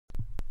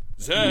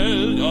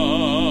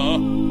Zelda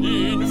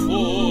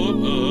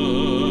Informer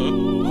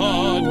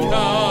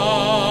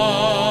Podcast.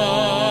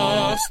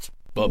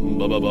 Bum,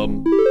 bum, bum,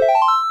 bum.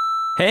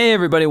 Hey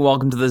everybody,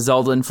 welcome to the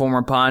Zelda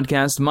Informer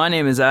Podcast. My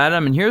name is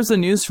Adam, and here's the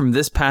news from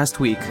this past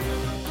week.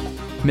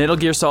 Metal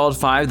Gear Solid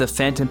 5: The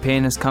Phantom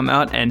Pain has come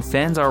out, and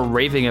fans are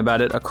raving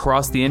about it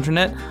across the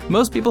internet.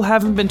 Most people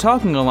haven't been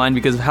talking online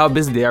because of how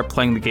busy they are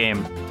playing the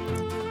game.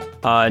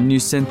 New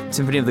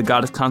Symphony of the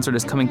Goddess concert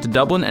is coming to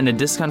Dublin, and a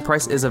discount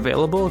price is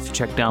available if you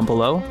check down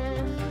below.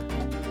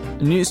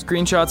 New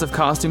screenshots of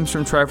costumes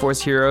from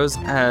Triforce Heroes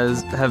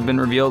have been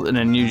revealed in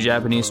a new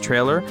Japanese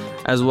trailer,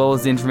 as well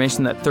as the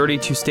information that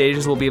 32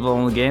 stages will be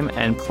available in the game,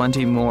 and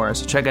plenty more,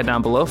 so check it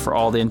down below for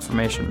all the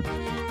information.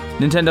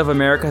 Nintendo of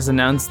America has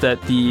announced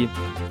that the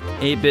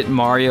 8-bit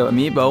Mario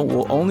amiibo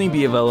will only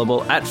be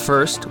available at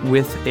first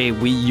with a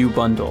Wii U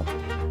bundle.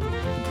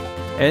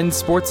 And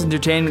sports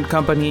entertainment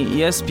company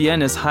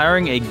ESPN is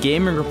hiring a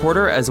gaming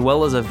reporter as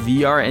well as a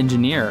VR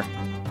engineer.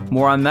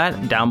 More on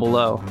that down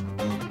below.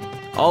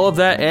 All of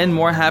that and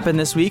more happened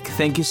this week.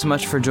 Thank you so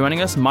much for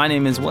joining us. My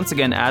name is once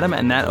again Adam,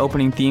 and that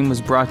opening theme was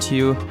brought to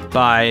you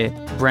by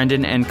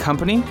Brendan and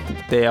Company.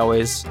 They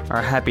always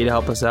are happy to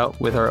help us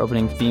out with our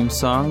opening theme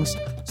songs.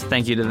 So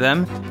thank you to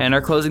them. And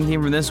our closing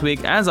theme for this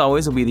week, as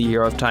always, will be the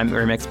Hero of Time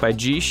remix by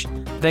Jeesh.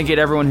 Thank you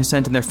to everyone who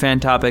sent in their fan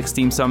topics,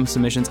 theme song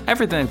submissions,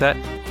 everything like that.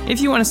 If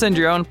you want to send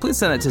your own, please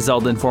send it to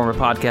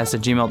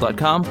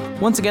ZeldaInformerPodcast@gmail.com.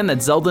 Once again,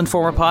 that's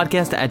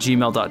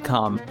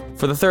ZeldaInformerPodcast@gmail.com.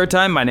 For the third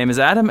time, my name is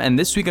Adam, and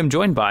this week I'm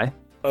joined by...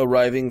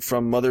 Arriving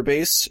from Mother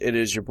Base, it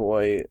is your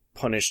boy,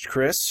 Punished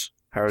Chris.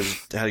 How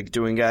you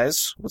doing,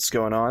 guys? What's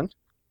going on?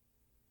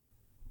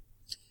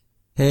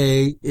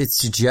 Hey,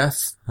 it's Jeff.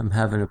 I'm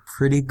having a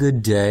pretty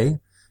good day.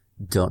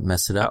 Don't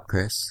mess it up,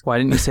 Chris. Why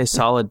didn't you say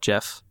solid,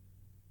 Jeff?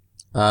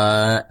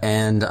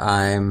 And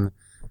I'm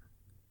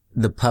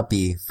the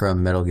puppy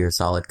from Metal Gear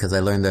Solid, because I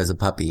learned there's a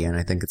puppy, and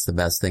I think it's the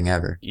best thing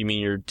ever. You mean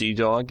your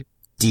D-Dog?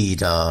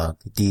 D-Dog.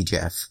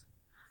 D-Jeff.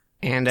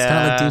 And, it's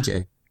kind of like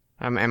DJ.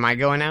 Am I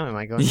going now?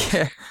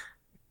 Yeah.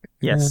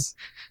 Yes.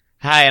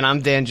 Hi, and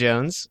I'm Dan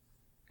Jones.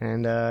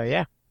 And,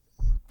 yeah.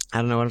 I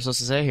don't know what I'm supposed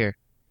to say here.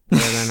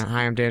 Other than,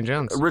 hi, I'm Dan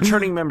Jones. A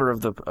returning member of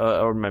the,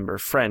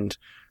 friend,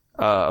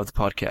 of the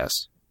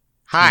podcast.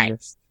 Hi.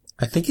 Yes.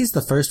 I think he's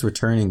the first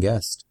returning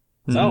guest.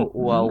 Oh,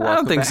 well, I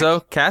don't think back. so.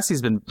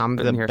 Cassie's been I'm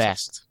been the here.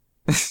 best.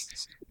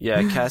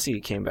 Yeah,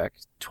 Cassie came back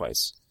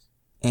twice.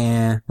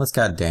 Let's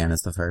got Dan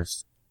as the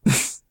first.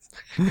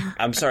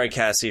 I'm sorry,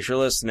 Cassie, if you're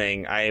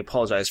listening, I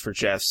apologize for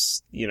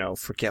Jeff's,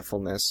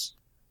 forgetfulness.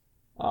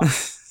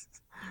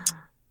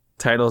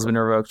 Title's been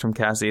revoked from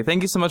Cassie.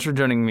 Thank you so much for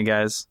joining me,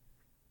 guys.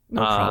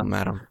 No problem,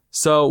 Adam.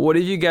 So, what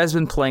have you guys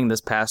been playing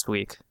this past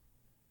week?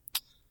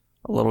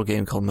 A little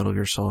game called Metal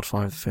Gear Solid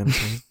 5: The Phantom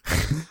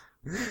Pain.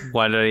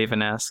 Why did I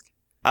even ask?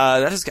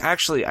 That is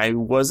actually,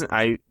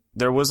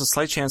 there was a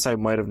slight chance I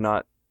might have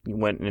not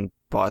went and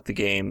bought the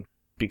game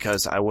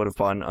because I would have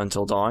bought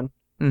Until Dawn.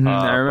 Mm-hmm.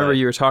 I remember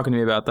you were talking to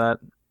me about that.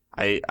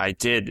 I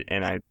did,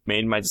 and I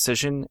made my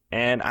decision,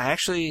 and I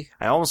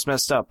almost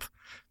messed up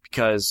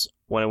because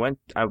when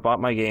I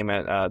bought my game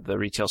at the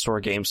retail store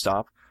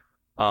GameStop,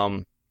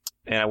 and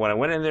when I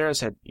went in there, I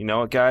said, you know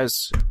what,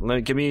 guys,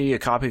 give me a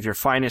copy of your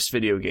finest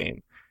video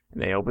game.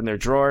 And they opened their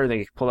drawer,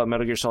 they pulled out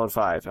Metal Gear Solid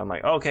 5. I'm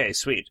like, okay,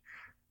 sweet.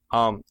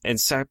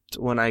 Except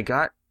when I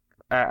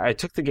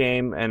took the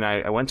game and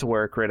I went to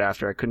work right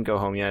after. I couldn't go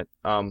home yet.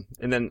 And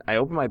then I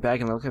opened my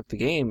bag and I looked at the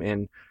game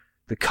and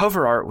the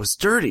cover art was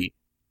dirty.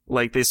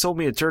 Like, they sold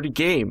me a dirty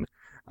game.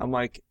 I'm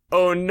like,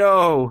 oh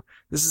no,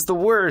 this is the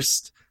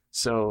worst.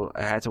 So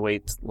I had to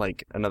wait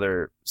like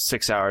another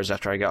 6 hours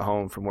after I got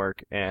home from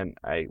work, and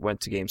I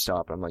went to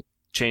GameStop. I'm like,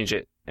 change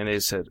it. And they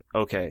said,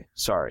 okay,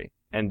 sorry.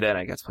 And then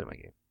I got to play my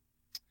game.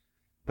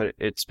 But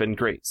it's been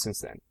great since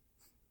then.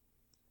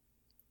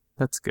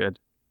 That's good.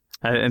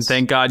 And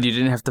thank God you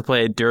didn't have to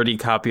play a dirty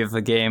copy of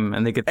the game,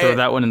 and they could throw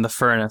that one in the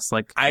furnace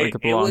like it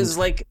belongs. It was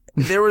like,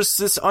 there was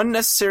this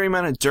unnecessary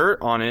amount of dirt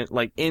on it,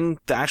 like in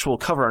the actual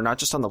cover, not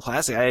just on the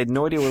plastic. I had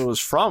no idea what it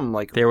was from.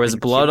 Like, there was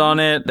blood on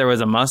it, there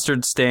was a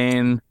mustard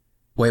stain.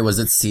 Wait, was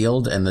it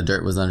sealed and the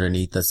dirt was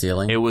underneath the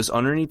ceiling? It was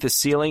underneath the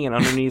ceiling and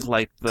underneath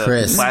like the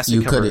Chris,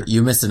 plastic cover.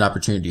 you missed an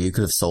opportunity. You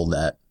could have sold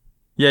that.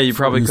 Yeah, you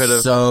probably could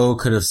have. So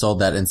could have sold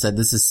that and said,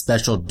 this is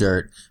special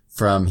dirt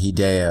from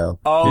Hideo,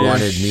 who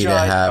wanted me to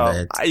have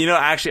it.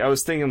 Actually, I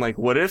was thinking, like,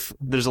 what if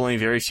there's only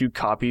very few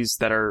copies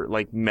that are,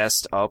 like,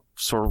 messed up,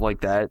 sort of like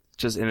that,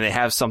 and they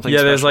have something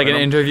Yeah, there's, like, an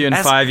them. interview in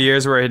 5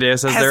 years where Hideo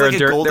says there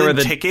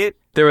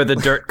were the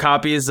dirt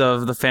copies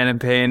of the Phantom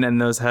Pain,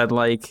 and those had,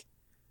 like,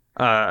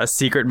 a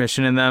secret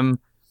mission in them,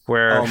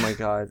 where... Oh, my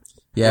God.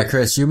 Yeah,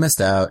 Chris, you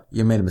missed out.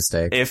 You made a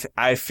mistake. If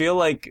I feel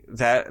like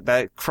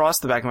that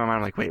crossed the back of my mind,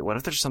 I'm like, wait, what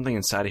if there's something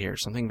inside of here?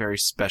 Something very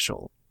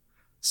special.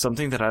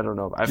 Something that I don't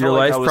know. I Your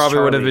life probably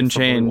would have been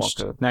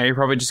changed. Walker. Now you're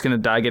probably just going to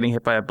die getting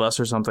hit by a bus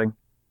or something.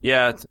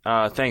 Yeah,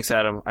 thanks,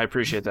 Adam. I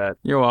appreciate that.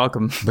 You're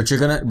welcome. But you're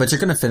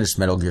gonna finish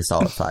Metal Gear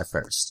Solid 5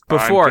 first.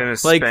 Before, I'm gonna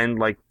spend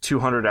like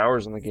 200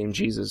 hours on the game.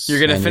 Jesus.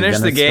 You're gonna And finish you're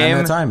gonna the game.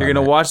 spend that time You're on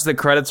gonna it. watch the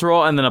credits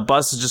roll, and then a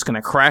bus is just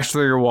gonna crash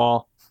through your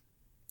wall.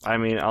 I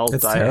mean, I'll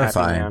It's die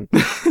terrifying. a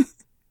happy man.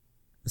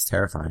 It's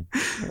terrifying.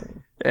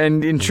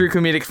 And in true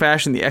comedic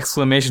fashion, the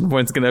exclamation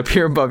point's going to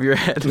appear above your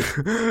head.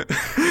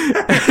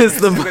 It's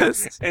the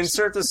best.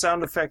 Insert the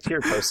sound effect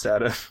here, post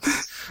data.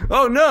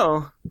 Oh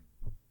no!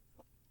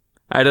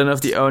 I don't know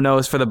if the oh no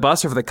is for the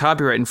bus or for the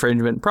copyright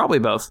infringement. Probably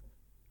both.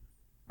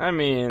 I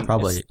mean,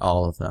 Probably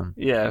all of them.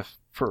 yeah,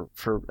 for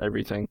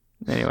everything.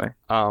 Anyway.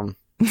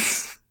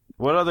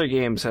 What other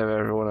games have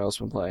everyone else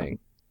been playing?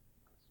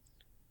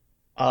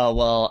 Oh,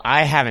 well,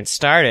 I haven't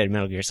started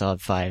Metal Gear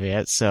Solid 5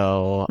 yet,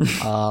 so,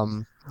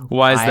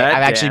 Why is that,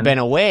 I've actually Dan? been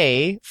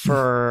away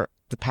for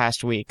the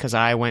past week because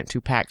I went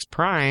to PAX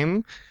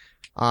Prime.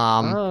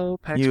 Oh,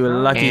 PAX you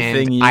Prime. lucky and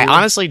thing you. I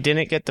honestly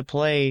didn't get to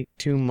play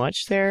too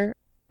much there.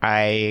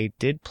 I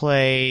did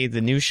play the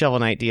new Shovel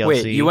Knight DLC.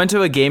 Wait, you went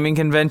to a gaming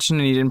convention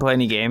and you didn't play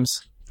any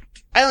games?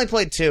 I only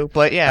played 2,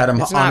 but yeah,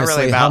 Adam, it's not honestly,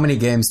 really about... how many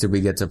games did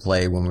we get to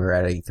play when we were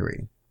at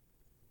E3?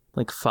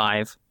 Like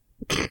 5.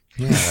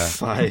 Yeah.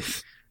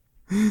 5.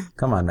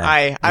 Come on,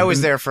 man. I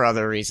was there for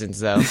other reasons,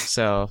 though,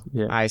 so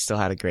Yeah. I still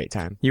had a great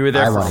time. You were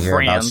there I for want to hear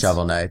about France.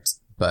 Shovel Knight, I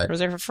but was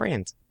there for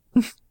friends.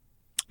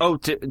 Oh,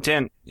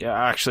 Dan. Yeah,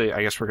 actually,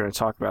 I guess we're going to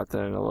talk about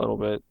that in a little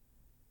bit.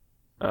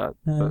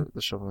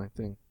 The Shovel Knight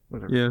thing.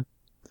 Whatever. Yeah.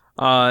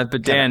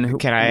 But Dan,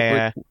 Can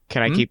I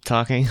Hmm? keep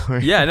talking?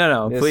 Yeah,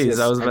 no, Yes, please. yes,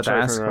 I was I'm about to sorry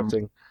for ask for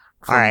interrupting.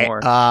 All right.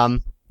 more.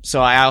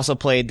 So I also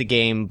played the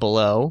game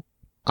Below,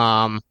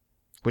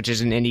 which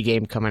is an indie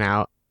game coming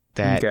out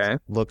that Okay.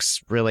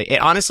 looks really.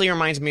 It honestly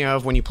reminds me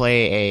of when you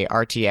play a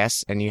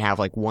RTS and you have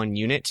like one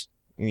unit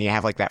and you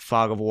have like that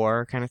fog of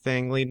war kind of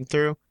thing leading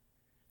through.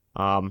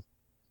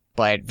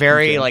 But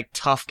very Okay. like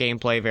tough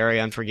gameplay, very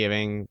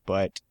unforgiving,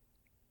 but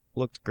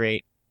looked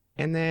great.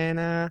 And then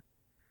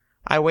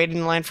I waited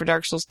in line for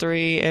Dark Souls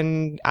 3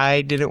 and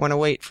I didn't want to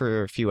wait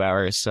for a few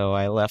hours, so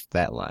I left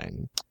that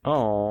line.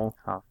 Oh,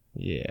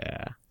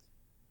 Yeah.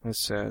 that's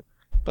sad.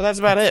 But that's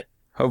about it.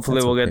 Hopefully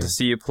That's we'll get okay. to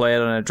see you play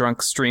it on a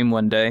drunk stream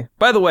one day.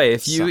 By the way,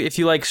 if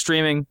you like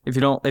streaming, if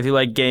you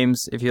like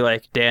games, if you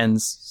like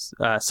Dan's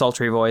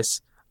sultry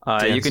voice,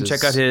 you can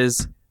check out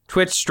his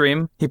Twitch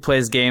stream. He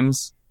plays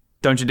games,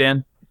 don't you,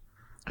 Dan?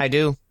 I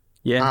do.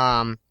 Yeah.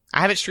 I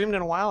haven't streamed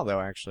in a while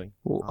though, actually.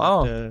 Oh,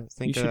 I'll have to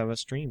think you should- of a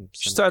stream.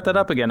 start that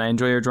up again. I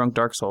enjoy your drunk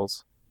Dark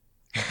Souls.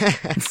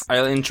 I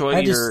enjoy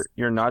I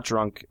your not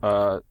drunk.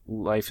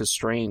 Life is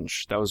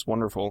Strange. That was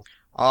wonderful.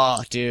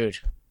 Oh, dude,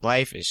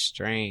 life is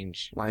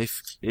strange.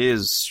 Life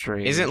is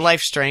strange. Isn't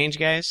life strange,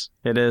 guys?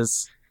 It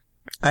is.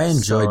 I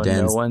enjoy So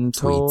Dan's no one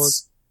told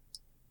tweets.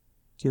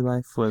 you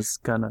life was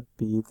gonna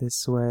be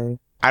this way.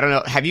 I don't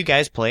know. Have you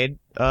guys played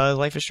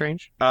Life is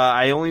Strange?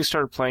 I only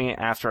started playing it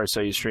after I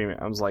saw you stream it.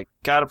 I was like,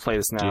 gotta play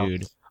this now.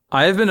 Dude,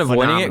 I have been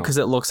avoiding it Phenomenal. because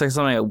it looks like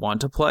something I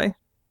want to play.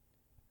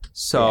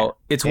 So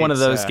it's one of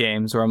it's, those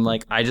games where I'm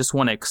like, I just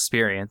want to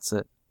experience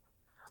it.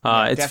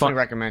 It's definitely fun.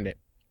 recommend it.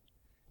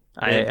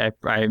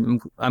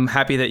 I'm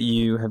happy that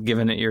you have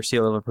given it your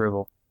seal of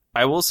approval.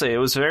 I will say it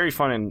was very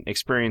fun in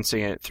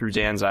experiencing it through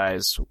Dan's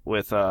eyes.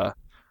 With I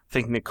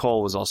think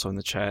Nicole was also in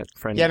the chat.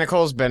 Friend. Yeah,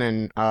 Nicole's been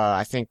in,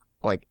 I think,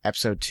 like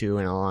episode 2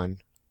 and on.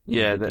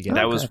 Yeah, Yeah.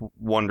 that was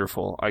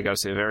wonderful. I gotta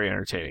say, very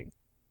entertaining.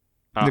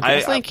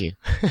 Nicole, thank you.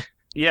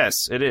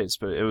 Yes, it is,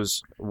 but it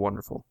was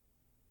wonderful.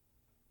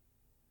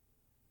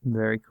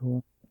 Very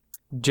cool.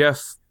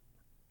 Jeff,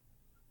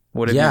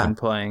 what have you Yeah. been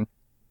playing?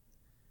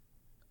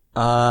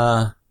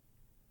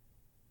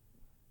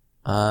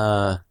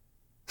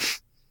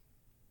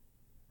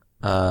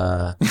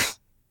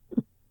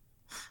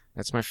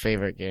 That's my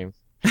favorite game.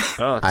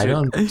 Oh, I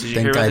don't Did you think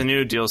hear about I- the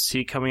new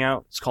DLC coming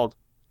out? It's called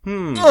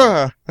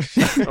Ugh.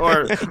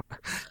 or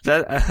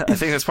that. I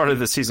think that's part of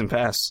the season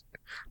pass.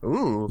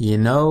 Ooh. You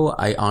know,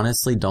 I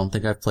honestly don't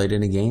think I've played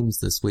any games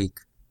this week.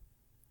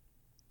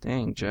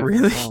 Dang, Jeff.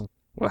 Really? Oh,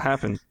 what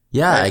happened?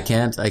 Yeah, Right.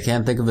 I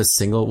can't think of a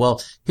single.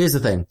 Well, here's the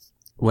thing.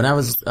 When I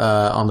was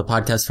on the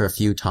podcast for a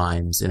few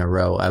times in a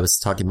row, I was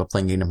talking about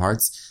playing Kingdom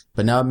Hearts,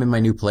 but now I'm in my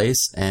new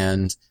place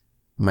and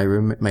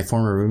my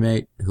former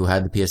roommate who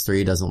had the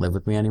PS3 doesn't live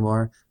with me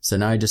anymore. So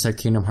now I just had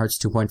Kingdom Hearts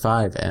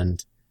 2.5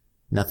 and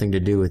nothing to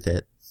do with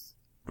it.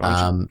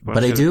 Why don't you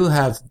But I do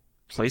have,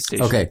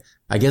 PlayStation. okay,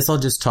 I guess I'll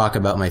just talk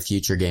about my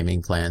future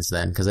gaming plans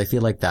then, because I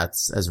feel like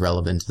that's as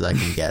relevant as I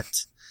can get.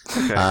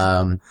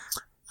 Okay.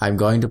 I'm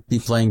going to be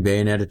playing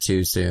Bayonetta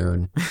 2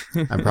 soon.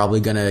 I'm probably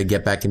going to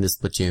get back into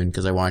Splatoon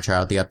because I want to try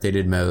out the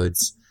updated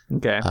modes.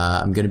 Okay.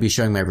 I'm going to be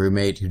showing my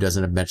roommate who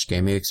doesn't have much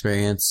gaming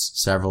experience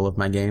several of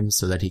my games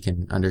so that he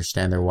can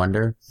understand their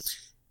wonder.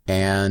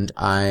 And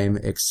I'm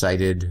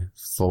excited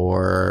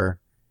for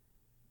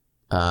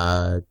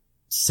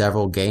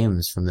several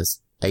games from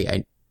this.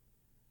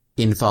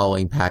 In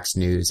following PAX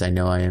news, I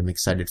know I am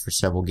excited for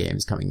several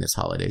games coming this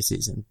holiday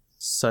season.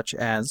 Such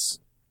as.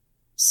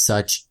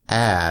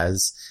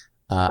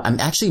 I'm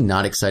actually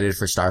not excited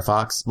for Star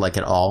Fox, like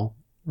at all.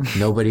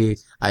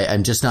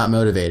 I'm just not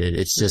motivated.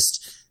 It's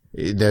just,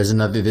 there's a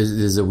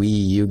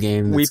Wii U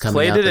game that's We coming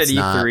played out it at that's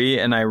not- E3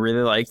 and I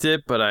really liked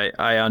it, but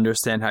I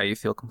understand how you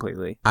feel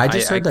completely. I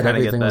just heard that kinda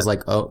get everything was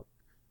like, oh,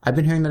 I've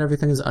been hearing that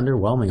everything is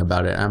underwhelming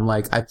about it. I'm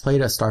like, I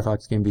played a Star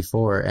Fox game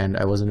before and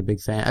I wasn't a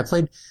big fan.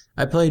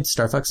 I played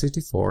Star Fox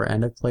 64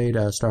 and I played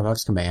Star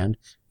Fox Command,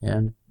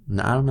 and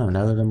I don't know,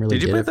 none of them really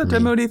Did you did play it for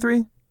that me. demo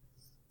D3?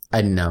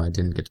 I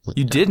didn't get to play.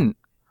 You didn't?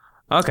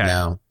 Okay.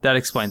 No. That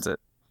explains it.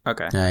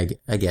 Okay.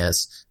 I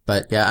guess.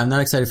 But yeah, I'm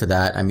not excited for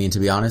that. I mean, to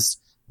be honest,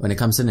 when it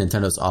comes to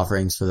Nintendo's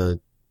offerings for the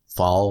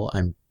fall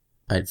and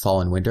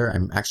winter,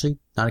 I'm actually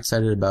not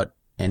excited about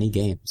any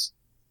games.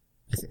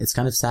 It's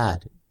kind of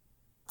sad.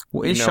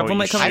 Well, is No, Shovel you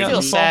Knight coming I out in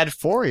feel the fall? sad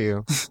for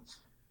you.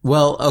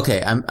 Well,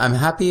 okay, I'm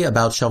happy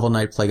about Shovel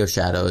Knight Plague of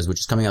Shadows, which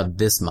is coming out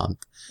this month.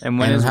 And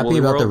when And I'm is happy Woolly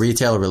about the World?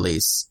 retail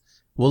release.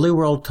 Woolly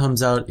World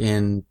comes out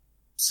in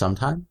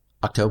sometime?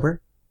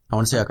 October? I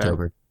want to say Okay.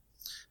 October.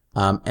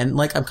 And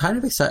like, I'm kind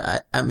of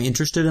excited. I'm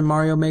interested in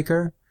Mario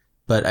Maker,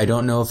 but I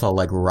don't know if I'll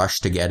like rush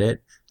to get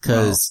it,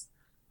 cause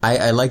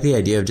I like the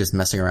idea of just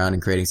messing around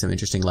and creating some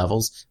interesting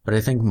levels, but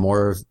I think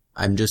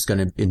I'm just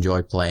gonna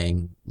enjoy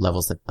playing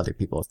levels that other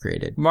people have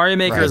created. Mario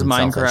Maker Right, is I'm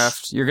Minecraft.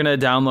 selfish. You're going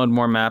to download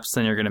more maps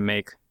than you're going to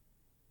make.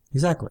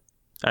 Exactly.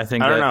 I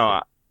think I don't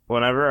that-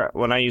 know.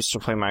 When I used to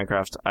play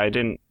Minecraft, I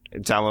didn't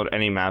download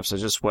any maps. I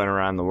just went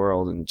around the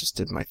world and just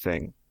did my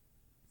thing.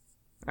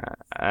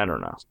 I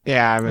don't know.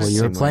 Yeah, I was Well,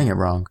 you were the same playing way. it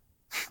wrong.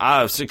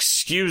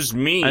 Excuse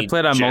me. I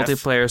played on Jeff.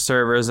 multiplayer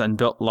servers and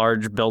built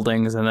large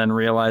buildings and then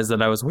realized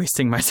that I was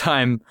wasting my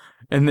time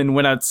and then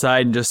went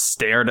outside and just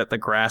stared at the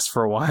grass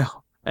for a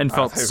while and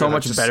felt I so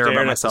much just better stared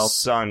about at myself. the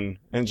sun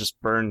and just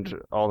burned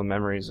all the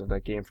memories of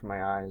that game from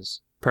my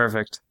eyes.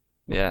 Perfect.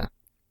 Yeah.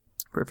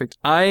 Perfect.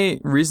 I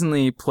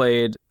recently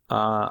played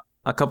a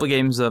couple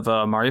games of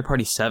Mario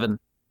Party 7.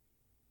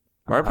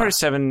 Mario Party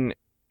 7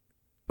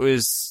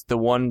 was the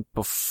one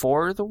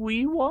before the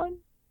Wii one?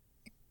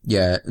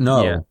 Yeah,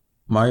 no. Yeah.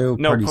 Mario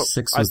No, Party but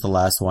 6 was the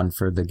last one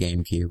for the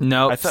GameCube.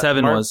 No, I thought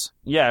 7 Mar- was.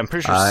 Yeah, I'm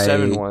pretty sure I-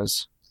 7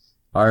 was.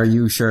 Are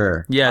you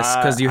sure? Yes,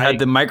 because you had I-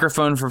 the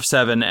microphone for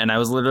 7 and I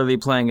was literally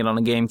playing it on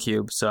a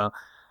GameCube, so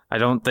I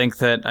don't think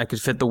that I could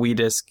fit the Wii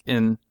disc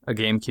in a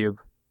GameCube.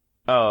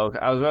 Oh, okay.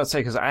 I was about to say,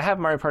 because I have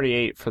Mario Party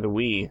 8 for the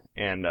Wii,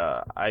 and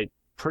I'm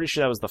pretty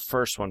sure that was the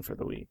first one for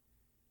the Wii.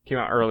 Came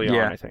out early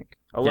Yeah. on, I think.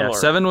 A little Yeah, early.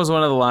 7 was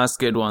one of the last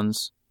good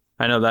ones.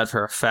 I know that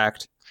for a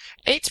fact.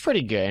 8's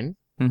pretty good,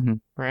 hmm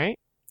right?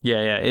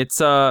 Yeah. It's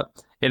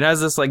it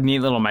has this like neat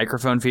little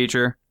microphone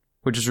feature,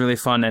 which is really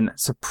fun and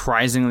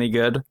surprisingly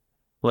good.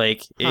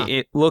 Like Huh.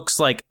 it looks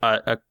like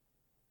a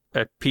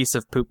piece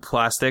of poop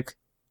plastic,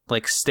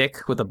 like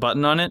stick with a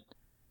button on it,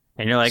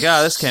 and you're like,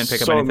 this can't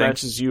pick up So it anything.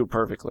 matches you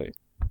perfectly.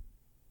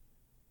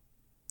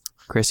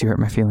 Chris, you hurt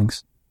my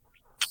feelings.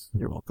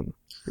 You're welcome.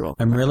 You're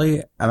welcome.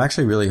 I'm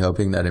actually really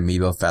hoping that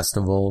Amiibo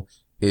Festival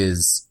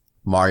is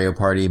Mario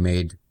Party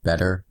made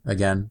better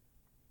again.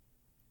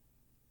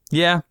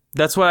 Yeah,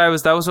 that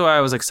was why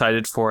I was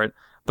excited for it.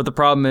 But the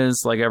problem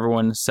is, like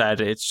everyone said,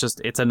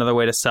 it's another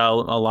way to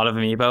sell a lot of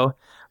Amiibo.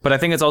 But I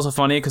think it's also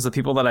funny because the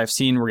people that I've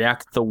seen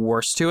react the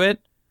worst to it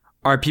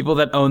are people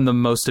that own the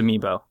most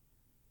Amiibo.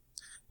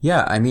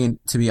 Yeah, I mean,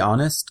 to be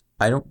honest,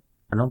 I don't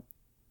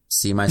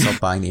see myself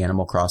buying the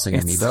Animal Crossing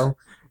It's- Amiibo.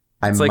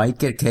 I it's like- might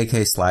get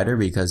KK Slider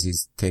because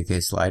he's KK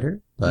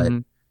Slider, but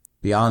Mhm.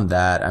 beyond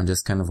that, I'm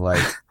just kind of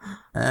like,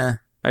 I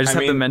just I have the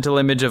mean- mental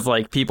image of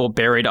like people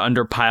buried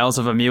under piles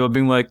of Amiibo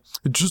being like,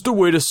 it's just a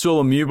way to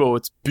sell Amiibo,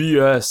 it's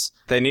BS.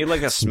 They need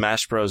like a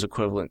Smash Bros.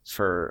 Equivalent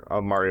for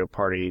a Mario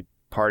Party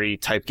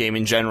type game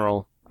in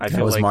general. I that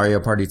feel was like Mario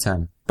Party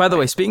 10. By the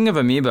way, speaking of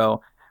Amiibo,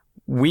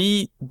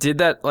 we did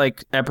that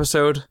like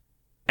episode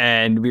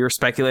and we were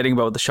speculating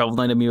about what the Shovel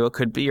Knight Amiibo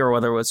could be or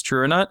whether it was true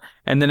or not.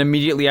 And then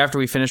immediately after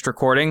we finished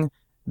recording,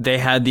 they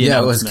had the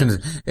Yeah, it was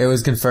announcement. it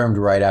was confirmed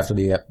right after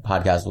the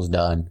podcast was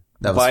done.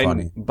 That was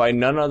funny. by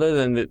none other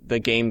than the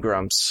Game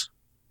Grumps.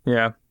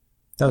 Yeah.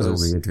 That was it a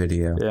was- weird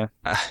video.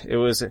 Yeah. It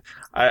was.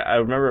 I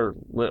remember.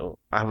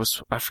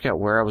 I forget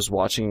where I was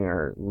watching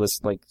or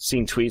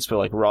seeing tweets, but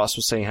like Ross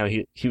was saying how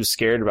he was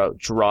scared about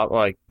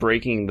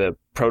breaking the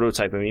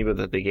prototype Amiibo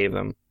that they gave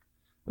them.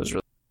 It was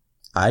really.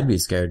 I'd be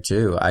scared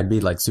too. I'd be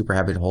like super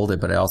happy to hold it,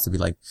 but I'd also be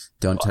like,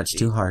 don't touch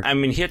too hard. I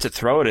mean, he had to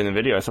throw it in the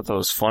video. I thought that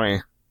was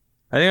funny.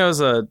 I think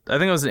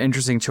it was an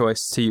interesting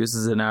choice to use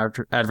as an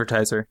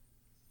advertiser.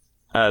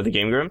 The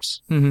Game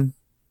Grumps. Mm-hmm.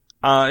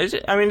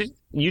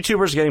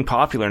 YouTubers are getting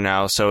popular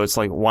now, so it's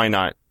like, why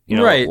not? You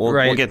know, Right, we'll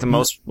right. get the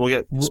most. We'll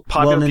get Well,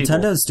 popular people.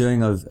 Nintendo's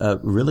doing a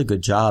really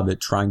good job at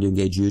trying to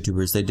engage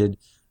YouTubers. They did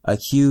a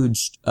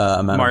huge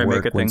amount Mario of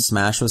work Maker when thing.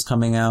 Smash was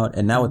coming out,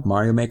 and now with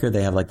Mario Maker,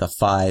 they have like the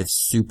 5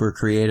 super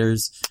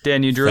creators.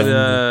 Dan, you drew Then-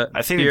 the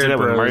I think they Beard did that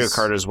with Bros, Mario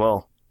Kart as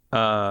well.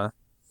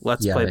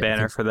 Let's Yeah, Play I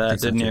banner think- for I that, think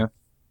so, didn't too. you?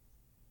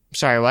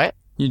 Sorry, what?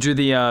 You drew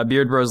the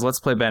Beard Bros Let's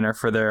Play banner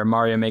for their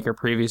Mario Maker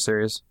preview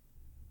series.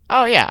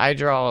 Oh yeah, I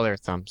draw all their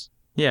thumbs.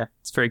 Yeah,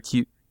 it's very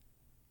cute.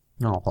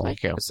 Oh,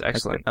 Thank you. It's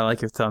excellent. I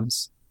like your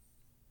thumbs.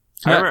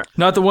 I remember-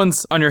 Not the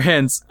ones on your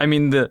hands. I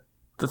mean the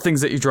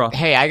things that you draw.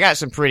 Hey, I got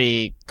some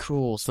pretty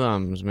cool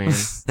thumbs, man.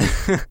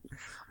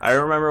 I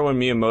remember when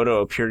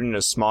Miyamoto appeared in a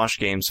Smosh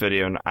Games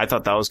video, and I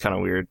thought that was kind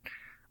of weird.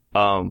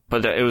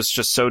 But it was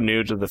just so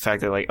new to the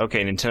fact that like,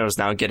 okay, Nintendo's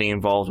now getting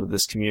involved with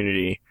this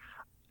community.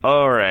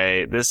 All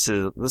right, this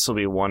will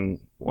be one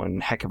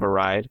heck of a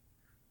ride.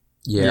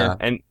 Yeah.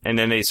 And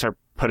then they start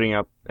putting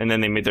up, and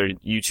then they made their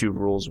YouTube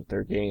rules with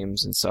their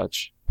games and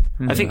such.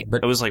 I think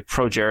but- it was like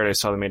Pro Jared. I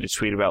saw they made a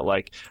tweet about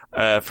like,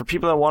 for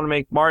people that want to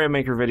make Mario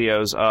Maker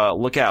videos,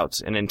 look out.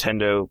 And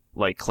Nintendo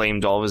like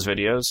claimed all of his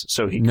videos,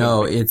 so he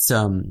No, could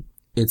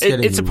it's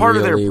getting it's a part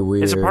really of their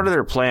weird. it's a part of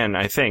their plan,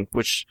 I think.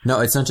 Which No,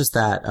 it's not just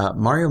that.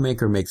 Mario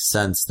Maker makes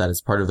sense that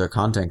it's part of their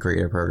content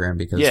creator program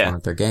because it's Yeah. one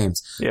of their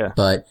games. yeah,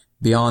 But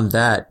beyond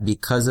that,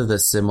 because of the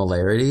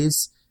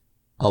similarities,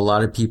 a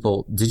lot of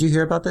people, did you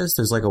hear about this?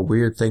 There's like a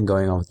weird thing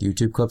going on with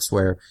YouTube clips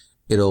where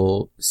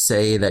it'll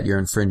say that you're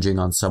infringing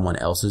on someone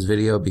else's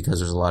video because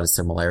there's a lot of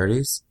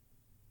similarities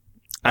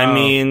I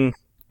mean,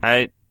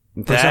 or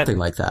something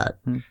like that.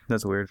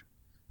 That's weird.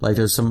 Like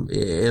there's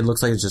it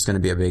looks like it's just going to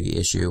be a big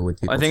issue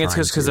with people. I think it's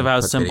trying because to of how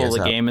put simple videos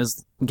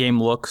the up.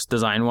 game looks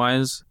design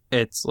wise.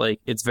 It's like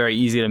it's very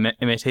easy to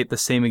imitate the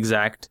same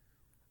exact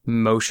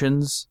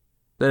motions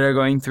that are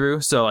going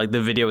through. So like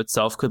the video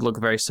itself could look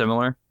very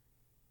similar.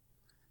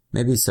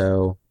 Maybe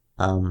so.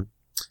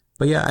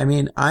 But yeah, I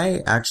mean,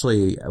 I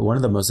actually, one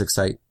of the most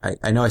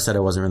I know I said I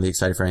wasn't really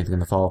excited for anything in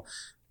the fall,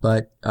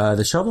 but,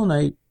 the Shovel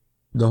Knight,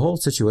 the whole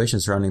situation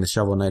surrounding the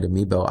Shovel Knight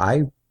amiibo,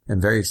 I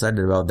am very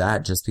excited about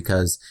that just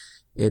because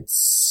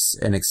it's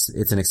an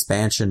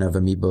expansion of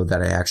amiibo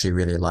that I actually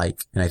really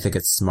like. And I think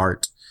it's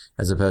smart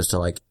as opposed to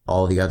like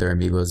all the other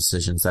amiibo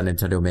decisions that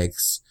Nintendo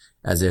makes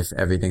as if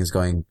everything's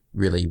going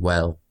really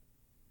well.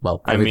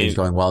 Well, everything's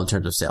going well in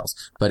terms of sales,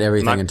 but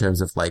everything in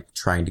terms of like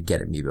trying to get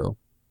amiibo.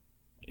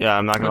 yeah,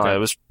 I'm not gonna lie. It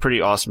was a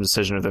pretty awesome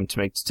decision of them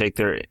to take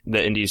the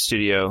indie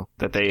studio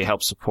that they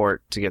help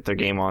support to get their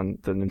game on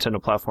the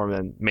Nintendo platform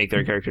and make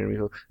their character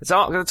amiibo.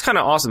 It's kind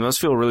of awesome. It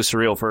must feel really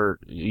surreal for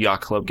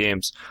Yacht Club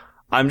games.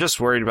 I'm just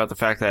worried about the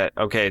fact that,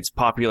 okay, it's a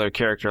popular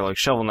character like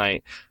Shovel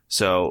Knight,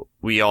 so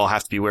we all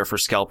have to beware for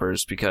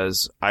scalpers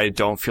because I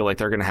don't feel like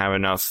they're going to have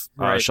enough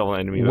Shovel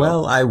Knight amiibo.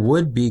 Well, I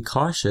would be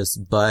cautious,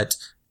 but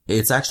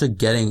it's actually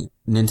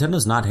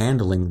Nintendo's not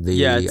handling the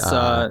Yacht the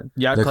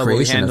Club will be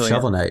creation of handling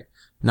Shovel it. Knight.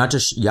 Not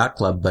just Yacht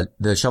Club, but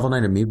the Shovel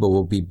Knight amiibo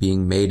will be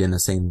being made in the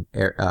same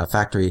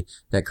factory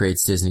that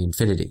creates Disney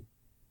Infinity.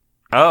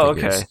 Oh,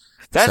 figures. okay.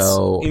 That's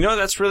So,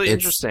 that's really it's-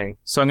 interesting.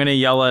 So I'm gonna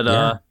yell at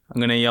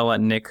Yeah.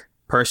 Nick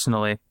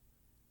personally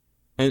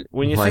And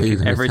when you Why are you think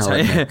gonna every yell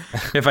at time Nick?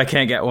 if I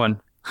can't get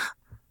one.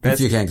 If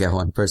you can't get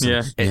one person.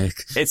 Yeah. Nick.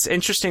 it's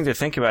interesting to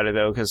think about it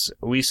though, because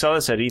we saw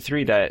this at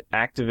E3 that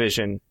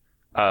Activision,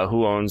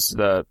 who owns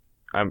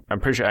I'm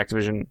pretty sure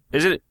Activision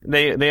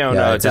they own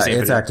Yeah, Disney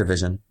it's Infinity.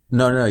 Activision.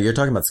 No, you're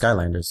talking about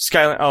Skylanders.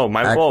 Skyline. Oh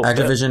my!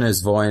 Activision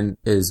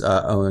is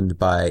owned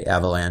by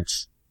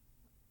Avalanche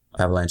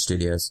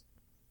Studios.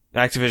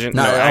 Activision.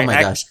 No, no, oh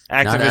my gosh,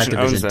 not Activision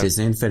owns Activision, them.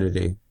 Disney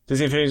Infinity.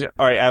 Disney Infinity.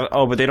 All right.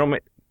 But they don't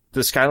make the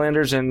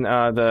Skylanders and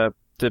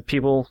the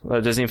people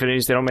Disney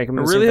Infinities. They don't make them.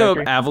 I In the really same hope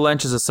factory?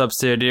 Avalanche is a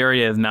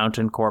subsidiary of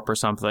Mountain Corp or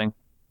something.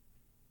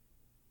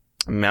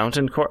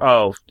 Mountain Core.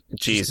 Oh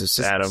Jesus,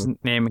 Just Adam.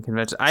 name and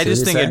convention. I See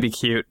just what think you it'd say? be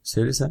cute.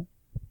 See what he said?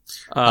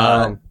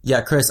 Uh,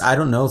 Yeah, Chris, I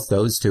don't know if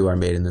those two are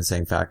made in the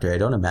same factory. I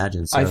don't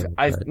imagine so. but-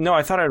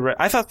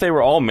 I thought they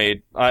were all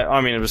made.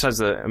 I mean, besides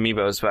the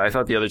amiibos, but I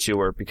thought the other two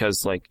were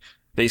because like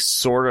they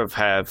sort of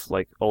have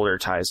like older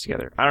ties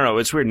together. I don't know.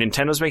 It's weird.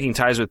 Nintendo's making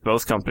ties with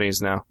both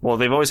companies now. Well,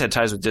 they've always had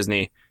ties with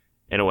Disney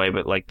in a way,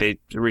 but like they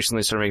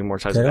recently started making more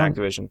ties They with don't-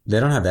 Activision. They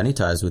don't have any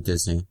ties with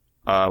Disney.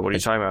 What are you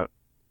talking about?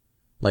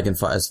 Like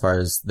as far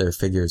as their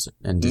figures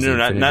and Disney No,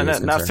 Infinity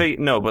is not concerned.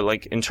 no, but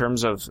like in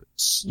terms of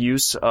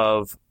use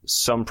of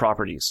some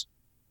properties,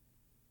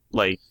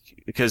 like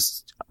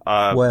because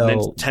Well,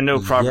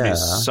 Nintendo properties,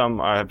 yeah. some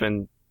have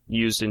been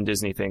used in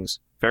Disney things,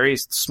 very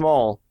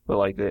small, but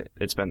like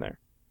it's been there.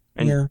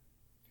 And Yeah.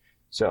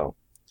 so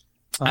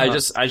uh, I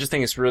just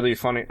think it's really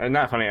funny,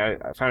 not funny. I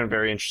find it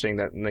very interesting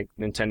that like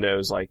Nintendo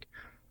is like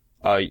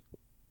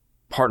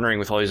partnering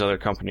with all these other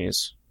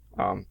companies,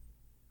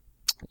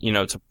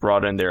 to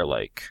broaden their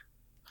like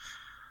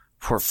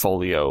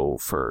portfolio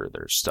for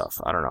their stuff.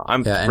 I don't know.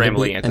 I'm Yeah,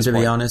 rambling at this to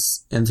point.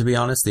 be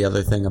honest, the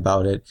other thing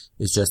about it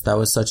is just that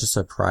was such a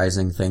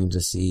surprising thing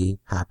to see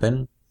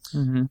happen,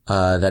 mhm.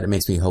 that it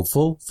makes me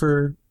hopeful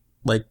for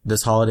like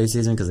this holiday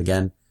season. Cause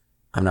again,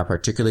 I'm not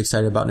particularly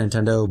excited about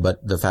Nintendo,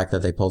 but the fact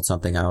that they pulled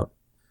something out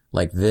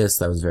like this,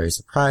 that was very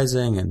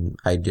surprising and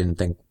I didn't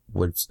think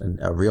was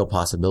a real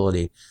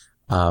possibility,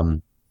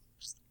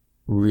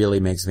 really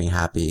makes me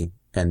happy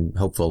and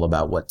hopeful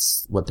about what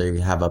they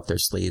have up their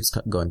sleeves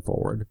going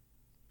forward.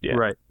 Yeah.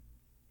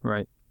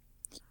 Right.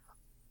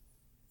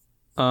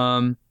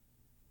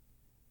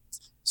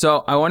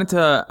 So I wanted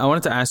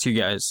to ask you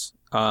guys,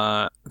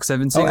 because I've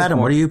been Oh, seeing Adam,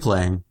 what are you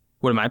playing?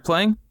 What am I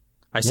playing?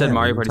 I said Yeah,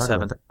 Mario we Party can talk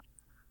 7. about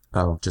that.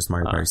 Oh, just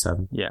Mario Party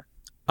 7.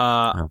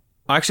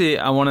 Actually,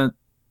 I want to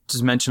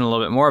just mention a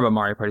little bit more about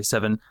Mario Party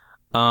 7.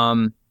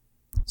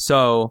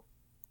 So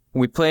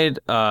we played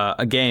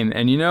a game,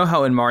 and you know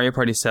how in Mario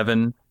Party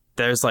 7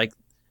 there's like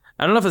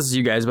I don't know if this is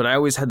you guys, but I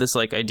always had this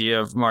like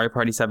idea of Mario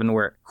Party 7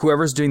 where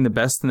whoever's doing the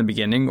best in the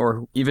beginning,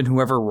 or even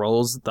whoever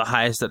rolls the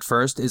highest at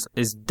first,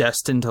 is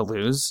destined to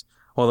lose,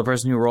 while the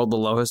person who rolled the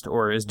lowest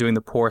or is doing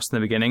the poorest in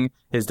the beginning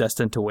is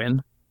destined to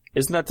win.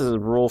 Isn't that the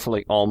rule for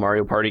like all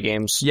Mario Party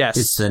games? Yes.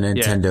 It's the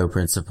Nintendo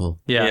principle.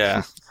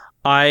 Yeah.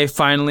 I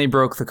finally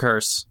broke the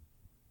curse.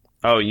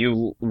 Oh,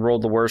 you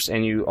rolled the worst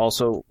and you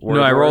also were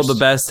No, I rolled the worst?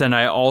 best and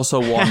I also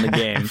won the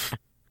game.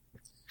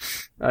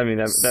 I mean,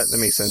 that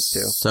makes sense too.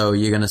 So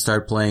you're going to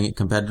start playing it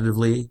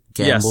competitively,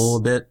 Yes. gamble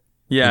a bit,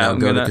 Yeah, you know,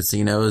 go to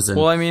casinos and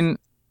Well, I mean,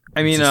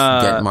 just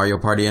get Mario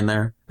Party in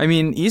there.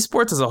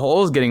 esports as a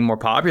whole is getting more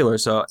popular,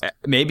 so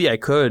maybe I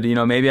could,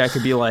 maybe I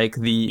could be like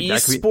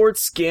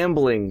Esports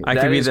gambling. I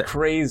That could be is the-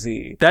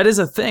 crazy. that is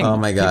a thing. Oh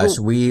my gosh,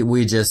 People,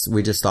 we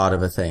just thought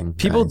of a thing.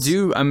 people guys.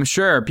 do, I'm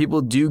sure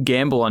people do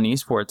gamble on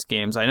esports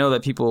games. I know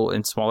that people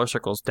in smaller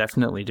circles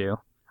definitely do.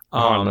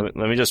 Let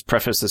me just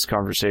preface this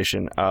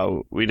conversation.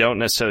 We don't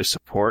necessarily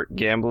support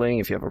gambling.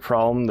 If you have a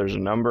problem, there's a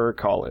number,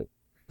 call it.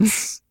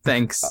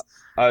 Thanks.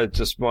 I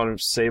just want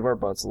to save our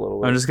butts a little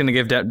bit. I'm just going to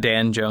give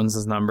Dan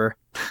Jones' number.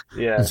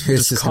 Yeah. It's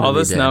Just just call gonna be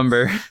this Dan.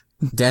 number.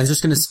 Dan's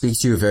just going to speak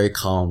to you very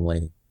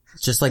calmly.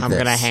 Just like I'm this.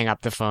 gonna hang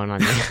up the phone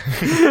on you.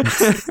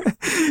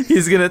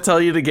 He's going to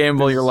tell you to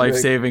gamble your life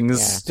Like, savings.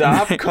 Yeah.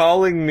 Stop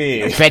calling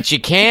me. Bet you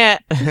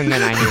can't. And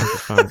then I hang up the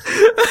phone.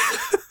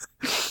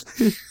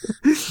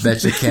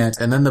 Bet you can't.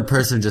 And then the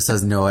person just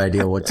has no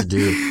idea what to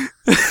do.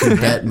 You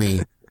bet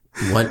me.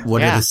 What are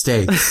Yeah. the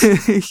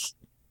stakes?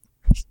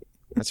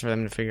 That's for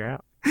them to figure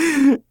out.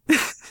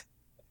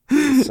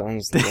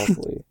 Sounds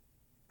lovely.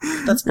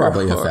 That's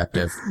probably You're hor-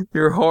 effective.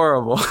 You're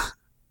horrible.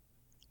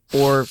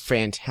 Or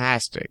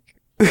fantastic.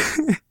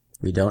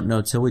 We don't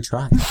know till we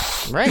try.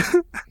 Right.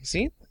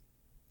 See?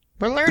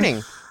 We're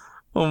learning.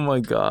 Oh my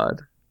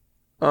god.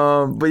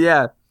 But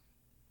yeah,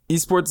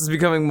 esports is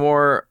becoming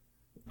more,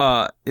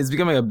 it's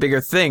becoming a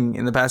bigger thing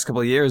in the past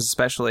couple of years,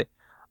 especially.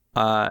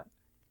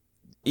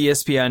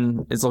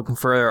 ESPN is looking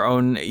for their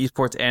own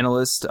esports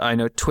analyst. I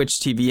know Twitch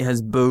TV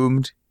has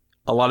boomed.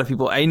 A lot of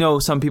people, I know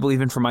some people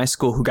even from my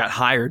school who got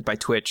hired by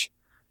Twitch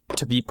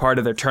to be part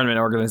of their tournament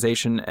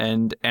organization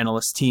and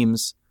analyst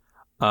teams.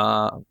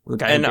 The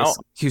guy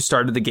who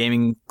started the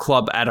gaming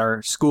club at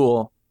our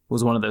school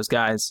was one of those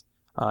guys.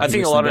 I He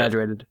think recently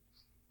graduated.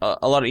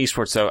 a lot of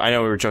esports though. I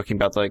know we were joking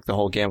about like the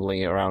whole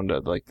gambling around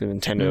like the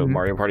Nintendo Mhm.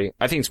 Mario Party.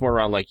 I think it's more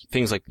around like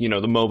things like the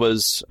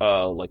MOBAs,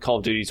 like Call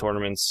of Duty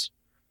tournaments.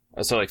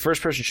 So like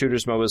first person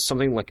shooters, MOBAs,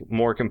 something like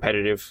more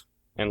competitive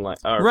and like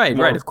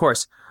Right, of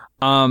course.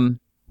 Not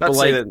but to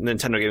say like- that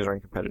Nintendo games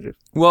aren't competitive.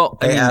 Well,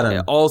 I Hey, mean,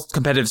 Adam. all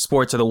competitive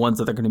sports are the ones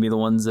that are going to be the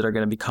ones that are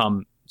going to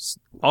become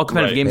all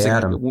competitive Right. games Hey, are,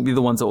 Adam. will be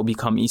the ones that will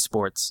become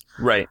esports.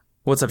 Right.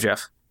 What's up,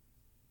 Jeff?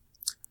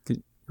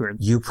 We're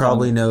You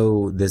probably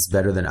know this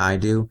better than I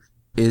do.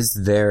 Is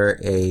there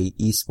a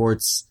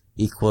esports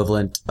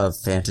equivalent of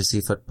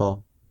fantasy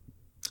football?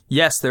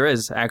 Yes, there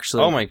is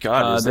actually. Oh my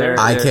God, is there?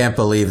 I can't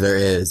believe there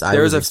is. I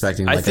was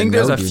expecting like I think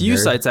there's a no, few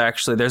nerd. sites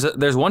actually.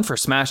 There's one for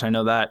Smash. I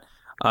know that.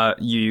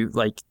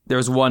 There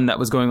was one that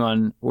was going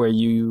on where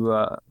you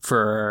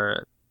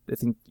for I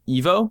think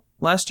Evo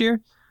last year,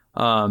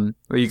 where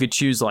you could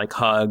choose like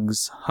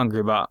Hugs,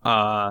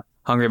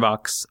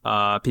 Hungrybox,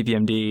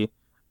 PPMD,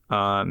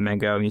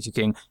 Mango, Mewtwo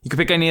King. You could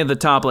pick any of the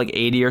top like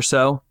 80 or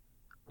so,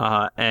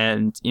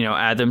 and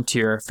add them to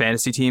your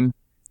fantasy team.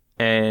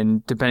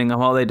 And depending on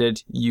how they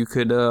did, you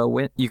could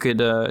win. You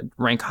could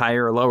rank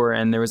higher or lower,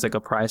 and there was like a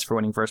prize for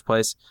winning first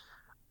place.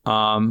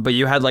 But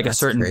you had like That's a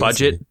certain crazy.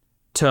 budget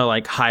to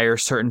like hire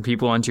certain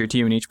people onto your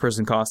team, and each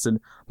person costed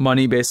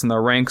money based on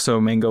their rank.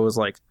 So Mango was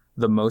like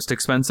the most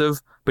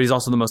expensive, but he's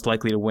also the most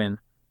likely to win.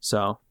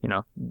 So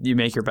you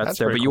make your bets That's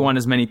there, but pretty you cool. want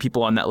as many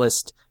people on that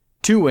list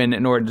to win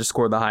in order to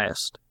score the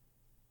highest.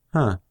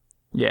 Huh.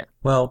 Yeah.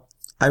 Well,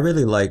 I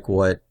really like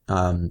what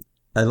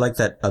I like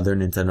that other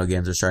Nintendo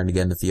games are starting to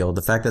get in the field.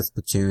 The fact that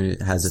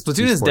Splatoon has its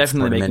Splatoon is esports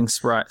definitely tournament making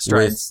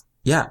strides.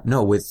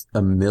 with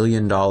 $1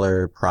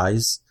 million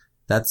prize.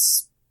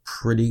 That's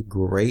pretty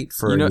great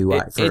for a new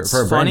it's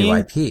for a brand new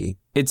funny. IP.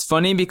 It's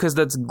funny because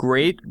that's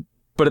great,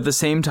 but at the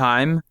same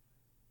time,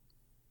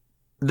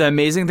 the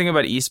amazing thing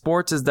about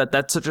esports is that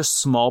that's such a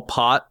small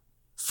pot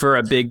for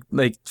a big,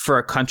 for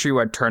a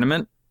countrywide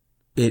tournament.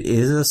 It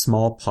is a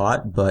small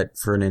pot, but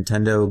for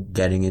Nintendo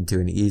getting into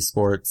an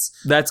esports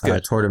That's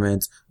good.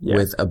 tournament Yeah.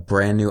 with a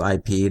brand new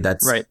IP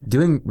that's Right.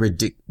 doing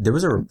there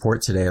was a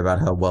report today about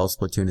how well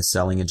Splatoon is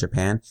selling in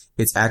Japan.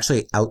 It's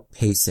actually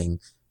outpacing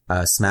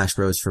Smash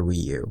Bros for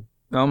Wii U.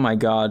 Oh my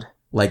god.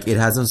 Like, it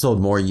hasn't sold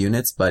more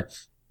units, but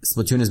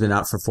Splatoon has been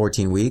out for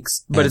 14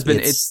 weeks. But and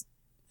it's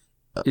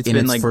in been,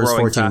 its like, first growing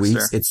 14 weeks,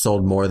 faster. it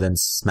sold more than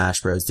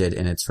Smash Bros did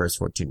in its first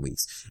 14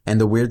 weeks. And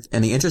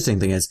the interesting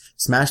thing is,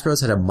 Smash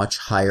Bros had a much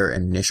higher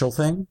initial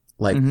thing.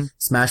 Like, Mhm.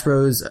 Smash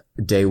Bros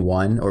day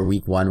one or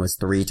week one was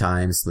 3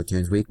 times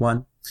Splatoon's week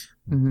one.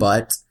 Mhm.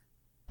 But,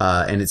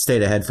 and it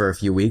stayed ahead for a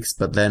few weeks,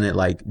 but then it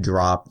like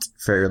dropped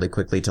fairly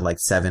quickly to like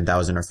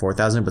 7,000 or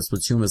 4,000. But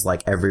Splatoon was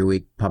like every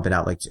week pumping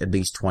out like at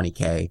least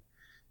 20K,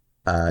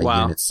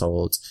 Wow. units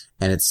sold.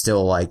 And it's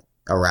still like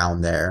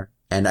around there.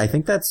 And I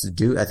think that's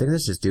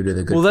just due to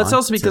the good. Well, that's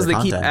also because they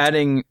keep content.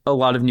 adding a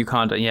lot of new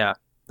content. Yeah,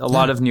 a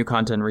lot of new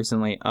content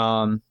recently.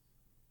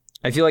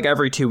 I feel like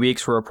every 2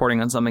 weeks we're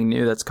reporting on something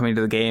new that's coming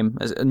to the game,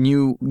 as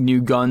new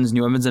guns,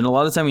 new weapons, and a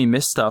lot of the time we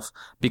miss stuff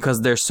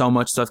because there's so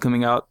much stuff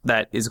coming out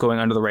that is going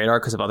under the radar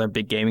because of other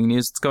big gaming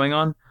news that's going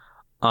on.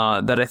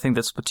 That I think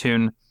that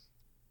Splatoon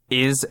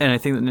is, and I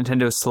think that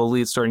Nintendo is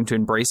slowly starting to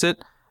embrace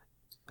it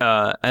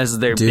as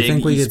their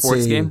big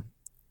esports game.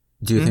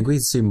 Do you think we'd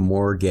see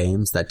more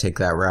games that take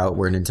that route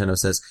where Nintendo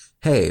says,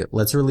 "Hey,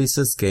 let's release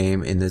this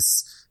game and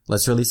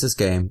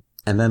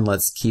then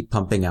let's keep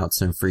pumping out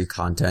some free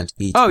content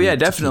each Oh week yeah, to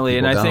keep definitely.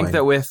 And people I think going."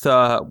 that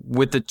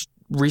with the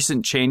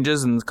recent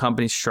changes in the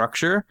company's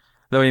structure,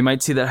 though we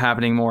might see that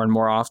happening more and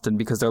more often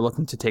because they're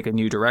looking to take a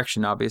new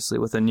direction, obviously,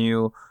 with a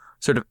new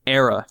sort of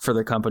era for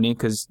their company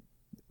because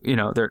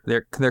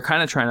they're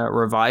kind of trying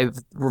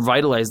to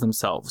revitalize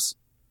themselves.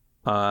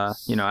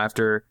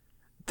 After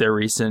their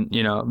recent,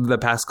 the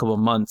past couple of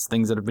months,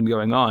 things that have been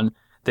going on,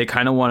 they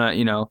kind of want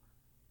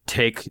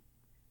to,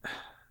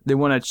 they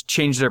want to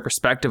change their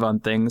perspective on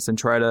things and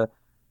try to,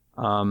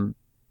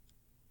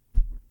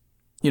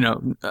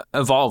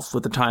 evolve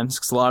with the times.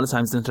 Because a lot of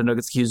times Nintendo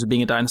gets accused of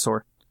being a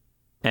dinosaur.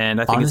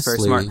 And I think it's very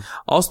smart.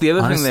 Also, the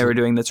other thing they were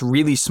doing that's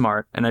really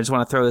smart, and I just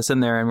want to throw this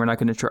in there, and we're not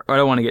going to I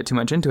don't want to get too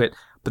much into it,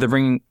 but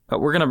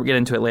we're going to get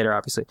into it later,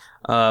 obviously.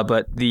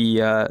 But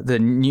the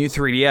new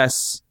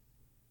 3DS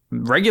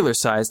regular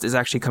sized is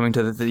actually coming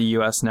to the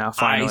US now,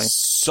 finally. I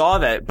saw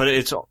that,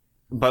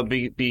 but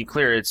be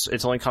clear, it's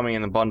only coming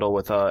in the bundle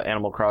with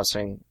Animal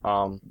Crossing.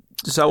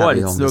 So what?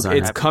 Happy Home Design.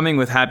 It's coming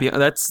with Happy.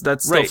 That's still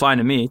Right. fine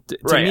to me. To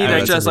Right. me, I that's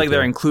that's just a like big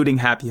they're deal. including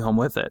Happy Home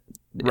with it.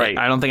 Right.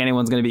 I don't think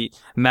anyone's going to be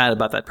mad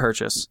about that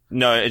purchase.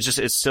 No,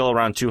 it's still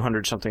around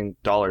 $200 something.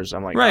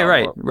 I'm like,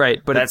 Right.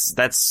 But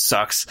that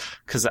sucks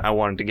because I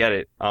wanted to get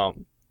it.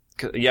 I'm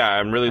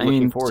really I looking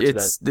mean, forward to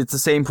that. it's the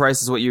same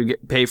price as what you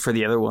pay for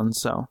the other one.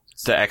 So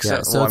The XL.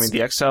 Yeah, so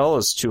the XL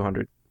is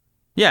 $200.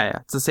 yeah,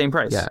 it's the same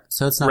price. Yeah,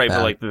 so it's not Right, bad.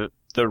 but like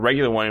the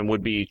regular one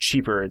would be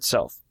cheaper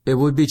itself. It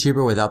would be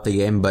cheaper without the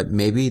game, but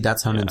maybe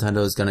that's how Nintendo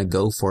is going to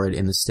go for it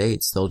in the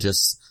States. They'll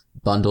just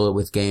bundle it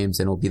with games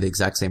and it'll be the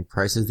exact same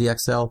price as the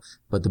XL,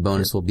 but the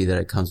bonus will be that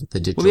it comes with the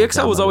digital. Well, the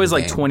XL was download always of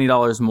the like game.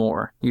 $20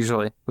 more.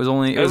 Usually, it was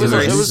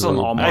was-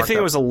 all I think it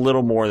markup. was a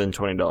little more than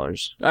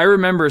 $20. I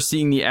remember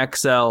seeing the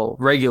XL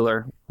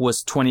regular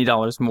was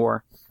 $20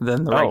 more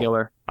than the Oh,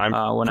 regular I'm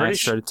when I pretty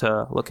started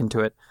to look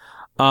into it.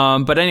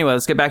 But anyway,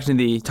 let's get back to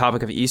the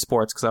topic of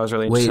esports because I was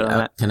really Wait, interested in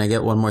that. can I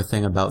get one more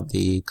thing about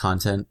the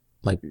content?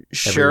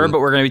 Sure, week? but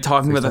we're going to be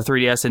talking Free about the stuff?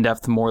 3DS in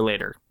depth more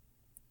later.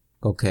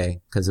 Okay,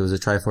 because it was a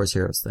Triforce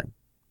Heroes thing.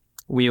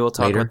 We will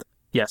talk Later? about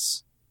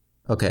yes,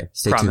 Okay,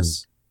 stay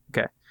promise.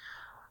 Okay.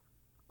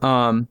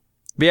 But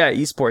yeah,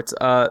 esports.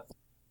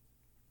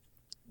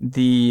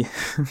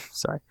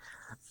 Sorry.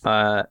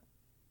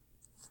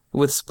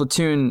 With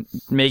Splatoon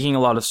making a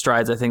lot of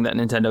strides, I think that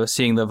Nintendo is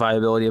seeing the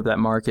viability of that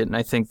market, and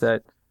I think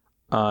that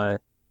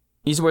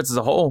esports as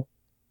a whole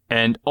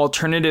and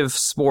alternative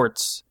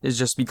sports is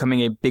just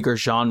becoming a bigger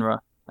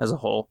genre as a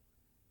whole.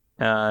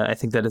 I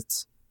think that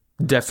it's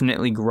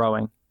definitely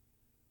growing.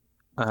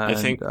 I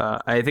think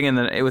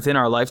within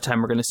our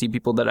lifetime, we're going to see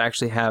people that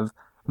actually have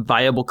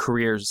viable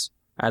careers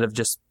out of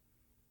just.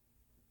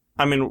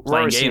 I mean, we're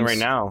Playing already seeing games. right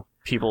now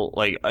people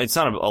like it's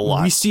not a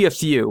lot. We see a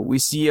few. We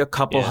see a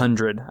couple Yeah.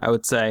 hundred, I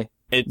would say.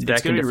 It's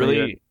That going can to be definitely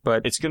do really it,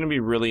 but it's going to be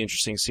really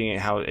interesting seeing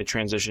how it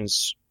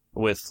transitions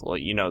with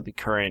like the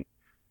current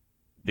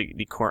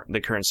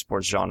the current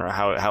sports genre,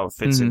 how it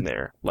fits in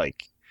there,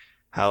 like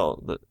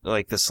how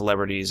the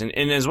celebrities and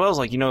as well as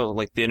like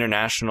like the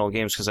international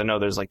games, because I know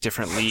there's like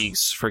different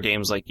leagues for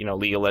games like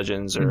League of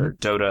Legends or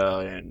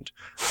Dota and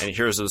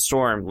Heroes of the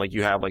Storm. Like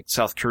you have like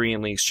South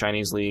Korean leagues,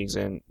 Chinese leagues,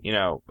 and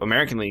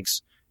American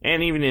leagues,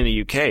 and even in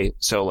the UK.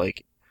 So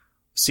like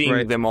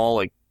seeing them all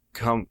like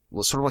come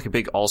sort of like a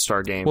big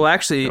all-star game. Well,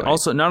 actually, Right.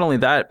 also not only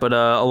that, but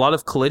a lot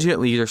of collegiate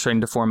leagues are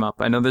starting to form up.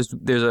 I know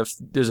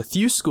there's a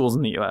few schools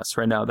in the U.S.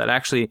 right now that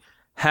actually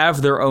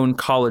have their own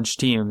college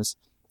teams,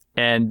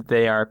 and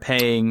they are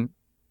paying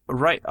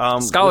right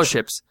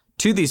scholarships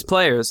to these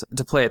players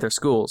to play at their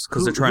schools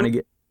because they're trying to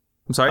get.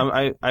 I'm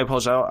sorry. I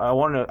apologize. I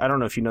want to. I don't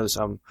know if you know this.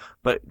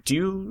 But do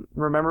you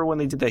remember when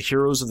they did the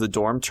Heroes of the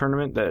Dorm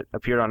tournament that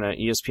appeared on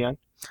ESPN?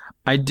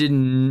 I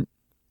didn't.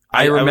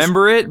 I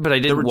remember it, but I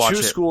didn't watch There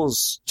were two it.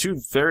 schools.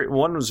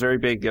 One was very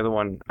big. The other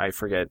one I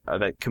forget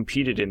that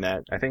competed in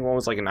that. I think one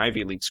was like an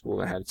Ivy League school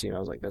that had a team. I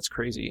was like, that's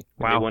crazy.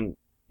 Wow.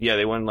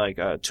 They won like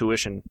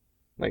tuition,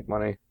 like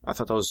money. I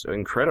thought that was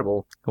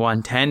incredible.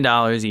 Won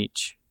 $10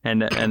 each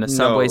and a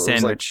Subway it was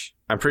like- sandwich.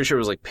 I'm pretty sure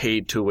it was like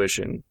paid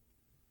tuition.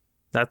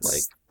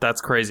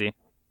 That's crazy.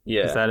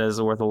 Yeah. 'Cause that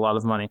is worth a lot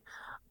of money.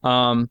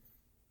 But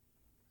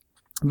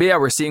yeah,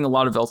 we're seeing a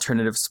lot of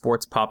alternative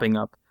sports popping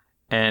up.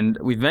 And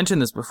we've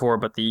mentioned this before,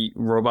 but the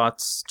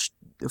robots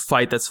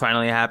fight that's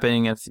finally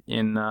happening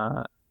in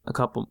not a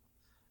couple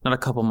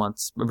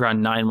months,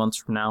 around 9 months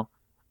from now,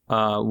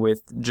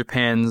 with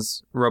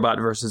Japan's robot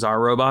versus our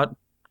robot.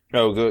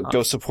 Oh,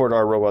 go support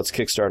our robots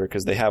Kickstarter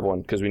because they have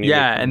one because we need.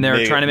 Yeah, and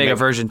they're trying to make a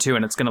version 2,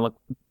 and it's gonna look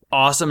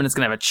awesome, and it's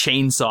gonna have a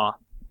chainsaw.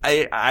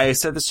 I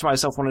said this to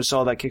myself when I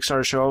saw that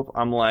Kickstarter show up.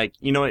 I'm like,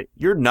 you know what?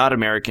 You're not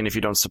American if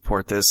you don't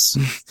support this.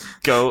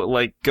 Go.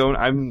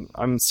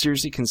 I'm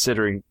seriously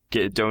considering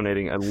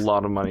donating a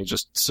lot of money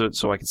just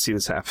so I can see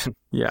this happen.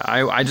 Yeah,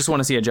 I just want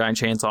to see a giant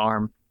chainsaw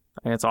arm.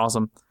 I think it's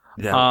awesome.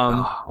 Yeah,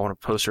 I want a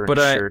poster and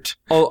a shirt.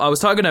 I was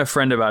talking to a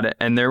friend about it,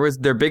 and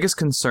their biggest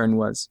concern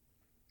was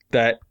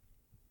that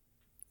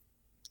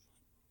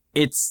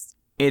it's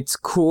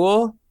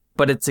cool,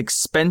 but it's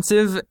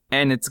expensive,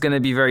 and it's going to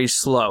be very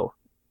slow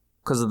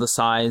because of the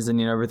size and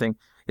everything.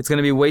 It's going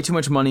to be way too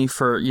much money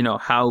for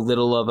how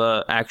little of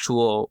a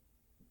actual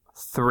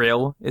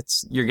thrill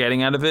you're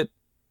getting out of it.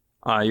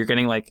 You're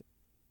getting like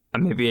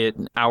maybe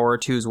an hour or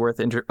two's worth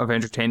of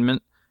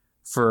entertainment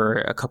for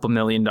a couple $1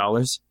 million.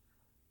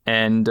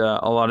 And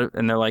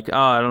and they're like, oh,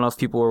 I don't know if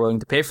people are willing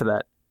to pay for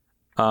that,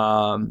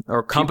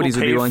 or companies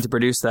would be willing to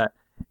produce that.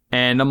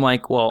 And I'm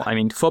like, well, I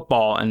mean,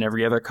 football and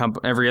every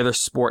other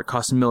sport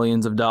costs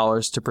millions of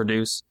dollars to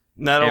produce.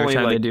 Not every only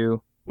time like they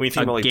do when you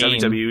think about like game.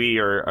 WWE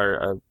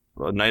or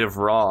a Night of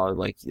Raw,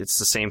 like it's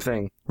the same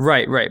thing.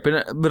 Right.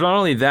 But not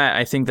only that,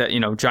 I think that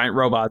giant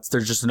robots.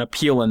 There's just an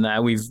appeal in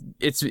that.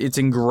 It's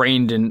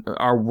ingrained in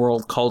our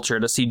world culture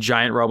to see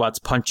giant robots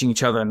punching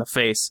each other in the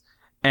face,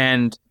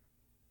 and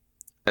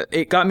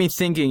it got me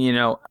thinking,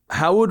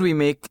 how would we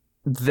make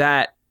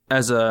that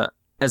as a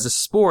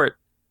sport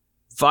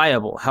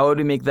viable? How would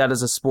we make that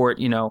as a sport,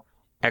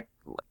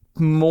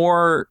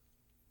 more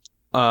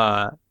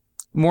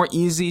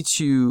easy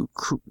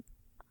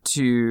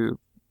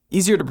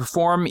easier to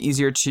perform,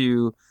 easier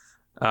to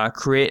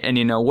create,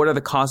 and what are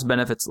the cost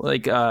benefits?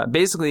 Like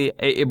basically,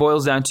 it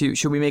boils down to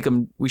should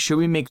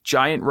we make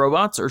giant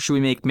robots or should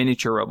we make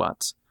miniature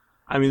robots?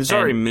 I mean, there's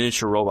already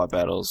miniature robot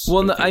battles.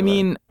 Well, no, I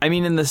mean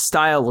in the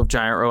style of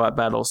giant robot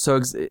battles.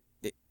 So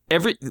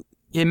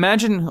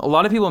imagine a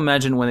lot of people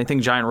imagine when they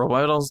think giant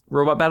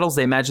robot battles,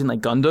 they imagine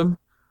like Gundam.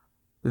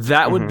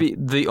 That would be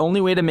the only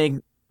way to make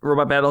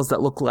robot battles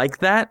that look like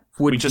that.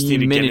 We just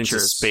need to miniatures.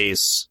 Get into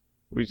space.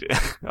 We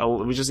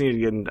just need to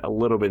get a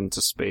little bit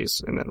into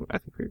space, and then I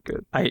think we're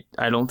good.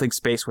 I don't think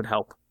space would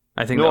help.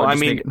 I think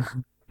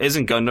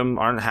isn't Gundam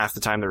aren't half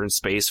the time they're in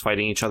space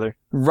fighting each other?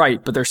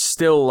 Right, but they're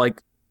still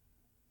like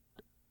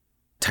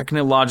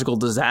technological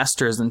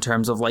disasters in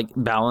terms of like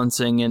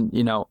balancing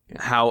and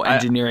how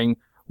engineering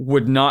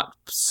would not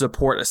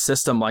support a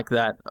system like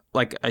that.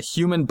 Like a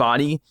human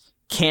body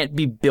can't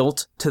be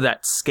built to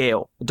that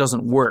scale. It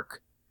doesn't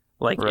work.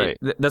 Like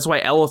that's why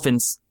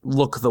elephants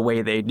look the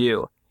way they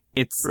do.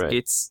 It's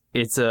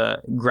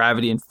a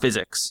gravity and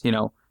physics,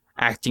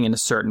 acting in a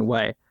certain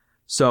way.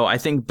 So I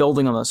think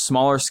building on a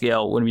smaller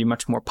scale would be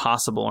much more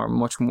possible or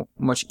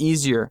much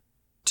easier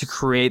to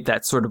create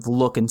that sort of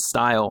look and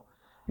style.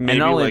 Maybe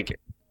like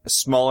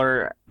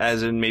smaller,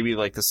 as in maybe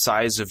like the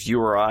size of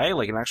you or I,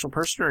 like an actual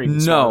person, or even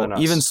smaller than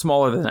us? Even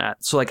smaller than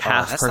that. So like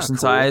half person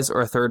size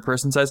or a third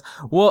person size.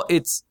 Well,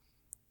 it's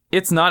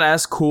not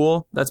as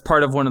cool. That's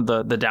part of one of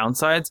the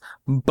downsides.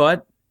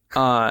 But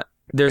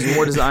there's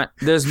more design.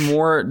 There's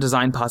more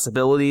design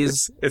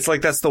possibilities. It's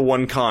like that's the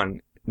one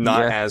con.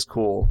 Not as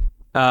cool.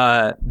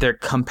 They're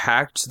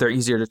compact. They're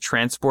easier to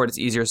transport. It's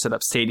easier to set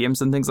up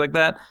stadiums and things like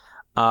that.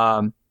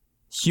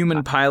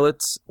 Human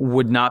pilots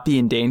would not be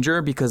in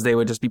danger because they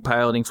would just be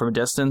piloting from a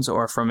distance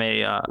or from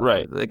a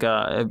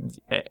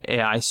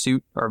AI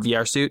suit or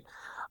VR suit,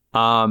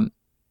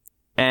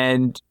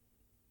 and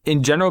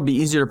in general be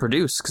easier to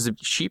produce because it'd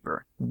be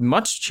cheaper,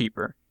 much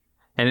cheaper,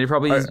 and it'd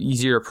probably be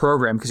easier to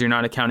program because you're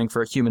not accounting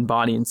for a human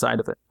body inside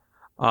of it.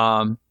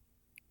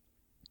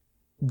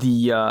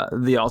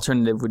 The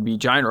alternative would be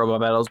giant robot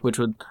battles, which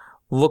would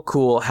look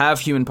cool,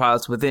 have human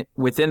pilots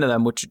within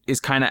them, which is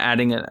kind of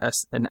adding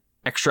an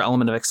extra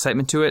element of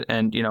excitement to it,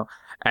 and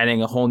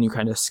adding a whole new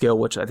kind of skill,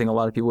 which I think a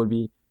lot of people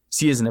would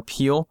see as an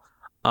appeal,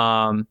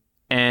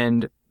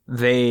 and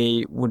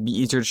they would be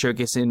easier to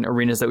showcase in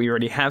arenas that we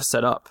already have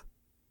set up.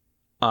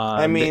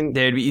 I mean,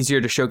 they'd be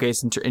easier to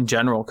showcase in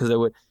general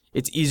because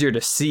it's easier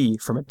to see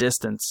from a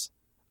distance.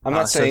 I'm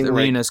not saying so the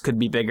arenas could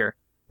be bigger,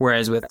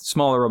 whereas with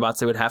smaller robots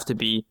they would have to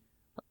be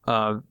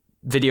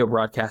video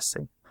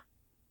broadcasting.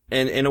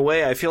 And in a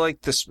way, I feel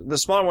like the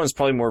smaller one is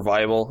probably more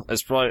viable.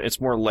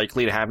 It's more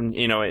likely to happen.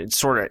 It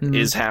sort of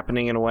is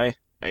happening in a way.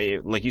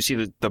 Like you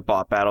see the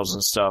bot battles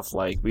and stuff.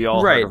 Like we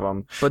all heard of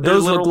them, but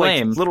those look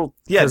lame. They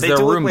do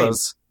look lame.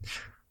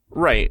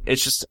 Right.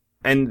 It's just,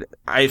 and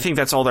I think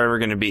that's all they're ever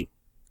going to be.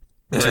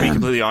 To be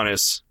completely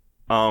honest,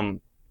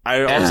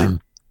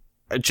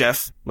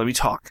 Jeff, let me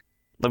talk.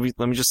 Let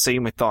me just say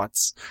my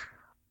thoughts.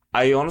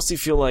 I honestly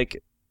feel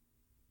like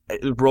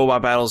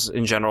robot battles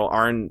in general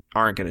aren't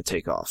going to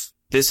take off.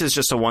 This is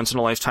just a once in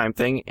a lifetime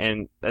thing,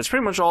 and that's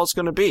pretty much all it's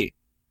going to be.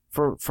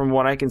 From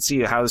what I can see,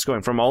 how this is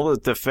going, from all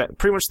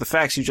pretty much the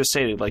facts you just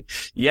stated, like,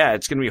 yeah,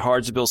 it's going to be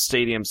hard to build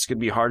stadiums, it's going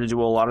to be hard to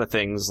do a lot of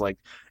things, like,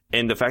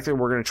 and the fact that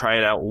we're going to try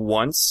it out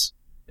once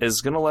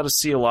is going to let us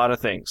see a lot of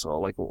things. So,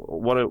 like,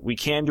 what we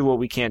can do, what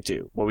we can't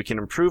do, what we can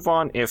improve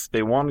on if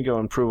they want to go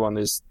improve on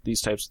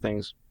these types of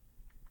things.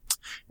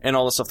 and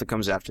all the stuff that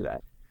comes after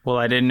that. Well,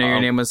 I didn't know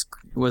your name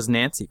was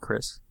Nancy,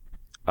 Chris.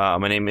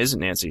 My name isn't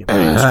Nancy. My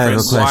name is I have a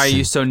Chris. question. Why are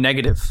you so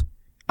negative?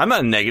 I'm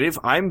not negative.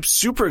 I'm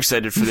super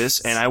excited for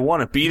this, and I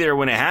want to be there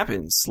when it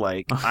happens.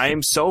 Like, I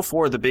am so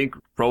for the big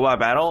robot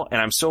battle,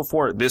 and I'm so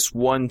for it this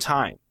one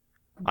time.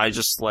 I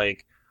just,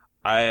 like,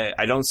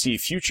 I don't see a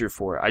future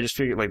for it. I just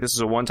figured, like, this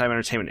is a one-time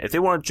entertainment. If they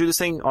want to do this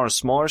thing on a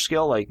smaller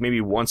scale, like, maybe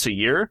once a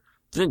year,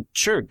 then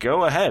sure,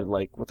 go ahead.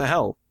 Like, what the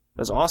hell?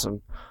 That's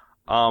awesome.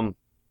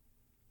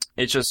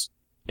 It's just,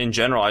 in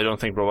general, I don't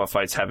think robot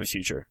fights have a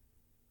future.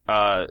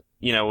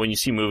 You know, when you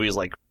see movies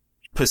like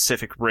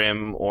Pacific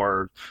Rim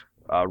or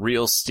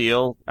Real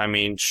Steel, I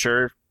mean,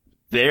 sure,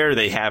 there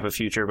they have a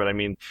future, but I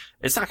mean,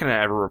 it's not going to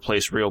ever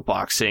replace real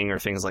boxing or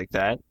things like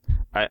that.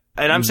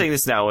 I'm saying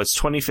this now, it's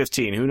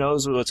 2015. Who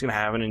knows what's going to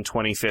happen in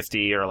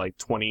 2050 or like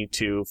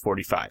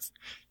 2245,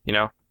 you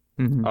know?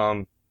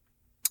 Mm-hmm.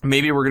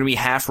 Maybe we're going to be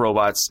half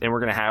robots and we're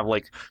going to have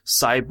like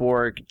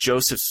Cyborg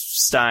Joseph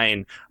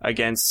Stein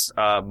against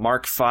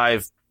Mark V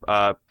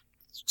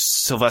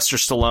Sylvester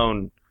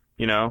Stallone,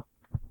 you know?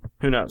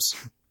 Who knows?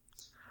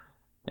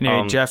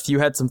 Anyway, Jeff, you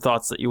had some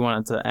thoughts that you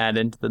wanted to add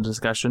into the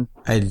discussion.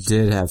 I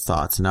did have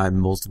thoughts, and I have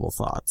multiple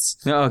thoughts.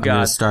 Oh, I'm going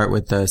God. to start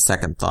with the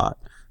second thought.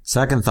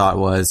 Second thought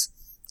was,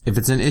 if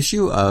it's an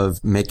issue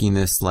of making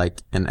this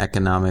like an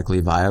economically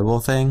viable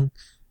thing,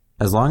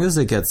 as long as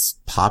it gets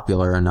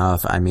popular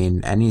enough, I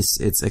mean, it's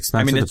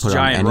expensive it's to put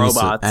on giant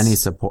robots.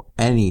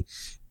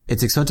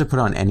 it's expensive to put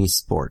on any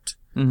sport.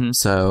 Mm-hmm.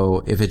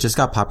 So if it just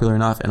got popular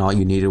enough and all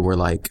you needed were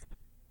like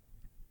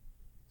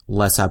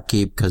less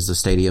upkeep because the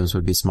stadiums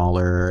would be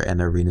smaller and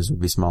the arenas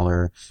would be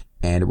smaller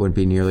and it wouldn't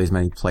be nearly as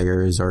many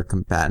players or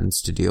combatants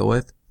to deal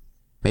with,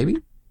 maybe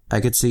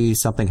I could see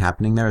something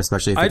happening there,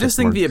 especially if I just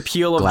think the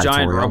appeal of giant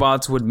gladiatorial.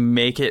 robots would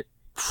make it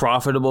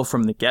profitable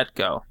from the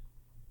get-go.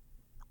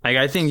 Like,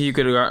 I think you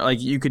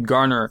could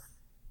garner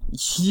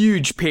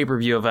huge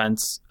pay-per-view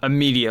events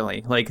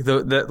immediately. Like,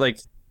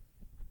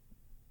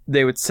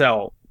 they would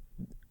sell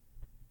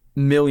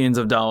millions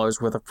of dollars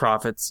worth of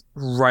profits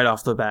right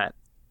off the bat,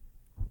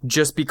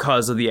 just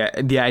because of the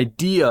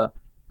idea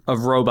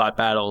of robot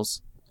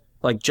battles,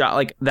 that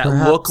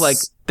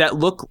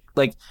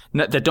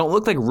don't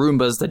look like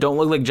Roombas, that don't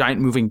look like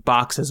giant moving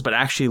boxes, but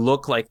actually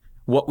look like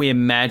what we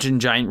imagine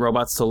giant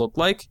robots to look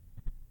like.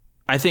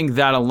 I think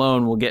that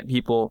alone will get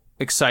people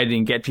excited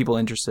and get people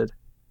interested.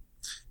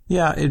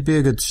 Yeah, it'd be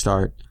a good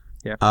start.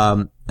 Yeah.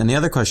 And the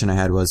other question I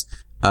had was,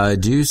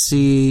 do you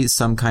see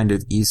some kind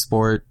of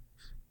esport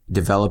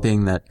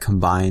developing that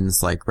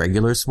combines like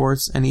regular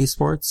sports and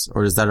esports,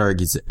 or does that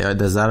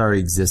already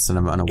exist and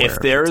I'm unaware If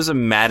of there it? is a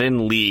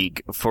Madden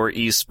League for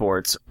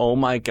esports, oh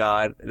my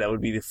god, that would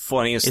be the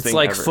funniest It's thing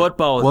like ever.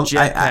 football with Well,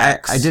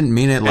 jetpacks. I didn't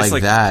mean it like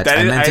like- that. that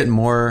I is- meant I- it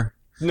more.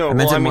 No, I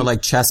meant well, it more mean,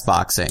 like chess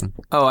boxing.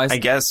 Oh, I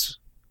guess.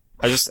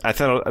 I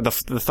thought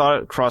the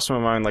thought crossed my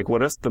mind, like,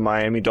 what if the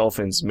Miami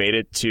Dolphins made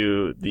it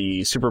to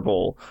the Super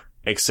Bowl,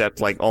 except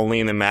like only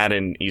in the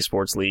Madden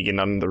esports league and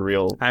not in the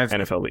real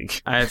NFL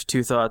league? I have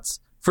two thoughts.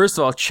 First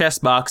of all, chess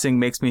boxing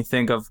makes me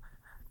think of,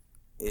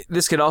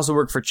 this could also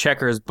work for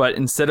checkers, but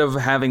instead of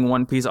having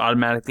one piece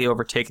automatically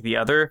overtake the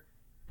other,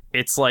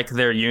 it's like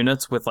they're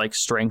units with like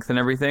strength and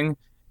everything,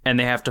 and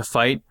they have to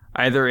fight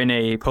either in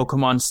a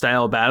Pokemon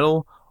style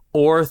battle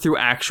or through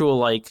actual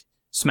like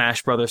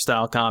Smash Brothers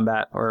style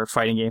combat or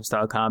fighting game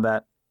style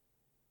combat.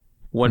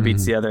 One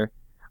beats the other.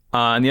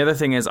 And the other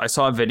thing is, I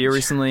saw a video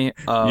recently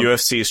of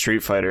UFC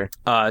Street Fighter.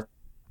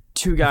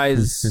 two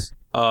guys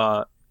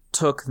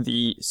took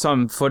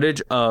some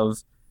footage of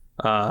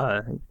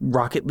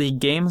Rocket League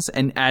games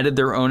and added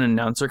their own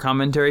announcer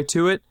commentary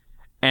to it,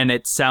 and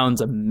it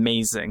sounds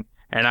amazing.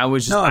 And I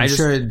was just, No, I'm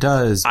sure it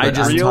does. I but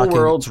just- I'm Real talking-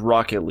 World's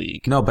Rocket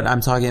League. No, but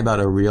I'm talking about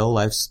a real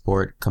life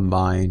sport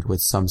combined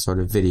with some sort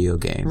of video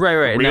game.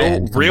 right. Real-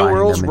 And Real combining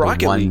World's them into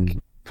Rocket one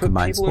League. Put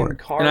combined people in sport.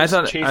 cars and I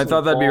thought chasing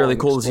that'd be really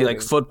balls cool to see like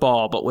exploding.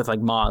 football, but with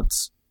like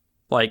mods.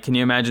 Like, can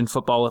you imagine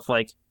football with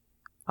like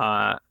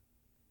a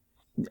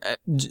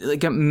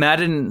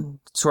Madden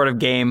sort of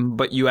game,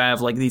 but you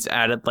have like these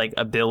added like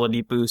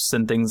ability boosts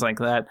and things like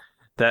that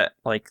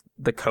like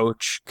the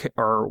coach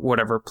or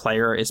whatever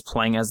player is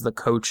playing as the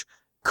coach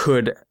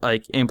could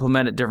like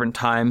implement at different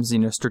times,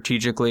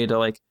 strategically to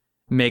like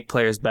make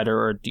players better,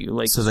 or do you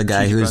like So the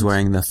guy strategic who's runs?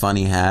 wearing the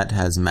funny hat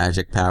has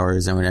magic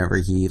powers, and whenever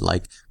he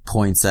like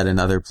points at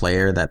another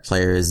player, that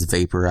player is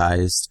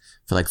vaporized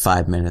for like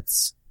 5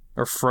 minutes.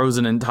 or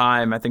frozen in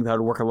time. I think that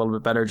would work a little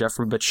bit better,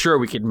 Jeffrey, but sure,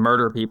 we could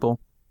murder people.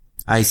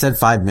 I said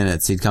 5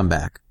 minutes, he'd come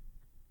back.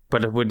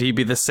 But would he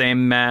be the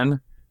same man?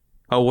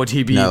 Oh, would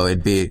he be No,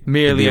 it'd be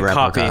merely it'd be a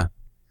replica. copy?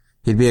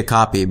 He'd be a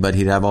copy, but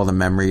he'd have all the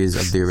memories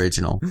of the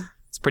original.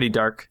 It's pretty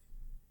dark.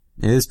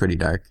 It is pretty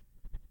dark.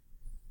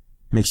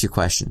 Makes you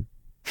question.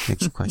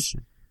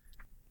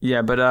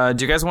 Yeah, but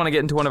do you guys want to get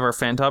into one of our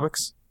fan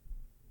topics?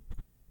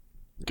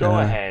 Go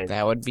Uh, ahead.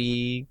 That would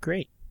be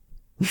great.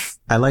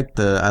 I like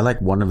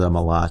one of them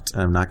a lot,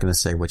 and I'm not going to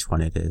say which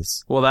one it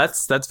is. Well,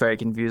 that's very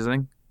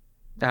confusing.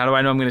 How do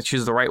I know I'm going to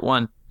choose the right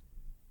one?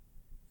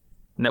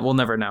 We'll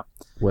never know.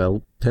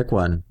 Well, pick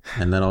one,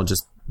 and then I'll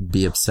just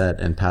be upset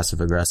and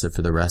passive aggressive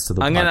for the rest of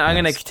the I'm podcast.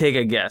 gonna take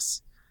a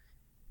guess.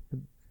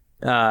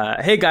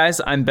 Hey guys,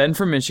 I'm Ben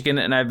from Michigan,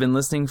 and I've been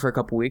listening for a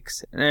couple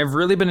weeks, and I've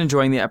really been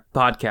enjoying the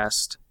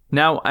podcast.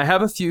 Now I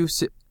have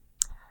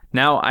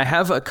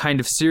a kind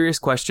of serious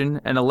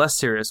question and a less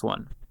serious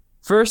one.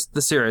 First,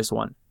 the serious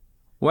one.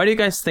 Why do you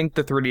guys think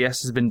the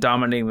 3DS has been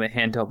dominating the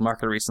handheld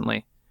market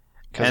recently?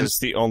 Because it's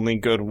the only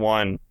good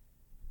one.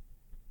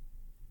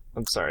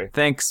 I'm sorry.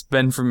 Thanks,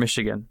 Ben from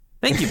Michigan.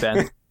 Thank you,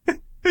 Ben.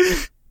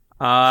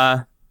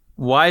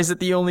 Why is it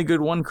the only good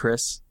one,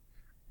 Chris?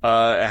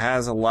 It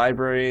has a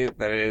library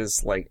that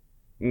is like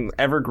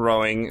ever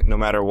growing, no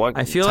matter what.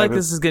 I feel like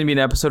this is going to be an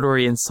episode where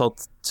he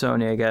insults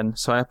Sony again,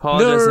 so I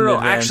apologize. No. in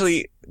advance.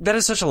 Actually, that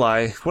is such a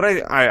lie.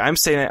 I'm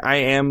saying I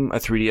am a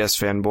 3DS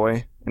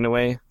fanboy in a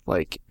way.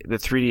 Like the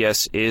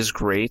 3DS is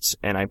great,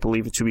 and I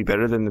believe it to be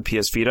better than the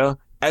PS Vita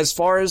as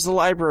far as the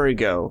library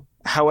go.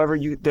 However,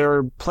 there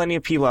are plenty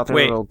of people out there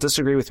that will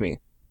disagree with me.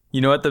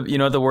 You know what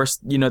the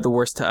worst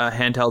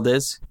handheld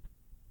is?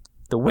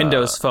 The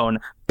Windows Phone.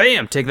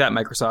 Bam! Take that,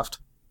 Microsoft.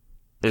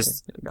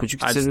 Would you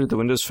consider the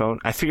Windows Phone?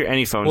 I figure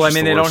any phone. Well, I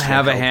mean, they don't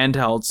have a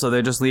handheld, so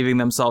they're just leaving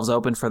themselves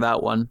open for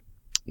that one.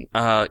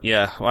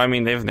 Yeah. Well, I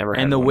mean, they've never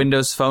had. And the one.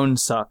 Windows Phone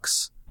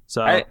sucks.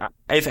 So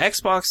if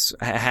Xbox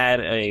had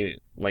a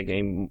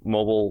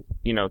mobile,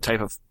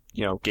 type of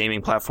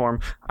gaming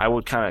platform, I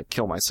would kind of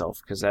kill myself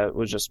because that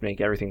would just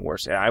make everything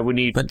worse. I would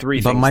need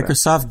three things. But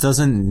Microsoft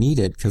doesn't need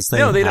it because they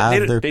have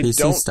their PC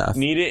don't stuff.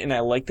 Need it, and I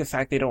like the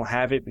fact they don't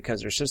have it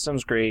because their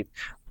system's great.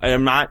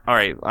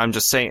 I'm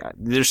just saying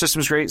their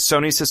system's great.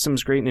 Sony's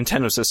system's great.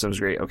 Nintendo system's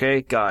great.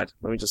 Okay, God,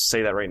 let me just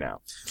say that right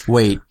now.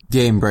 Wait,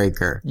 Game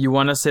Breaker. You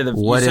want to say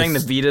you're saying the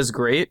Vita's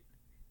great?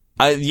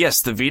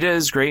 Yes, the Vita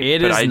is great.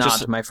 It is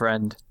not, my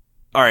friend.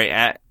 All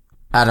right,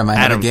 Adam, I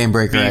have a Game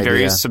Breaker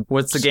idea.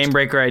 What's the Game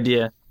Breaker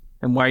idea?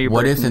 And why are you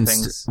breaking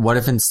things? What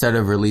if instead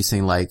of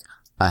releasing like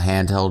a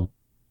handheld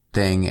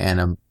thing and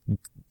a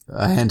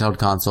handheld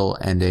console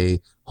and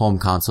a home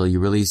console, you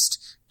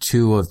released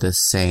two of the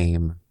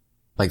same,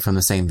 like from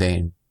the same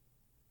vein?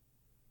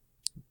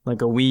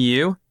 Like a Wii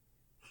U?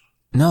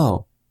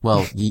 No.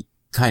 Well,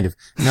 kind of.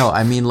 No,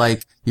 I mean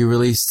like you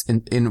released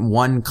in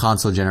one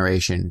console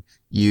generation,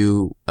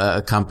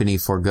 a company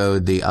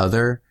forgoed the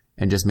other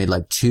and just made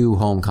like two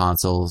home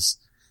consoles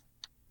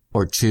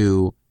or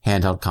two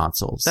handheld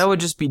consoles. That would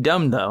just be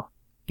dumb, though.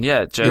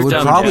 Yeah, Jeff, it would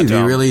probably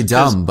be really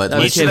dumb, but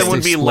let's just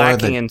would be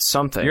lacking in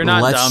something. You're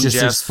not let's dumb, just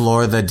Jeff.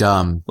 Explore the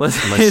dumb. Let's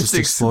just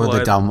explore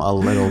the dumb a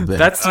little bit.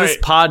 That's this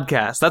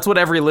podcast. That's what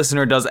every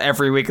listener does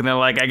every week, and they're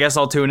like, I guess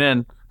I'll tune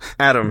in.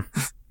 Adam,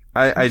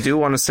 I do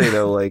want to say,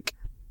 though, like,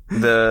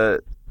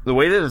 the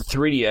way that the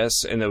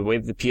 3DS and the way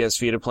that the PS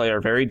Vita play are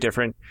very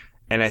different,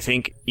 and I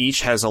think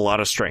each has a lot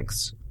of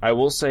strengths. I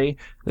will say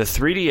the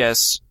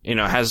 3DS,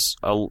 has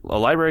a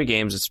library of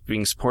games that's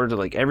being supported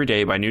like every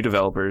day by new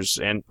developers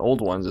and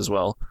old ones as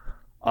well.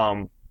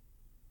 And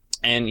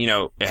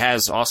it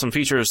has awesome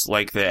features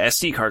like the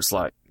SD card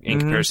slot in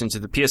comparison to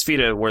the PS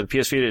Vita, where the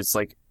PS Vita is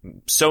like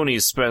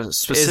Sony's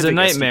specific is a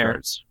nightmare. SD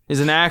cards. Is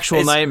an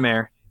actual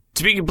nightmare.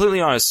 To be completely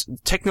honest,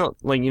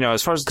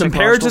 as far as the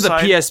compared to the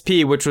side,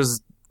 PSP, which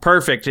was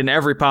perfect in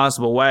every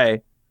possible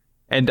way,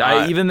 and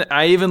I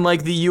even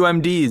like the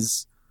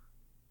UMDs.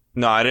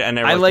 No, I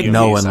never.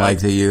 No one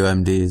liked the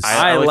UMDs.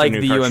 I like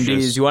the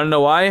UMDs. You want to know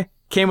why?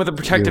 Came with a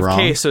protective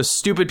case, so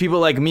stupid people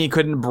like me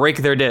couldn't break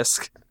their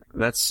disc.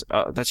 That's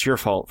your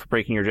fault for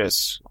breaking your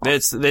disc.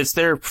 It's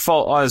their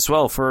fault as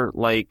well for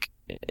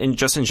in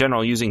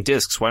general using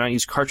discs. Why not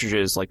use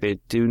cartridges like they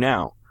do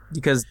now?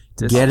 Because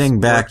getting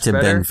back to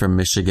Ben from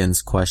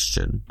Michigan's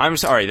question. I'm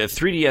sorry. The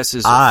 3DS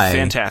is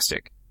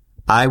fantastic.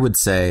 I would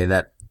say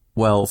that.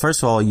 Well,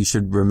 first of all, you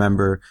should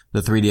remember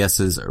the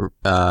 3DS's.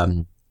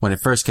 When it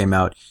first came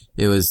out,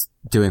 it was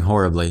doing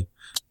horribly.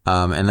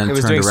 And then it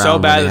was doing so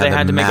bad that they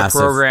had to make a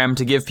program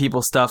to give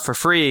people stuff for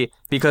free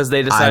because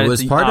they decided to I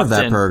was part of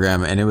that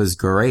program and it was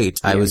great.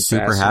 I was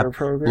super happy.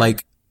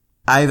 Like,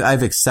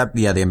 I've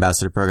accepted, the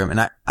ambassador program,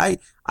 and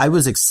I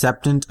was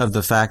acceptant of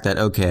the fact that,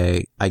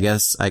 okay, I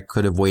guess I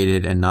could have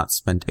waited and not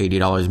spent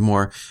 $80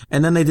 more.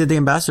 And then they did the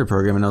ambassador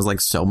program and I was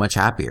like so much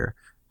happier.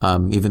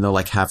 Even though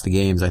like half the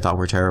games I thought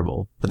were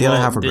terrible, but the other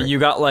half were great. You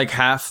got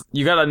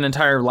you got an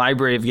entire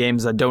library of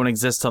games that don't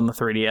exist on the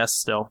 3DS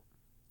still.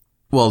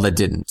 Well, that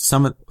didn't.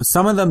 Some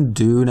of them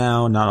do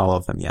now, not all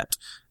of them yet.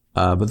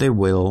 But they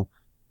will,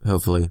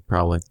 hopefully,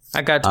 probably.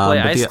 I got to play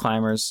Ice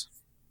Climbers.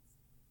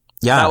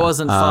 Yeah. That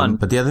wasn't fun.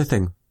 But the other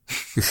thing,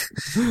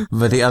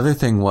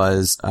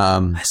 was,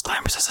 Ice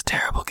Climbers is a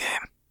terrible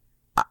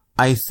game.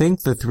 I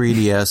think the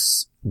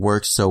 3DS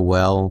works so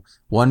well.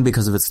 One,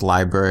 because of its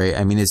library.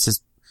 I mean,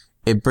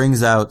 it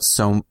brings out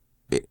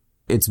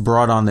it's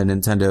brought on the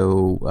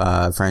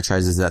Nintendo,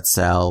 franchises that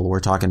sell.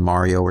 We're talking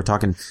Mario, we're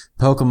talking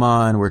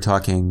Pokemon, we're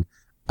talking,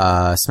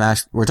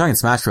 Smash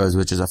Bros,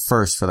 which is a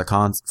first for the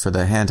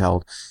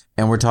handheld.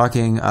 And we're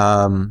talking,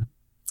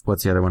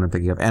 what's the other one I'm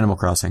thinking of? Animal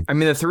Crossing. I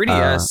mean, the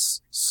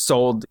 3DS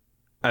sold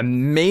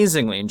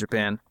amazingly in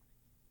Japan.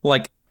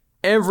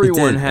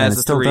 Everyone has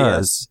a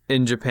 3DS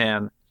in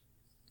Japan.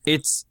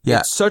 It's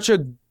such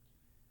a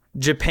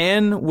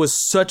Japan was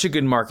such a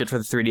good market for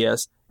the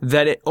 3DS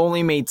that it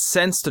only made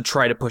sense to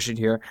try to push it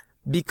here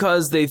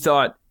because they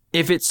thought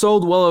if it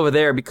sold well over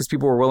there because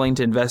people were willing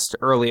to invest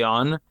early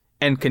on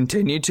and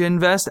continue to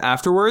invest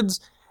afterwards,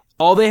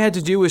 all they had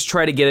to do was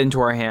try to get into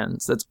our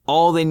hands. That's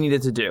all they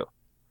needed to do.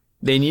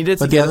 They needed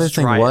to But the get other us to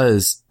thing try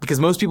was, it because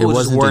most people it just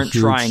wasn't a weren't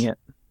huge- trying it.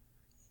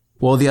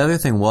 well, the other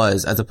thing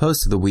was, as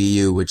opposed to the Wii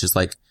U, which is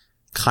like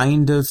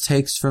kind of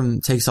takes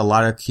a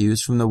lot of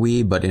cues from the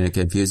Wii, but in a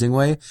confusing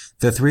way,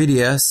 the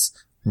 3DS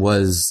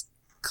was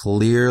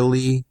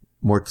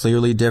more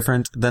clearly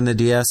different than the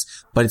DS,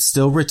 but it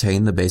still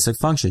retained the basic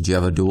functions. You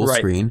have a dual Right.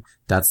 screen.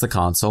 That's the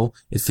console.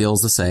 It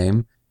feels the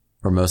same,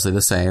 or mostly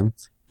the same.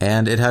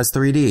 And it has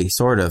 3D,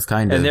 sort of,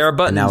 kind of. And there are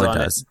buttons now on it.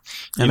 does.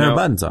 And there are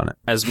buttons on it.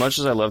 As much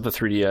as I love the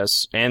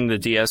 3DS and the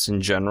DS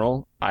in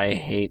general, I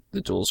hate the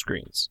dual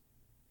screens.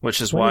 Which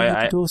is Why do why you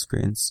hate the dual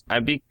screens?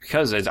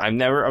 because I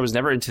was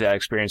never into that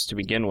experience to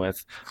begin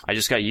with. I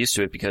just got used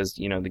to it because,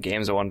 the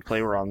games I wanted to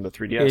play were on the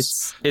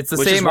 3DS. It's the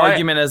Which is same why-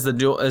 argument as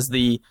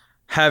the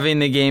having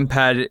the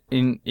gamepad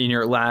in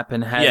your lap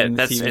and having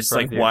the TV in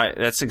front of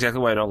you. That's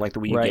exactly why I don't like the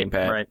Wii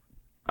gamepad.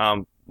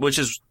 Right. Which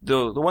is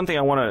the one thing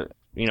I want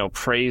to,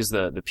 praise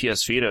the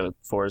PS Vita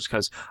for is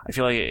because I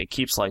feel like it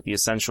keeps like the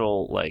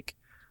essential, like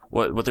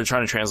what they're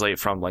trying to translate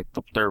from like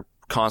their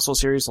console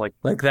series, like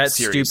that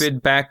series.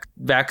 stupid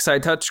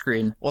backside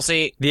touchscreen. Well,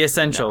 see, The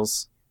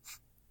essentials.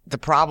 the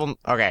problem.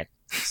 Okay,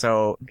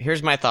 so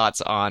here's my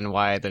thoughts on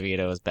why the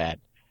Vita was bad.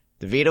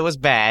 The Vita was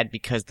bad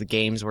because the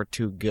games were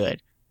too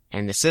good,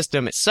 and the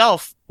system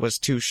itself was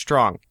too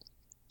strong.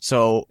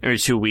 So maybe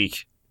too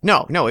weak.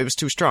 no, it was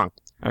too strong.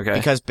 Okay.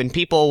 Because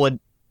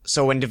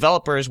when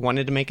developers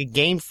wanted to make a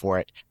game for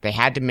it, they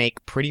had to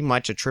make pretty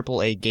much a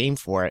AAA game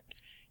for it,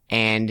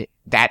 and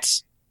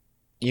that's,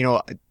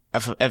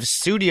 if a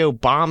studio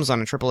bombs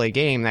on a AAA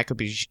game, that could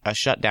be a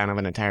shutdown of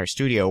an entire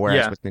studio.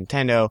 Whereas Yeah. with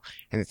Nintendo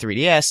and the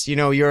 3DS,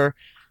 you're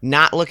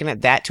not looking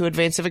at that too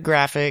advanced of a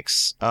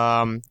graphics.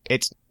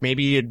 It's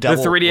maybe a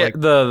double. The 3D, like,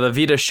 the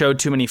Vita showed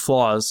too many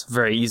flaws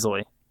very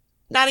easily.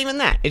 not even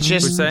that. It's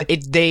What'd just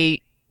you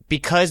say?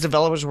 because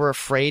developers were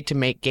afraid to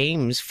make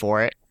games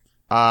for it.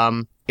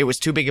 It was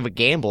too big of a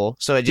gamble,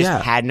 so it just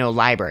Yeah. had no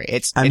library.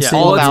 It's I'm it's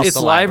saying- all All about its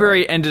the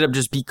library ended up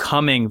just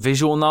becoming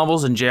visual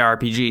novels and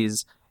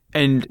JRPGs.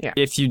 And Yeah.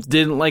 if you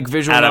didn't like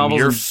visual Adam, novels,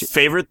 your and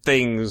favorite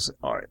things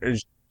are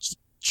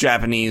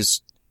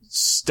Japanese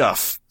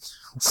stuff.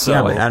 So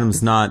yeah, but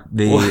Adam's not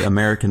the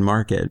American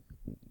market.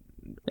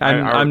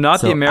 I'm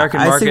not so the American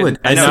I see market, what-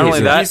 I and see not what only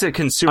you're that, he's a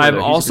consumer. I'm though.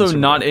 He's a also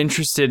consumer. not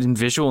interested in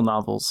visual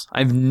novels. I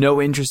have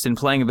no interest in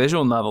playing a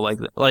visual novel like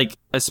that,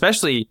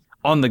 especially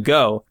on the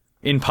go,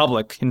 in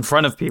public, in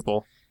front of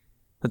people.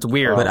 That's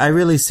weird. But I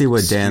really see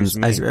what Excuse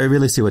Dan's. me. I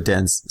really see what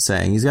Dan's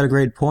saying. He's got a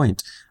great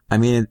point. I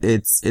mean,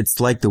 it's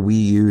like the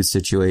Wii U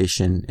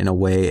situation in a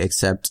way,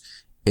 except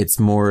it's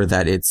more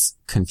that it's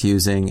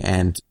confusing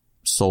and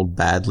sold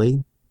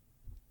badly.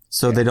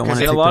 So they don't want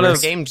to Because take a lot the of-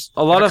 risk. games.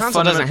 a lot if of a console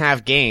fundament- doesn't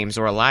have games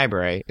or a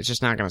library, it's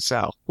just not going to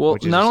sell. Well,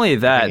 which is, not only I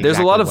that, think, there's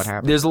a lot exactly of what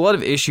happened. there's a lot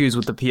of issues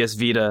with the PS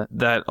Vita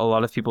that a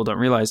lot of people don't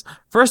realize.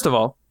 First of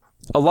all,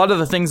 a lot of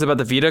the things about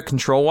the Vita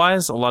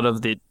control-wise, a lot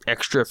of the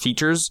extra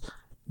features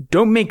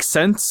don't make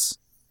sense.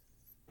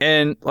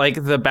 And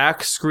like the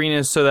back screen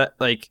is so that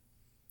like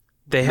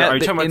they have Are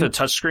you talking about the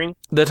touchscreen?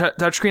 the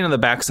touchscreen on the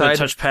The backside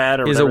touchpad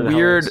or is a whatever the hell it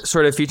weird is?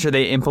 sort of feature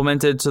they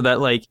implemented so that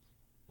like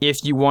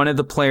if you wanted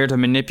the player to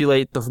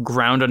manipulate the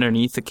ground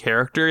underneath the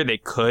character, they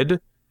could.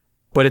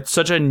 But it's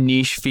such a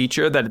niche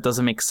feature that it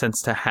doesn't make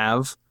sense to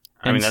have.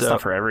 I mean, And that's so-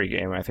 not for every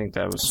game. I think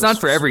that was. It's just not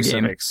for every game.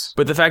 specifics.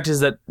 But the fact is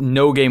that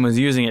no game was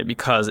using it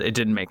because it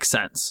didn't make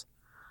sense.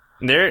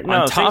 No,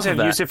 top things of have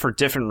that- used it for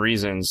different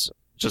reasons,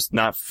 just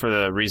not for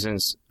the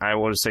reasons I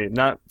would say.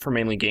 Not for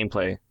mainly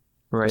gameplay.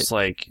 Right. It's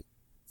like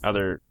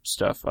other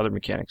stuff, other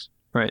mechanics.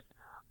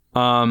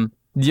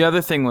 The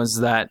other thing was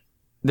that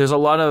there's a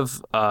lot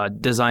of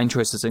design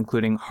choices,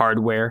 including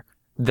hardware,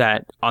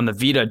 that on the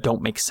Vita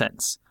don't make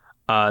sense.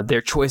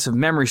 Their choice of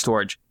memory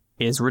storage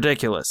is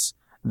ridiculous.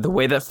 The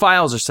way that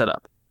files are set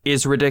up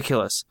is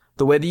ridiculous.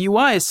 The way the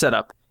UI is set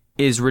up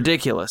is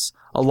ridiculous.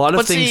 A lot of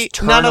But things see,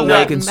 turn none of away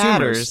that consumers.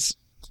 matters.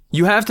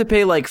 You have to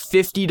pay like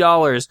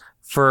 $50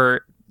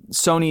 for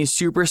Sony's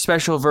super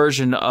special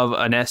version of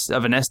an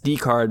SD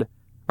card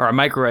or a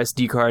micro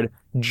SD card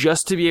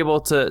just to be able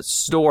to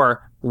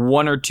store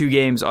one or two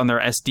games on their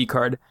SD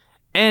card.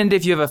 And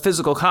if you have a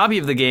physical copy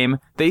of the game,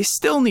 they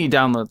still need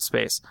download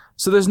space.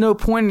 So there's no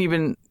point in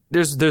even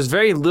there's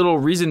very little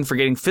reason for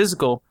getting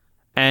physical,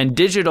 and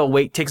digital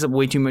takes up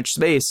way too much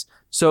space.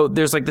 So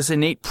there's like this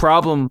innate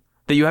problem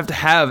that you have to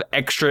have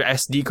extra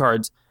SD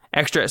cards,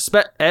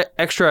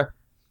 extra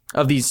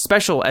of these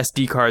special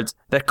SD cards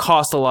that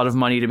cost a lot of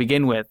money to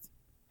begin with,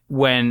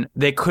 when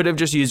they could have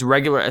just used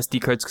regular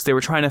SD cards because they were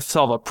trying to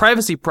solve a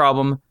privacy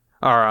problem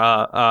or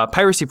a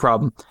piracy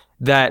problem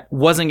that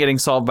wasn't getting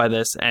solved by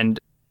this, and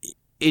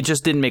it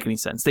just didn't make any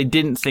sense. They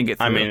didn't think it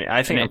through. I mean,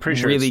 I think and I'm it pretty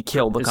sure really it's,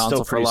 killed the it's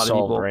console still for a pretty lot of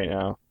solved people. right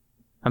now.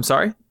 I'm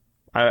sorry?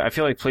 I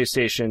feel like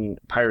PlayStation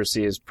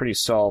piracy is pretty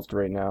solved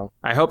right now.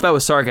 I hope that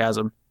was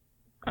sarcasm.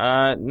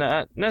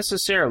 Not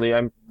necessarily.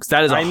 'Cause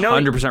that is I know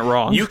 100%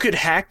 wrong. You could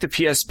hack the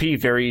PSP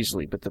very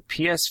easily, but the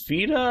PS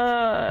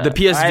Vita. The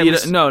PS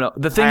Vita. No.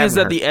 The thing I is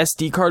that haven't the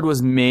SD card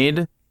was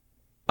made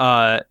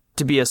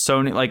to be a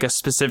Sony, like a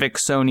specific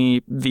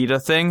Sony Vita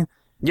thing,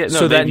 Yeah,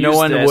 so that they've no used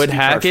one the would SD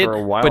hack card it. for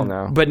a while but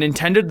now. but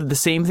Nintendo did the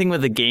same thing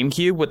with the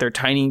GameCube with their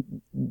tiny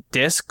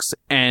discs,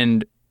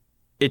 and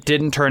it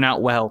didn't turn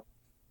out well.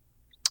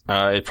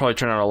 It probably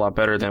turned out a lot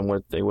better than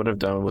what they would have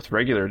done with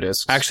regular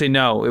discs. Actually,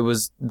 no, it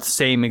was the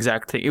same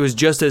exact thing. It was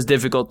just as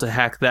difficult to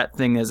hack that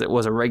thing as it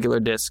was a regular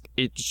disc.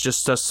 It's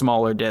just a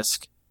smaller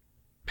disc.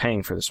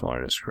 Paying for the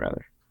smaller disc,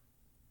 rather.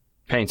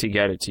 Paying to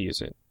get it to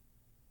use it.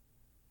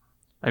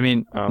 I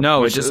mean, no,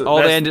 it which- just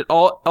all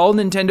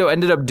Nintendo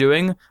ended up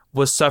doing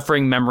was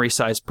suffering memory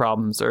size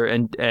problems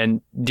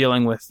and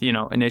dealing with,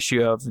 an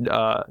issue of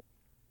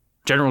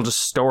general just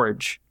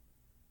storage.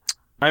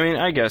 I mean,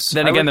 I guess.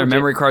 Then I again, like their what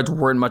memory cards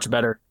weren't much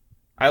better.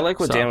 I like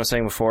what So- Dan was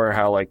saying before,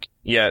 how, like,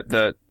 yeah,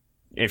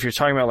 if you're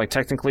talking about, like,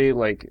 technically,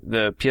 like,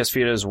 the PS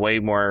Vita is way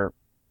more,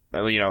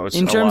 it's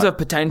In a terms lot of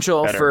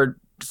potential better.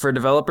 for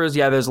developers,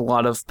 yeah, there's a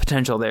lot of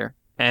potential there.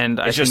 And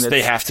I It's think just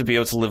they have to be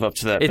able to live up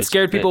to that. it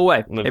scared people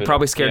away. live It it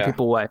probably up. scared Yeah.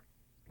 people away.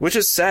 Which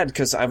is sad,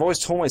 because I've always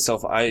told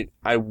myself I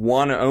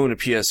want to own a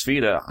PS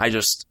Vita. I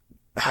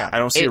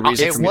don't see a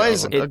reason It for me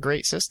was to own it. a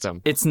great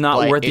system. It's not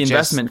Like, worth the it just-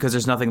 investment because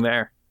there's nothing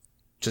there.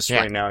 Just Yeah.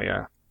 right now,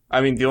 yeah. I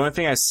mean, the only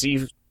thing I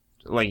see,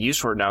 like, use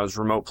for it now is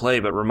remote play,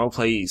 but remote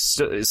play it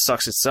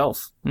sucks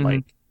itself. Mhm.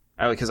 Like,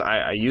 because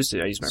I used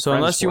it. I used my So friends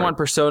unless you for want it.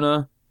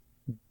 Persona,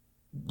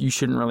 you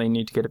shouldn't really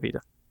need to get a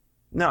Vita.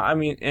 No, I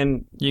mean,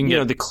 and You can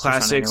get the Persona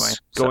classics anyway,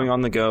 so. going on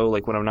the go,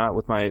 like when I'm not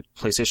with my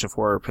PlayStation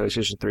 4 or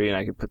PlayStation 3 and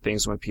I can put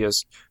things on my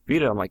PS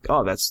Vita, I'm like,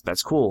 oh, that's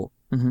cool.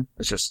 Mhm.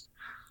 It's just,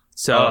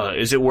 So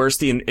is it worth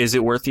the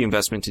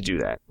investment to do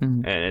that?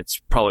 Mhm. And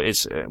it's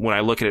when I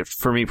look at it,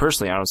 for me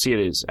personally, I don't see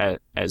it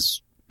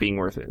as being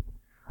worth it.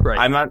 right.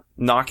 I'm not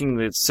knocking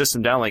the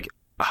system down. Like,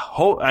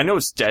 I know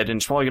it's dead and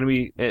it's probably going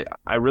to be,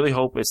 I really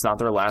hope it's not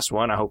their last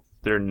one. I hope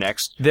their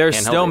next. They're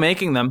handheld still is-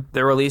 making them.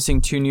 They're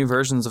releasing 2 new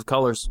versions of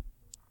Colors.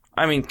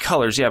 I mean,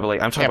 colors, yeah, but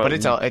like, I'm talking Yeah,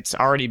 about. but it's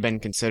already been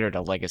considered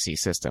a legacy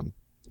system.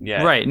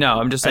 yeah. Right. No,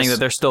 I'm just saying As- that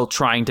they're still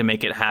trying to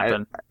make it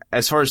happen.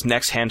 As far as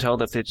next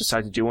handheld, if they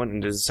decide to do one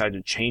and decide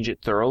to change it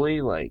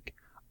thoroughly, like,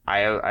 I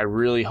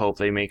really hope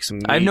they make some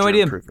major I have no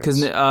idea improvements.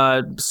 because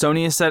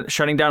Sony is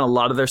shutting down a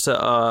lot of their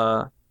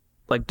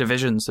like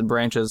divisions and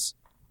branches.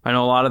 I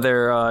know a lot of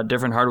their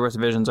different hardware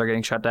divisions are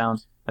getting shut down.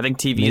 I think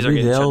TVs are Maybe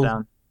getting shut they'll-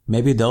 down.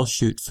 Maybe they'll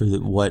shoot for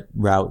what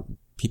route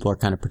people are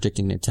kind of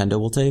predicting Nintendo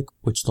will take,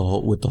 with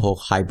the whole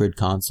hybrid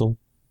console.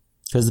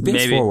 Because the PS4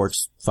 Maybe.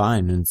 works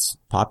fine and it's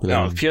popular.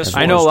 No, and PS4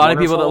 I everyone- know a is lot of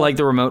people that wonderful. like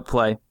the remote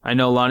play. I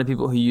know a lot of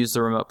people who use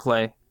the remote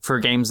play for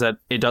games that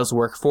it does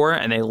work for,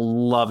 and they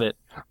love it.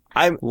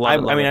 I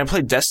love mean, it. I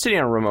played Destiny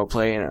on remote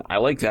play, and I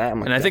like that. I'm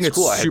like, And I think that's it's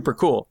cool. I had super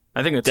cool.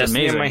 I think it's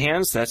Destiny amazing. in my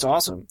hands. That's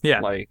awesome. Yeah.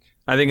 like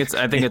I think it's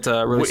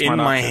a really in smart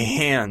my option.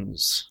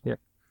 hands.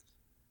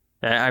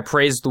 I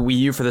praised the Wii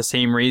U for the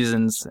same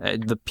reasons.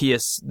 The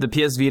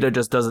PS Vita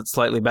just does it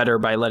slightly better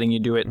by letting you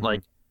do it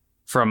like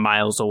from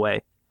miles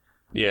away.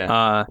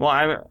 Yeah. Well,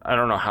 I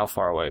don't know how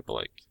far away, but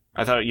like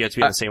I thought you had to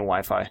be on the same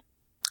Wi-Fi.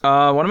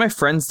 One of my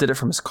friends did it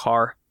from his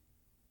car.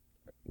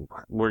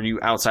 Were you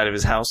outside of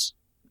his house?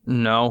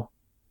 No,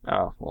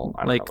 Oh, well,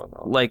 I don't like know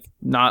about that. like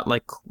not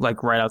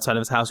like right outside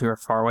of his house. We were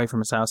far away from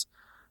his house.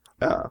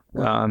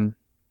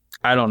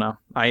 I don't know.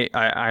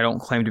 I don't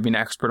claim to be an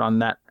expert on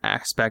that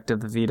aspect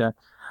of the Vita.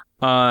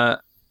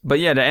 But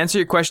yeah, to answer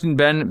your question,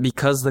 Ben,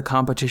 because the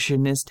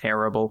competition is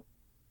terrible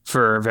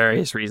for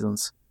various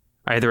reasons.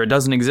 Either it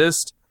doesn't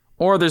exist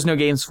or there's no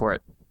games for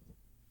it.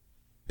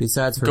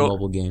 Besides for Go-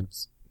 mobile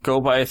games. Go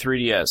buy a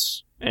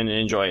 3DS and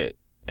enjoy it.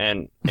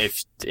 And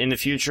if in the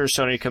future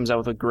Sony comes out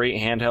with a great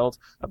handheld,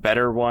 a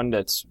better one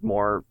that's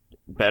more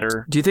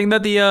better, Do you think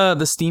that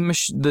the Steam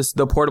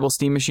the portable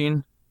Steam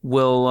machine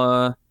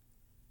will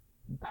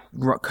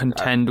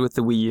contend with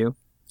the Wii U?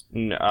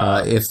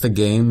 If the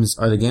games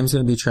are going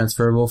to be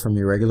transferable from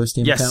your regular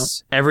Steam account,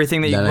 Yes,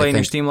 everything that you Then I play in your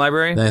think- Steam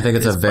library. then I think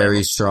it's a is very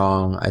playable.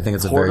 strong. I think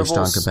it's a very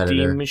portable strong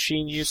competitor. Steam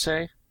machine, you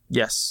say?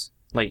 Yes,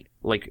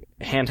 Like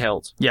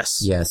handheld.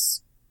 yes,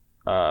 Yes.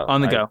 on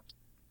the go.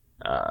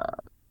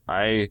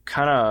 I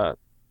kind of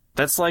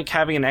that's like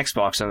having an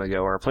Xbox on the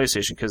go or a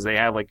PlayStation because they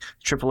have like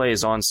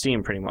AAA's on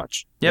Steam pretty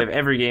much. Yep. They have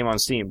every game on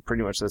Steam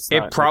pretty much. That's It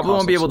not probably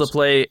won't be able to consoles.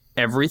 play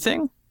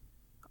everything.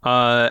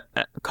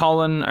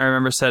 Colin, I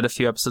remember, said a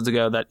few episodes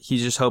ago that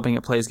he's just hoping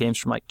it plays games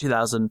from like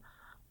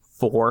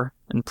 2004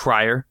 and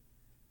prior,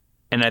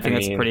 and I think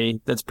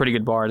that's pretty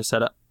good bar to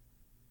set up.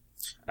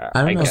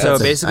 I don't know. guess. if So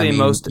that's basically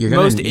most you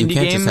indie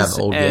can't games just have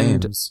old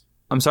and- games.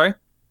 I'm sorry.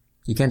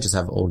 You can't just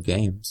have old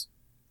games.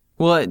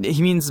 Well,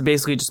 he means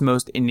basically just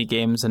most indie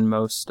games and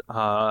most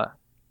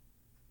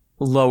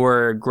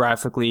lower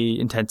graphically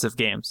intensive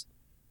games.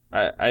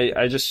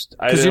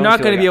 Because you're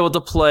not going to be able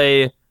to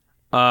play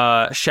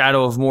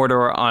Shadow of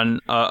Mordor on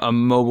a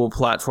mobile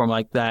platform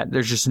like that.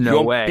 There's just You no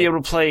won't way. be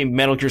able to play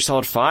Metal Gear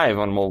Solid 5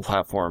 on a mobile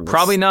platform.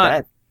 Probably not.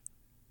 That-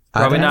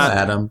 Probably I don't know, not.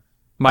 Adam.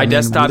 My I mean,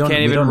 desktop we don't- can't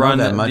we even don't know run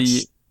that much.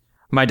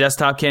 My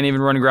desktop can't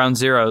even run Ground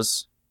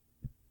Zeroes.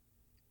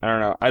 I don't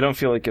know. I don't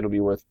feel like it'll be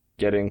worth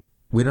getting.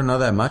 We don't know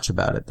that much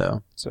about it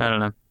though. So. I don't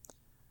know.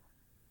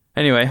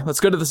 Anyway, let's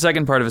go to the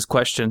second part of his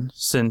question,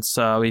 since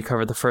we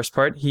covered the first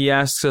part. He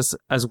asks us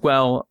as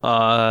well,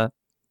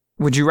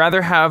 would you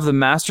rather have the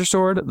Master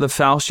Sword, the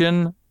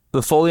Falchion, the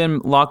Folium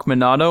Lock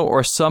Monado,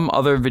 or some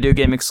other video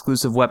game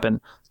exclusive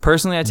weapon?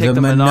 Personally, I take the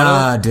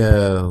Monado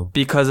Monado.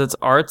 because its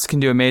arts can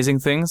do amazing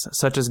things,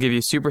 such as give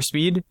you super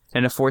speed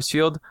and a force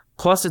field,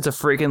 plus it's a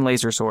freaking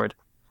laser sword.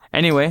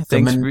 Anyway,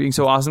 thanks for being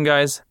so awesome,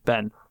 guys.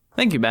 Ben.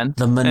 Thank you, Ben.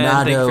 The And thank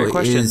you for your Monado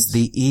questions. is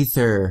the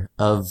ether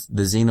of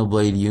the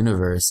Xenoblade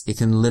universe. It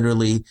can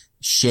literally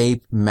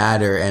shape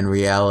matter and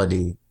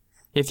reality.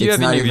 If you It's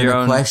have not any of even your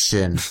a own...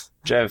 question.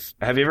 Jeff,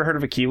 have you ever heard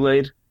of a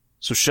Keyblade?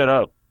 So shut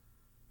up.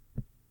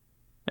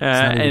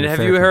 not even and a have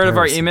fair you heard of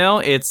our comparison. email?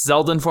 It's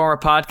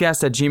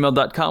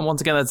zeldainformerpodcast@gmail.com.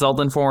 Once again, that's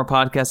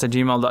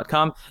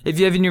zeldainformerpodcast@gmail.com. If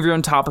you have any of your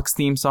own topics,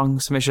 theme song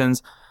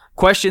submissions,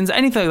 questions,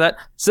 anything like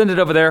that, send it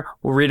over there.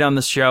 We'll read it on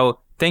the show.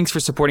 Thanks for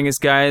supporting us,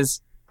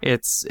 guys.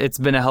 It's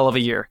been a hell of a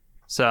year.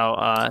 So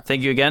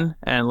thank you again,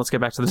 and let's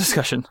get back to the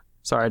discussion.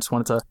 Sorry, I just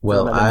wanted to...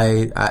 Well, throw that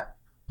in.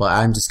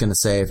 I'm just gonna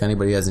say, if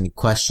anybody has any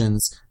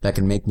questions that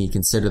can make me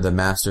consider the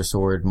Master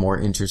Sword more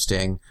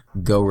interesting,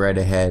 go right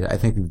ahead. I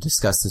think we've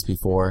discussed this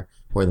before,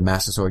 where the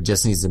Master Sword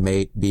just needs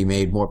to be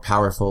made more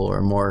powerful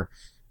or more,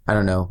 I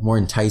don't know, more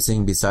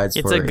enticing. Besides,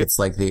 it's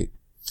like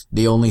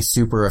the only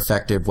super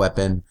effective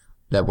weapon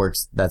that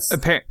works. Works on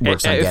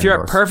if you're at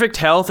Ganondorf. perfect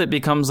health, it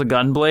becomes a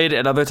gunblade.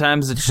 At other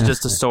times, it's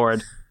just a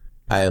sword.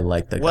 I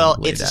like the Well,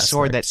 Gunblade it's a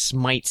sword that aspect.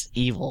 smites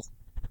evil.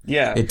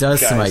 Yeah. It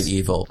does guys. smite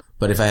evil,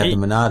 but if I have It-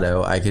 the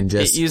Monado, I can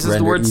just It uses the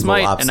render word evil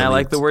smite, obsolete. and I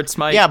like the word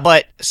smite. Yeah,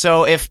 but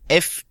so if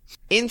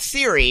in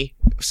theory,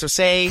 so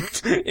say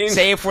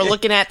if we're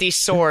looking at these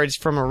swords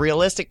from a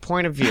realistic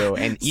point of view,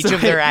 and each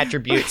of their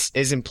attributes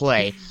is in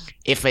play,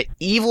 if an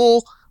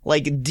evil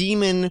like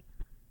demon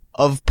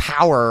of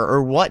power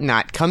or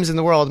whatnot comes in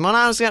the world,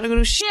 Monado's got to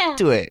do shit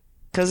to it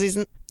because he's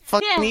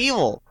fucking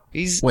evil.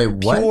 He's Wait,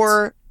 what?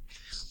 pure.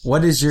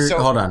 What is your... So-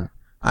 hold on.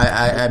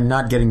 I'm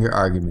not getting your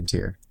argument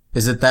here.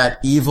 Is it that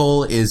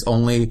evil is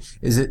only...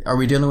 are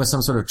we dealing with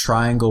some sort of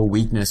triangle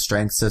weakness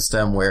strength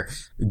system where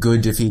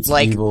good defeats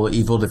Like-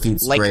 evil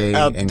defeats Like gray,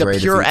 and the gray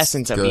pure defeats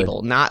essence of good?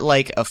 evil, not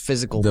like a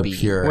physical The being.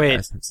 pure Wait.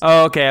 essence.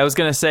 Oh, okay. I was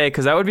gonna say,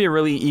 because that would be a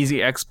really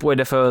easy exploit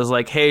if I was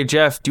like, "Hey,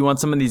 Jeff, do you want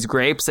some of these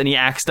grapes?" And he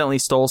accidentally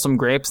stole some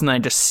grapes, and I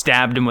just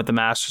stabbed him with the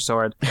Master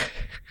Sword.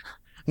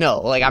 No,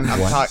 like I'm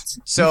What?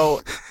 talking.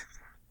 So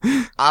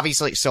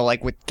obviously, so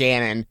like with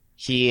Ganon,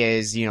 he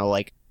is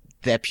like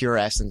the pure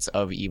essence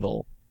of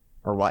evil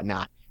or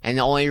whatnot, and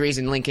the only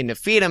reason Link can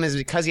defeat him is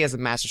because he has the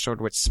Master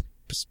Sword, which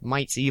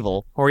smites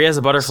evil. Or he has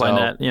a butterfly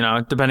So-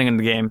 net, depending on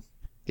the game.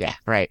 Yeah,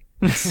 right.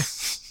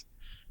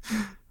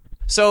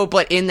 So,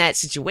 but in that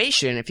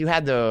situation, if you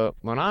had the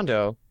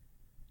Monando,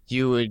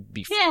 you would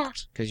be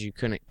fucked because you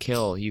couldn't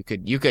kill. You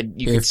could If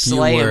you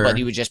slay him, were- but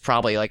he would just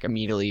probably like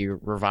immediately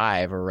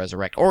revive or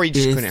resurrect, or you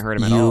just If couldn't hurt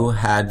him at you all.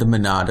 had the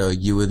Monado,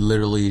 you would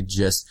literally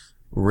just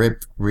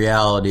rip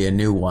reality a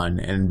new one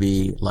and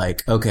be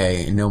like,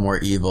 okay, no more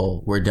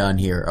evil. We're done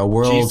here. A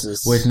world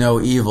Jesus. with no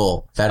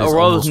evil. That A is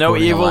world almost with no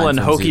quoting a evil line and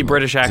from hokey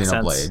British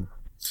accents.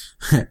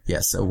 Xenoblade.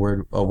 Yes, a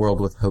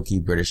world with hokey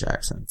British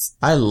accents.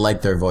 I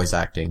like their voice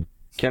acting.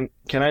 Can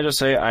I just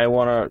say I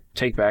want to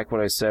take back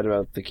what I said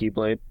about the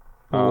Keyblade?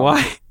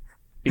 Why?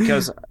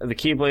 Because the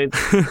Keyblade...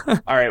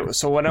 Alright,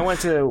 so when I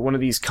went to one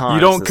of these cons...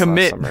 You don't this last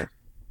commit. summer-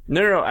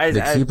 No, I... The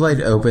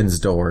Keyblade opens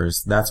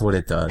doors. That's what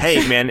it does.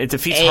 Hey, man, it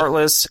defeats It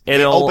Heartless. It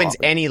It'll... opens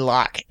any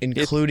lock,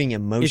 including It's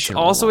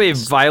emotional. also a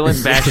ones.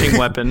 violent bashing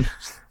weapon.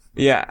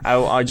 Yeah,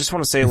 I just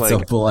want to say, It's like...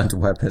 a blunt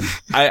weapon.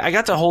 I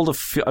got to hold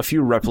a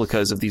few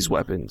replicas of these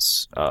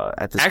weapons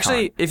at this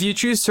Actually, con. if you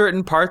choose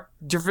certain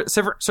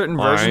certain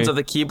Why? versions of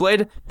the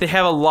Keyblade, they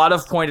have a lot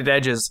of pointed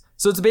edges.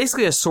 So it's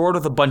basically a sword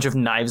with a bunch of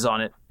knives on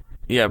it.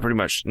 Yeah, pretty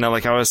much. Now,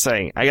 like I was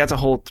saying, I got to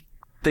hold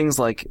things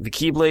like the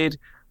Keyblade,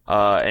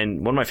 and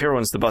one of my favorite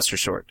ones, the Buster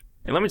Sword.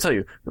 And let me tell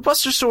you, the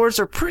Buster Swords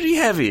are pretty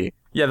heavy.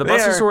 Yeah, the They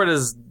Buster are- Sword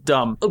is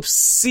dumb.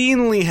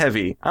 Obscenely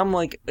heavy. I'm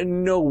like,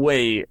 no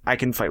way I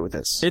can fight with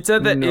this. It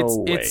said that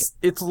no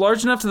it's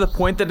large enough to the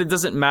point that it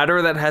doesn't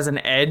matter that it has an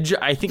edge.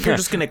 I think you're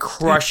just gonna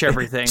crush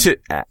everything.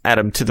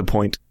 Adam, to the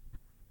point.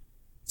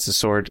 It's a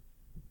sword.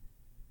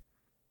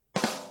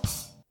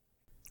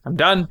 I'm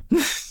done.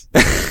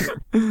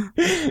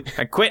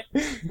 I quit.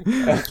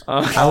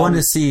 I want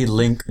to see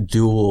Link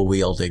dual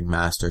wielding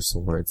Master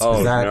Swords.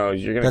 Oh, That- no,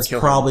 you're gonna That's kill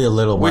probably a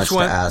little Which much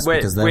one- to ask wait,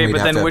 because then wait, we'd but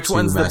have then to have which two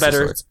one's the Master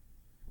better- Swords.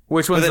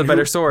 Which one's the then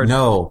better who- sword?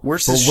 No.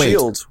 Where's but his wait,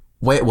 shield?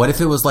 Wait, what if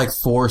it was like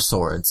 4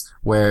 swords,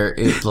 where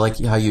it like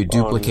how you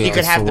duplicate You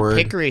could a have the sword?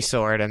 Hickory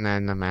Sword and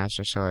then the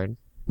Master Sword.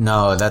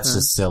 No, that's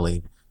just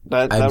silly.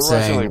 That I'm reminds me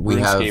of, saying like we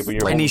have- RuneScape when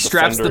you're And he holding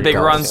straps the Defender,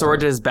 Bigoron you sword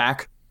to his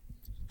back.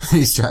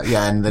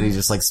 Yeah, and then he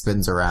just like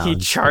spins around. He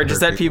and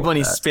charges hurt at people and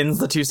he with that. spins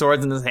the two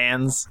swords in his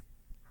hands.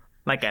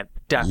 Like a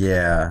duck.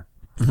 Yeah,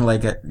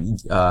 like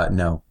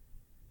no.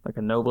 Like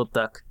a noble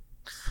duck.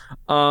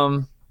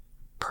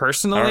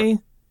 Personally,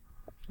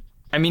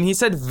 I mean, he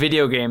said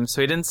video games,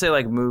 so he didn't say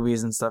like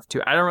movies and stuff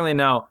too. I don't really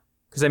know,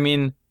 because I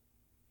mean,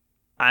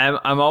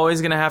 I'm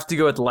always gonna have to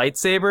go with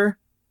lightsaber.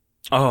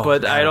 Oh,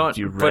 But God, I don't.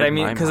 you But read I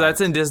mean, my because mind.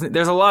 that's in Disney.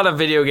 There's a lot of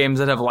video games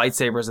that have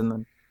lightsabers in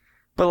them.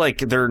 But like,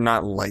 they're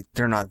not the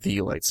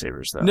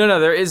lightsabers though. No,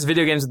 there is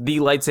video games with the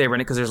lightsaber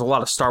in it because there's a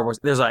lot of Star Wars.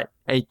 There's like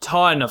a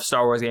ton of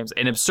Star Wars games,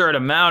 an absurd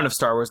amount of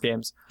Star Wars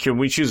games. Can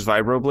we choose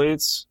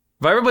vibroblades?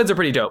 Vibroblades are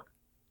pretty dope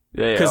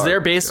Yeah, because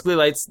they're basically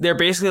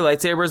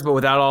lightsabers, but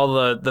without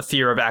all the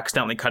fear of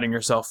accidentally cutting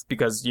yourself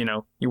because you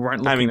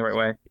weren't looking the right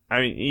way. I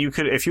mean, you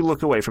could, if you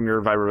look away from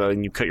your vibroblade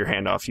and you cut your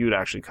hand off, you would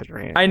actually cut your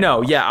hand. I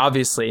know, off. yeah,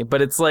 obviously,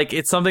 but it's like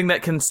it's something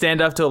that can stand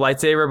up to a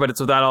lightsaber, but it's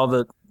without all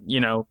the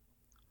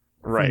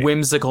Right.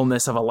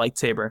 whimsicalness of a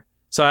lightsaber.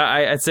 So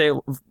I'd say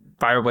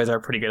vibroblades are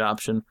a pretty good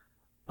option.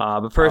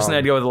 But personally,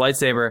 I'd go with a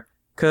lightsaber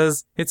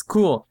because it's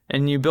cool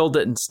and you build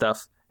it and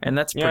stuff, and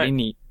that's Yeah. pretty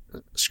neat.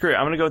 Screw it.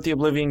 I'm gonna go with the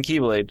Oblivion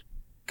Keyblade.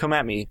 Come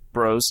at me,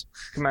 bros.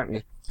 Come at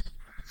me.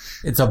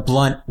 It's a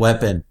blunt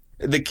weapon.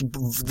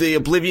 The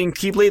Oblivion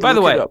Keyblade. By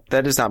the look way- it up.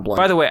 That is not blunt.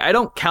 By the way, I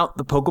don't count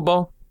the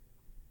Pokeball.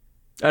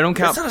 I don't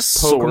count That's not a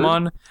sword.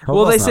 Pokemon.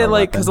 Well, they Pokeball's say not a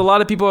like because a weapon.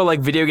 lot of people are like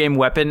video game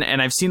weapon,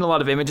 and I've seen a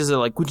lot of images of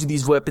like which of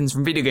these weapons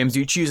from video games do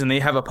you choose, and they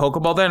have a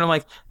Pokeball there, and I'm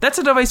like, that's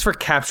a device for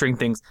capturing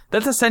things.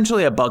 That's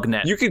essentially a bug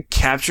net. you could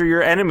capture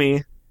your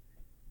enemy.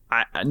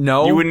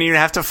 No, You wouldn't even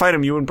have to fight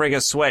him. You wouldn't break a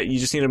sweat. You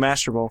just need a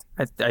Master Ball.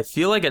 I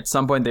feel like at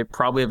some point they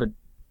probably have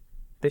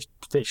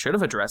they should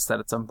have addressed that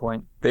at some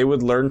point. They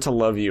would learn to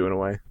love you in a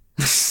way.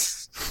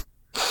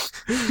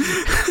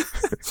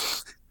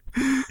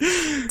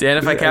 Dan,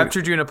 if I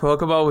captured you in a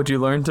Pokeball, would you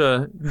learn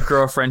to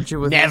grow a friendship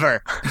with me?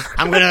 Never.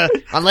 I'm gonna,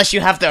 unless you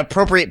have the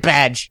appropriate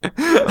badge.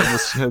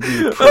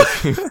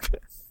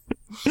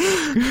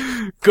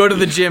 Go to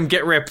the gym,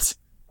 get ripped.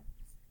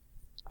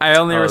 I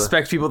only Oh.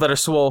 respect people that are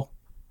swole.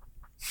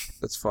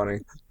 That's funny.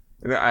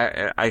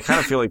 I kind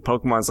of feel like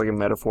Pokemon's like a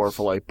metaphor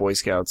for like Boy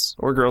Scouts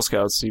or Girl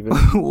Scouts even.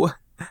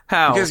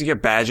 How? Because you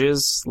get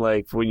badges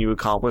like when you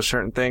accomplish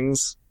certain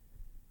things.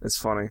 It's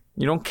funny.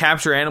 You don't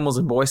capture animals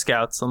in Boy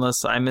Scouts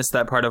unless I missed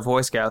that part of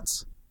Boy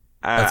Scouts.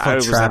 That's I called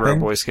was never a trapping?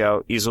 Boy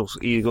Scout,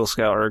 Eagle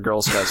Scout, or a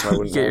Girl Scout, so I You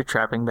wouldn't get know. your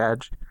trapping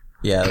badge.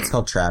 Yeah, it's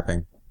called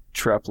trapping.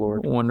 Trap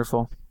Lord.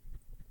 Wonderful.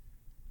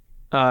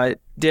 Dan,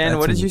 That's what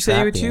when did you say you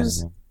trap would the choose?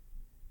 animal.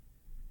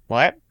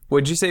 What?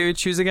 What did you say you would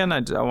choose again? I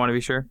want to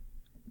be sure.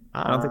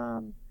 I don't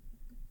think-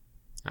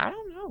 I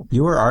don't know.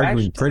 You were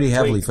arguing Actually, pretty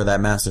heavily wait. for that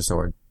Master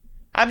Sword.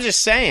 I'm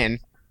just saying,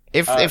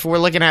 if we're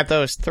looking at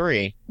those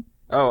three.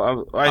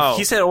 Oh.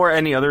 He said or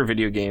any other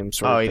video game.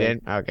 Sort Oh, of he thing.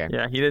 did? Okay.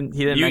 Yeah, he didn't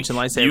mention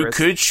lightsabers. You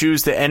could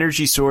choose the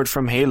energy sword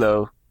from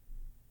Halo.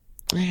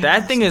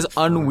 That thing is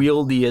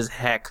unwieldy as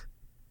heck.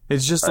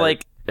 It's just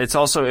like,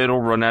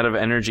 It'll run out of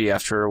energy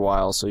after a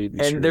while, so you'd be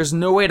and screwed. there's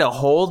no way to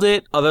hold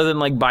it other than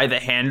like by the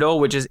handle,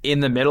 which is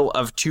in the middle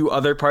of two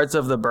other parts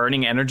of the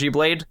burning energy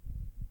blade.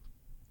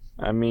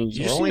 I mean,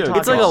 you We're just only need to...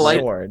 It's like a light-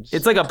 swords.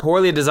 It's like a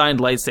poorly designed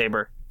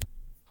lightsaber.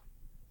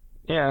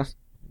 Yeah,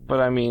 but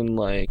I mean,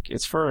 like,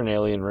 it's for an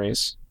alien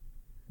race.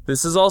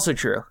 This is also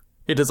true.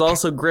 It is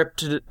also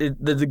gripped.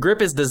 The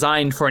grip is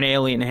designed for an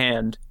alien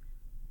hand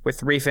with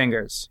 3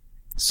 fingers.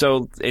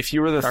 So, if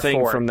you were the Or thing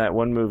 4. from that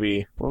one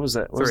movie, what was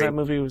that? What was 3. that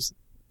movie? It was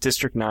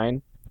District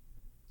 9?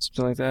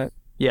 Something like that?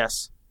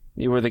 Yes.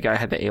 You where the guy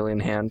had the alien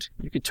hand.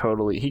 He could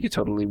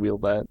totally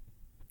wield that.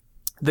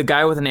 The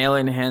guy with an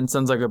alien hand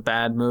sounds like a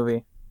bad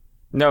movie.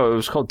 No, it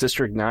was called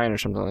District 9 or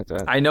something like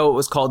that. I know it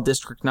was called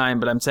District 9,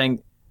 but I'm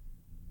saying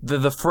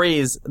the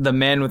phrase, the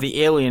man with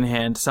the alien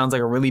hand, sounds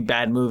like a really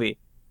bad movie.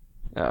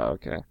 Oh,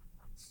 okay.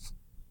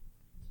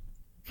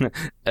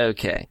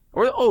 Okay.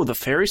 Or, the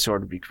fairy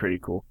sword would be pretty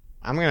cool.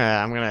 I'm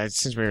gonna,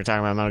 since we were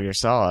talking about Metal Gear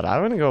Solid,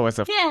 I'm gonna go with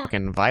the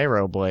fucking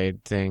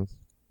Vibroblade thing.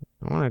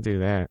 I wanna do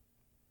that.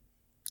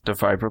 The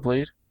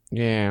vibroblade?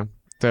 Yeah.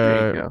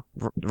 There you The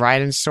go.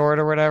 Raiden Sword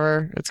or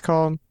whatever it's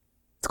called.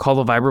 It's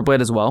called a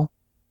vibroblade as well.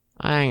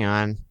 Hang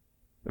on.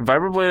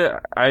 Vibroblade,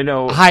 I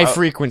know... High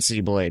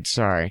frequency blade,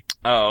 sorry.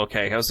 Oh,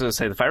 okay. I was going to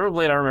say, the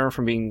vibroblade I remember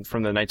from being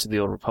from the Knights of the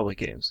Old Republic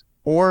games.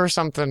 Or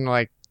something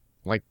like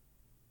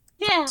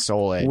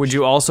Soul Edge. Would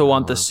you also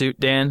want the suit,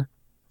 Dan?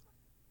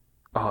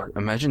 Oh,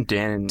 imagine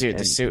Dan and, Dude, the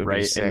and suit would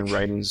be Raiden sick. and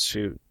Raiden's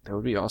suit. That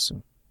would be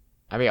awesome.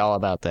 I'd be all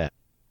about that.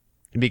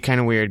 It'd be kind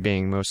of weird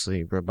being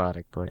mostly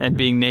robotic, but And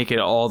being naked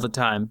all the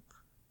time.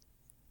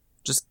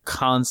 Just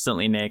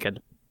constantly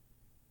naked.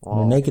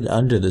 You're naked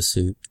under the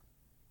suit.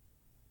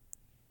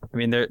 I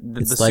mean, the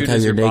It's suit like how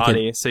is your you're naked.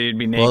 body, so you'd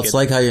be naked. Well, it's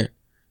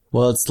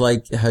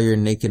like how you're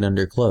naked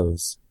under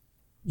clothes.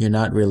 You're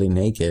not really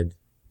naked.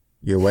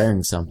 You're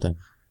wearing something.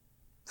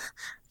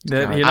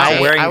 You're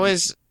not wearing. I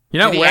was.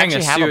 You're not did he wearing a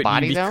actually suit. have a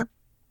body you'd be- though?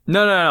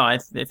 No. I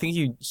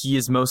think he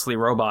is mostly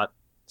robot.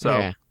 So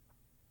Yeah,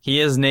 he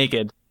is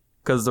naked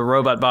because the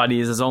robot body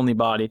is his only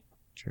body.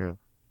 true.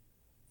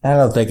 I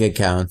don't think it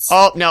counts.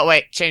 Oh no!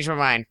 Wait, change my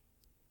mind.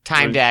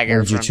 Time What- Dagger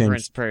what did you from change?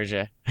 Prince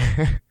Persia.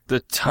 The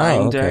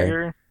Time okay.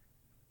 Dagger?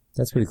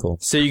 That's pretty cool.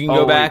 So you can Oh,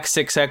 go wait. back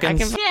 6 I seconds.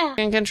 can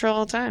fucking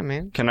control time,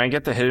 man. Can I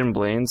get the hidden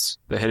blades?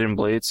 The hidden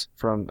blades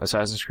from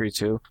Assassin's Creed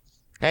 2?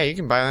 Hey, you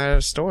can buy that at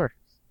a store.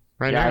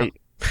 right Yeah,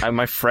 now.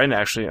 my friend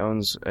actually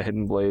owns a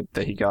Hidden Blade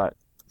that he got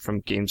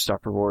from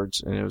GameStop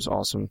rewards, and it was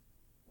awesome.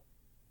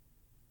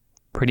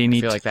 Pretty I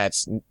neat. feel like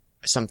that's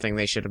something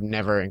they should have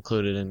never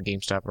included in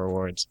GameStop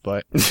rewards,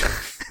 but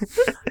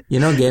You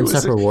know,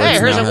 GameStop rewards Hey,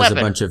 here's now a has weapon.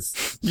 a bunch of.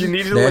 You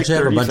needed They like actually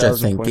have a bunch of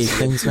 30,000 thinky points.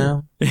 things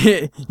now.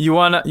 you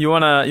want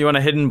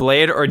a hidden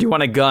blade, or do you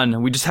want a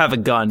gun? We just have a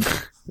gun.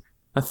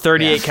 A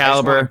 38 I just want a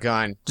caliber.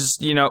 gun.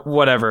 Just,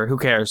 whatever. Who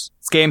cares?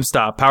 It's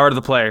GameStop. Power to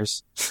the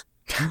players.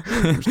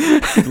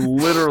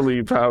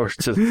 Literally power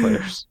to the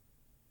players.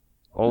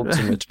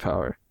 Ultimate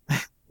power.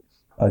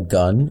 A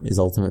gun is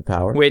ultimate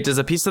power. Wait, does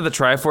a piece of the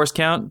Triforce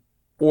count?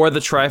 Or the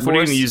Triforce? What are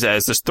you going to use that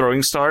as? This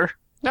throwing star?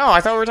 No,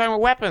 I thought we were talking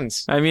about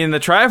weapons. I mean, the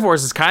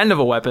Triforce is kind of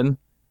a weapon.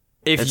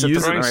 If It's you a use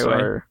it the throwing right way.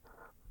 star.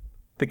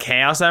 The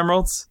Chaos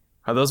Emeralds?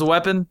 Are those a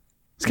weapon?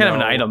 It's kind of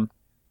an No. item.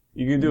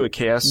 You can do a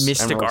chaos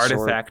Mystic emerald sword.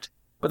 artifact.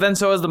 But then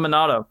so is the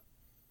Monado.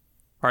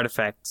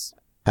 Artifacts.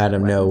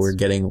 Adam, no,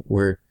 Weapons.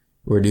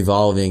 we're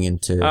devolving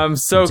into. I'm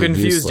so into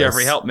confused, useless.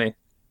 Jeffrey. Help me.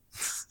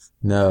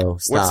 No,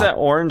 stop. What's that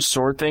orange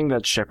sword thing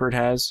that Shepard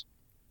has?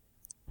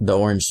 The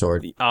orange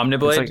sword. The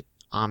Omniblade. It's like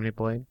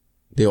Omniblade.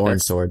 The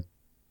orange sword.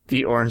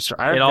 the orange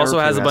sword. It also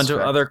has a bunch of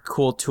other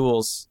cool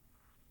tools.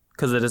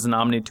 Because it is an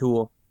Omni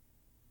tool.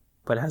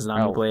 But it has an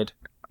Oh. Omniblade.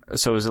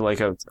 So is it like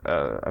a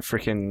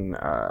freaking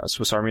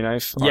Swiss Army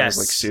knife? On Yes.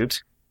 his, like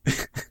suit.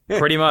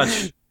 Pretty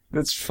much.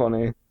 That's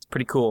funny. It's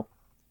pretty cool.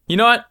 You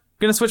know what? I'm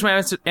going to switch my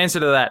answer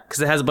to that.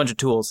 Because it has a bunch of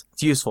tools.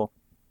 It's useful.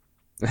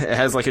 It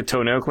has like a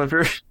toenail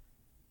clipper.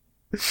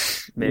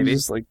 Maybe.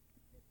 Just like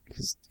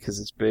because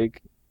it's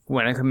big.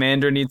 When a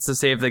commander needs to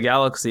save the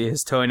galaxy,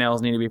 his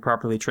toenails need to be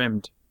properly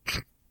trimmed.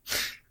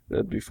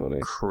 That'd be funny.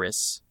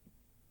 Chris.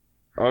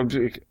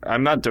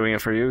 I'm not doing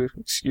it for you.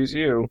 Excuse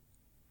you.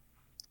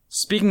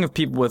 Speaking of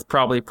people with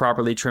probably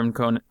properly trimmed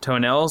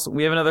toenails,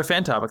 we have another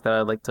fan topic that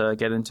I'd like to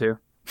get into.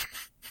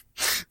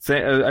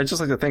 I'd just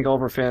like to thank all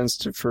of our fans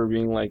for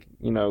being like,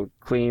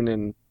 clean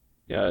and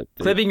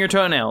Clipping your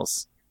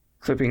toenails.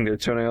 clipping their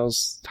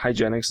toenails,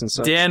 hygienics and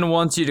such. Dan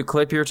wants you to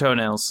clip your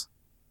toenails.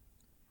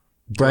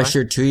 Brush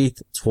your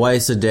teeth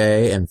twice a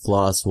day and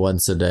floss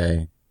once a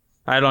day.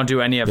 I don't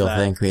do any of You'll that.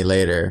 thank me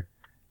later.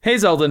 Hey,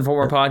 Zelda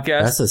Informer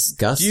Podcast. That's Do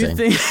disgusting. you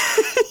think...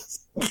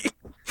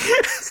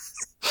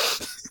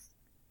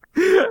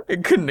 I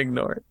couldn't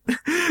ignore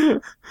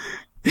it.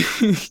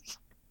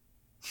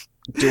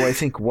 Do I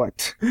think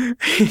what?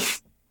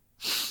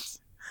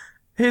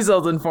 Hey,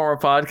 Zelda Informer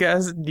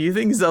Podcast. Do you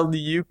think, Zelda,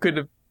 you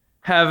could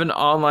have an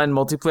online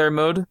multiplayer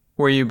mode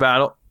where you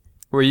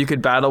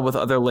could battle with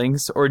other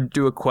links or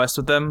do a quest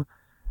with them?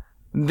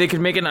 They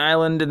could make an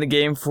island in the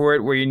game for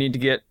it where you need to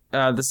get,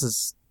 this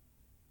is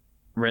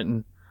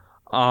written.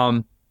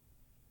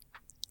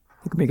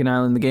 They could make an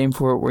island in the game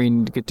for it where you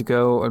need to get to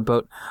go on a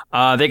boat.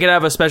 They could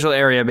have a special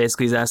area,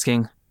 basically, he's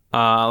asking.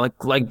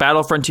 Like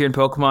Battle Frontier and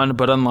Pokemon,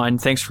 but online.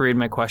 Thanks for reading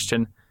my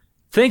question.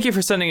 Thank you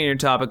for sending in your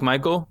topic,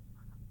 Michael.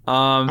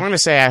 I'm gonna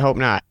say I hope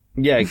not.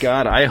 Yeah,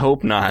 God, I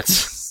hope not.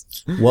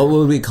 What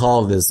would we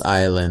call this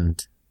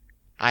island?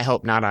 I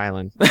hope not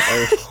island.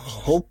 I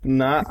hope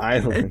not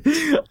island.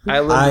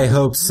 Island. I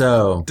hope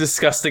so.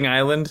 Disgusting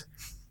island.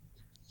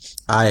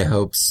 I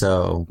hope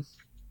so.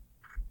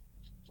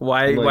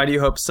 Why Like- do you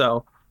hope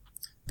so?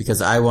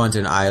 Because I want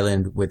an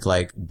island with,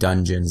 like,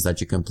 dungeons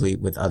that you complete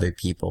with other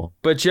people.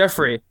 But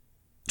Jeffrey,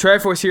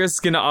 Triforce Heroes is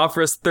going to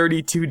offer us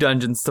 32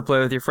 dungeons to play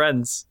with your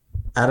friends.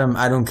 Adam,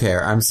 I don't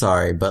care. I'm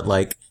sorry, but,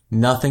 like,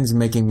 nothing's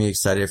making me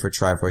excited for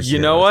Triforce You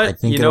know Heroes. what? I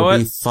think You know it'll what?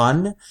 be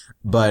fun,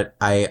 but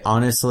I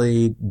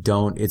honestly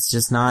don't. It's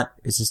just not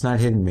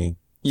hitting me.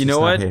 You It's know just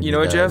not what? hitting You me. know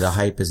what, Jeff? The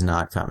hype is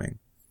not coming.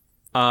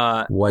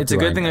 What It's a do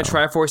good I thing that know?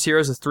 Triforce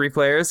Heroes is 3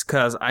 players,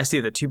 because I see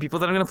the 2 people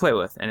that I'm going to play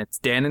with, and it's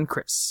Dan and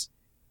Chris.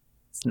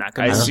 It's not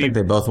going I to don't see- think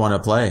they both want to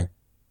play.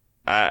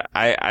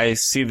 I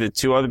see the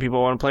two other people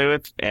I want to play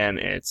with, and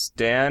it's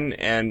Dan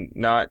and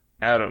not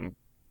Adam.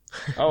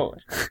 Oh,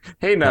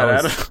 hey, not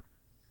That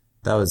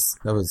Adam.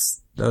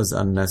 That was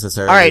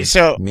unnecessary. All right,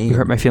 so me.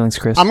 my feelings,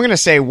 Chris. I'm gonna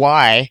say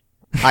why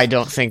I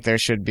don't think there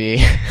should be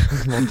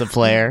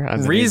multiplayer.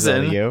 underneath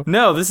Reason? you.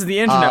 No, this is the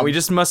internet.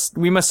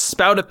 Um, we must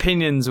spout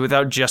opinions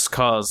without just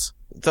cause.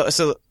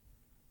 So,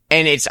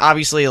 and it's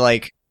obviously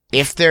like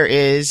if there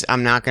is,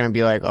 I'm not gonna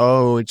be like,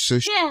 oh, it's a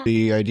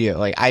shitty idea.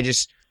 Like I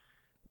just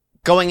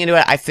going into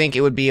it, I think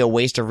it would be a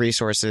waste of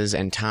resources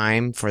and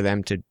time for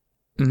them to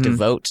Mhm.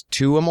 devote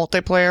to a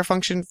multiplayer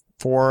function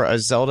for a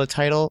Zelda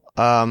title.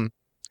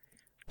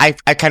 I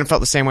kind of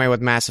felt the same way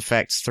with Mass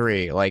Effect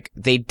 3. Like,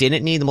 they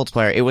didn't need the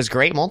multiplayer. It was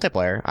great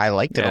multiplayer. I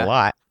liked it Yeah. a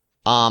lot.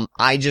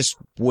 I just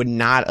would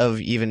not have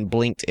even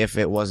blinked if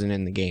it wasn't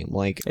in the game.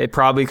 Like, It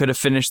probably could have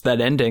finished that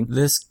ending.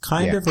 This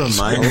kind Yeah. of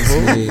reminds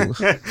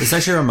me. This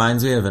actually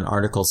reminds me of an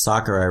article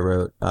Sakurai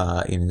wrote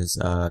in his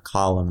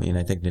column in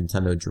I think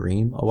Nintendo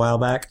Dream a while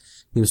back.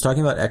 He was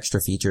talking about extra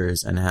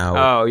features and how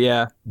Oh,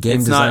 yeah. game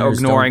It's not designers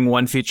ignoring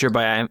one feature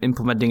by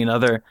implementing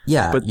another.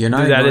 Yeah, But you're not.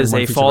 that ignoring is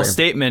one a feature false by-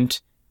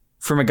 statement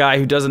from a guy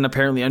who doesn't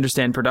apparently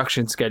understand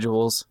production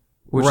schedules,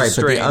 which right, is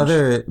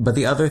strange. but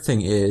the other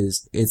thing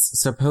is, it's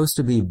supposed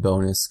to be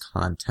bonus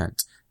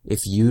content.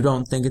 if you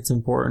don't think it's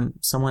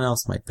important, someone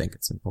else might think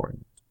it's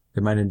important.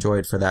 They might enjoy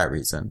it for that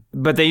reason.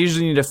 But they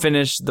usually need to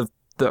finish the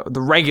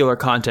regular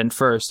content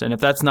first, and if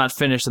that's not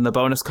finished, then the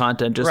bonus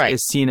content just Right.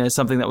 is seen as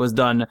something that was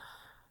done.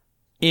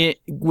 It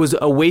was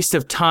a waste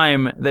of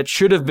time that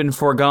should have been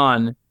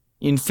foregone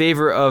in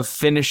favor of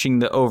finishing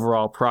the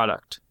overall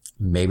product.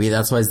 Maybe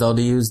that's why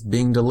Zelda U is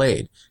being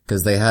delayed,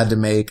 because they had to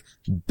make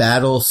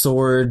Battle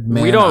Sword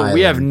Man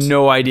We have Island.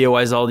 no idea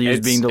why Zelda U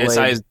is being delayed.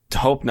 I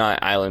hope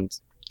not Island,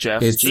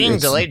 Jeff. It's Being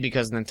delayed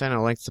because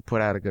Nintendo likes to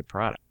put out a good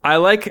product. I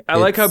like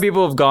how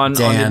people have gone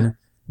on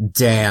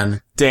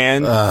Dan,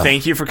 Dan,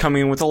 thank you for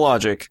coming in with the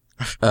logic.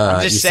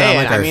 I'm just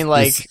saying, I mean,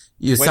 like,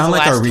 you when's sound the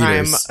like our last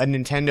time readers. a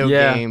Nintendo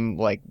Yeah. game,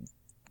 like,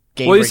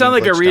 Well, you sound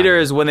like a game-breaking glitched reader on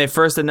you? is when they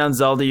first announced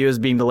Zelda U as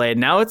being delayed.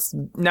 Now it's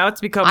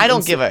become. I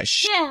don't give a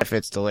shit if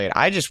it's delayed.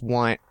 I just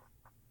want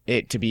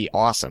it to be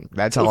awesome.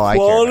 That's all I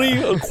care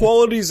about. A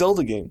quality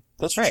Zelda game.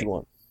 That's what Right. you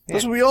want. Yeah.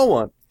 That's what we all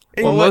want.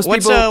 Well, Well, most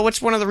what's people-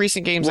 what's one of the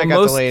recent games Well, that got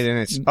most- delayed and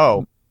it's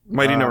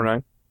Mighty Uh, Number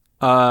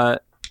 9.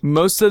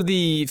 Most of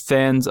the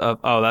fans of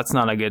that's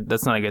not a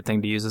good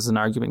thing to use as an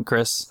argument,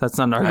 Chris. That's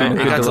not an argument.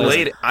 It Good got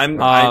delays.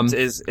 delayed.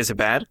 Is it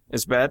bad?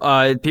 Is it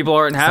bad? People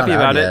aren't It's happy not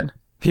about out it. yet.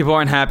 People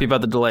aren't happy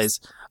about the delays.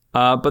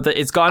 But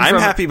it's gone I'm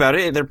from happy about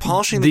it. They're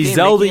polishing the game.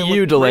 Zelda making it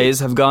U look delays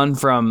have gone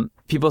from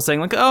people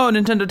saying like, "Oh,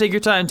 Nintendo, take your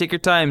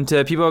time,"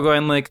 to people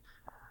going like,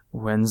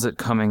 "When's it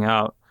coming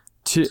out?"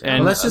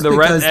 And that's just the because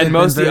rest, they've and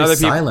most been of the very other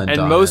people, silent and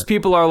on most it.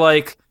 people are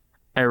like,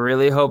 "I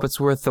really hope it's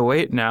worth the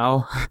wait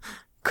now,"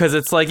 because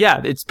it's like,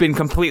 yeah, it's been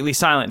completely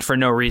silent for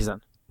no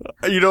reason.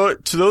 You know,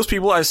 what? To those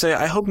people, I say,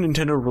 I hope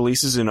Nintendo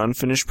releases an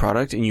unfinished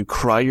product and you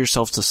cry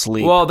yourself to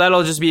sleep. Well,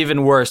 that'll just be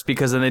even worse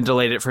because then they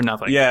delayed it for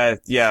nothing. yeah,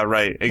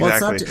 right, exactly.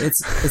 Well,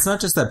 it's not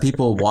just that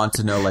people want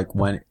to know like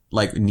when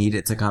need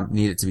it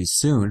to be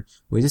soon.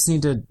 We just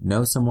need to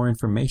know some more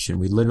information.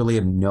 We literally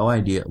have no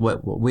idea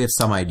we have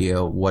some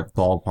idea what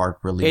ballpark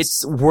release.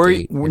 It's worry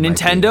date it might be.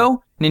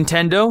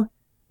 Nintendo.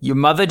 Your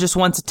mother just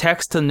wants a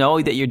text to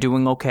know that you're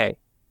doing okay.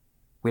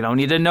 We don't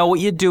need to know what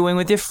you're doing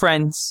with your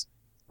friends.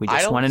 We I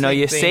just don't want to know think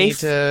you're they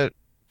safe. Need to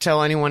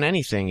tell anyone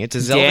anything. It's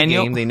a Zelda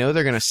Daniel- game. They know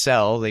they're going to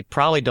sell. They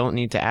probably don't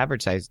need to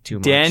advertise it too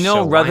much. Daniel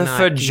so why not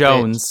Rutherford keep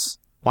Jones.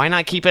 Why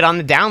not keep it on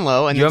the down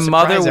low and Your then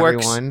mother surprise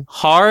works everyone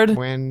hard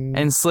when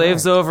and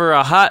slaves over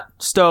a hot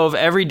stove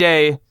every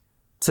day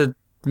to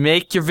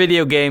make your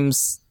video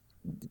games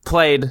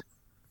played.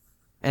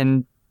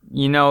 And,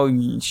 you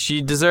know,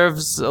 she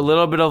deserves a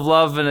little bit of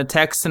love and a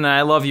text and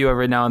I love you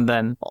every now and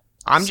then.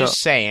 I'm So- just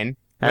saying.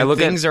 I When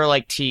look at- things are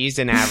like teased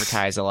and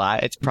advertised a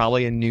lot, it's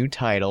probably a new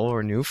title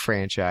or new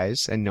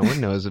franchise, and no one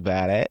knows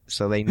about it,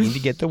 so they need to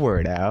get the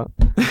word out.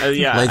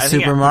 Yeah, like I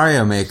think, Super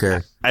Mario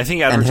Maker I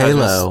think and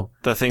advertisement's Halo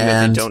the thing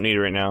that and- they don't need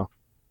right now.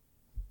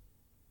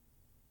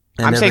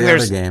 and I'm saying every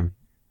other there's- game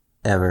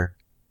ever.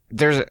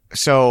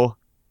 So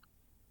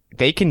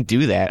they can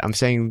do that. I'm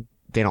saying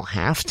they don't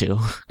have to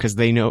because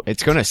they know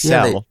it's going to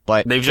sell. they-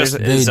 but They've just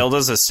They-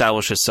 Zelda's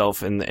established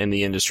itself in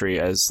the industry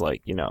as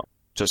like, you know,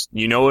 just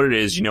you know what it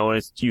is, you know what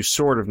it's, you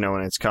sort of know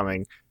when it's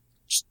coming.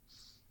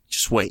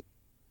 Just wait.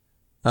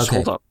 Just Okay,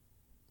 hold up.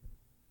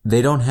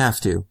 they don't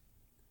have to,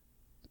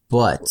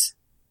 but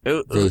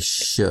Uh, they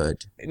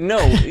should. No,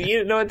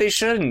 you know what? They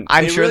shouldn't.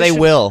 I'm sure really they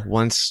shouldn't. will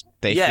once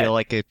they Yeah. feel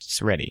like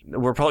it's ready.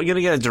 We're probably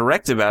gonna get a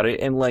direct about it,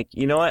 and like,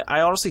 you know what?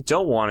 I honestly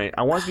don't want it.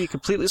 I want it to be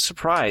completely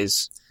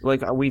surprised,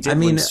 like we did. I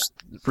mean,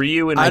 for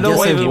you and I guess don't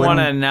they even wouldn't- want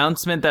an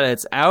announcement that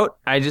it's out.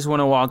 I just want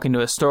to walk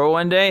into a store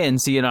one day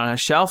and see it on a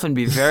shelf and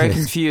be very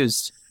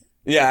confused.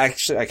 Yeah,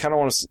 actually, I kind of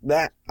want to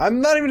that.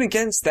 I'm not even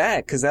against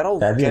that because that'll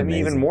That'd be get me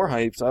even amazing. more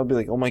hyped. I'll be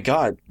like, oh my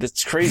god,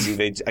 that's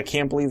crazy. I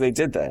can't believe they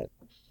did that.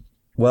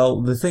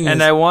 Well, the thing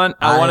And is, I want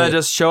I- to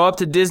just show up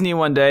to Disney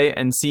one day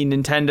and see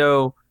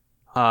Nintendo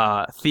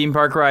theme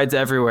park rides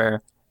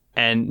everywhere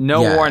and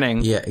no yeah,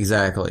 warning. Yeah,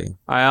 exactly.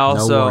 I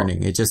also No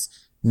warning. It just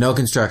no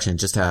construction. It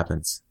just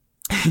happens.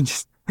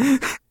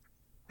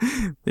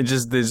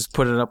 just they just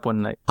put it up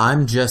one night.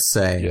 I'm just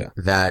saying Yeah.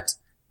 that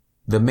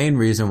the main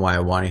reason why I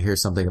want to hear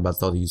something about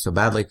Zelda U so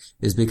badly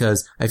is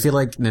because I feel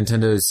like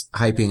Nintendo's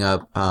hyping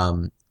up,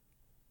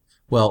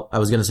 well, I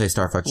was going to say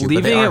Star Fox U, but they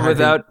Leaving are it hyping-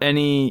 without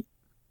any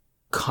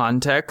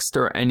context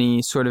or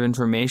any sort of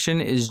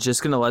information is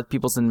just going to let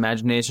people's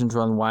imaginations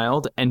run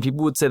wild, and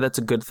people would say that's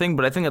a good thing,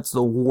 but I think that's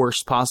the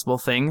worst possible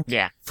thing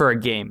Yeah. for a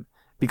game.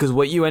 Because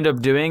what you end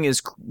up doing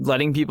is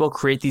letting people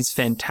create these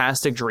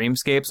fantastic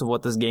dreamscapes of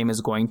what this game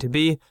is going to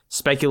be.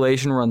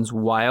 Speculation runs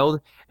wild,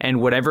 and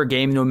whatever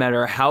game, no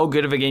matter how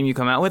good of a game you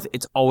come out with,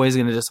 it's always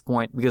going to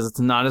disappoint because it's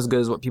not as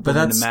good as what people But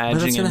have been that's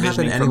imagining and gonna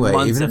happen envisioning for anyway.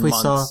 months Even if and we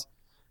months.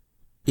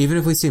 Even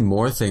if we see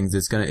more things,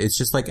 it's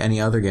just like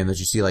any other game that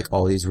you see like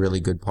all these really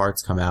good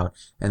parts come out,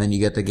 and then you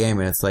get the game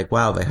and it's like,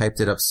 wow, they hyped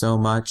it up so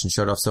much and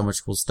showed off so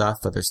much cool stuff,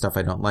 but there's stuff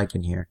I don't like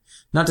in here.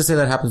 Not to say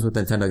that happens with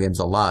Nintendo games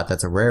a lot.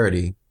 That's a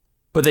rarity.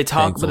 But they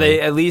talk, but Thankfully.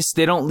 they at least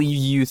they don't leave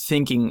you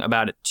thinking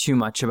about it too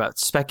much, about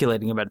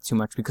speculating about it too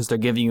much, because they're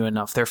giving you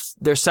enough.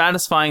 They're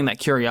satisfying that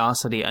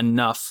curiosity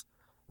enough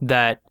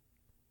that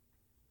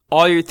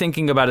all you're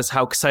thinking about is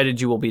how excited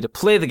you will be to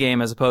play the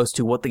game, as opposed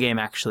to what the game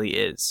actually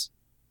is.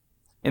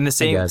 In the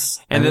same,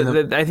 guess. and I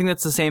mean, I think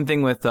that's the same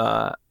thing with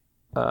No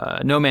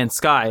Man's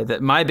Sky.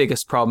 That my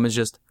biggest problem is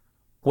just,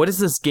 what is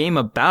this game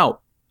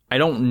about? I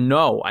don't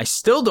know. I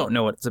still don't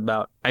know what it's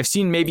about. I've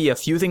seen maybe a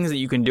few things that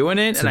you can do in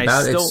it, It's and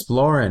about I still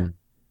exploring.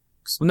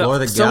 Explore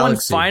the someone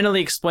galaxy.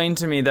 finally explained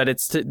to me that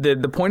it's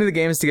the point of the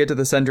game is to get to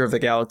the center of the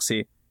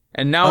galaxy,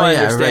 and now Oh I yeah,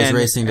 understand. everybody's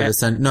racing to the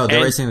center. No, they're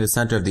and- racing to the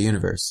center of the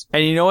universe.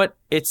 And you know what?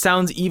 It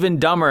sounds even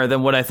dumber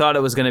than what I thought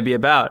it was going to be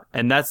about.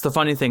 And that's the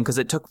funny thing, because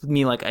it took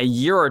me like a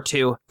year or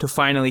two to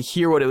finally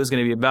hear what it was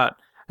going to be about.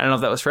 I don't know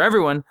if that was for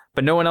everyone,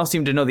 but no one else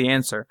seemed to know the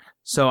answer.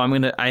 So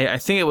I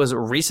think it was a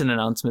recent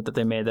announcement that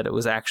they made that it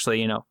was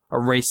actually, a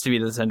race to be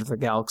to the center of the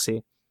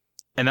galaxy.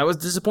 And that was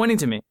disappointing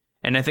to me.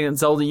 And I think that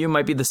Zelda U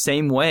might be the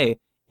same way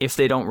if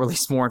they don't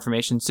release more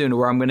information soon,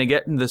 where I'm going to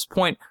get to this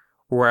point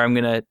where I'm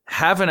going to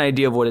have an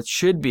idea of what it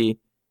should be,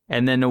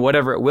 and then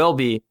whatever it will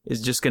be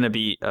is just going to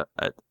be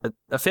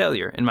a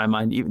failure in my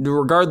mind,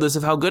 regardless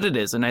of how good it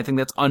is. And I think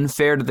that's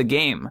unfair to the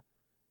game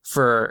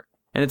and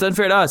it's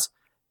unfair to us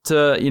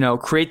to,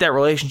 create that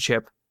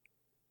relationship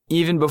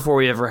even before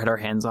we ever had our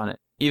hands on it,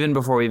 even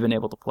before we've been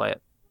able to play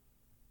it.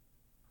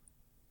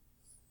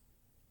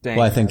 Dang.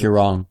 Well, I think you're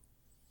wrong.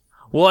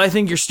 Well, I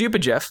think you're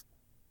stupid, Jeff.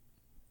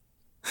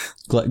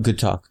 Good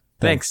talk.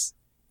 Thanks.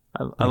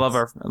 I love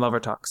our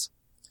talks.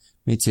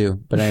 Me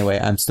too. But anyway,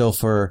 I'm still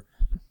for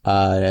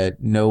what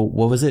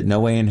was it? No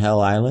Way in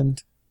Hell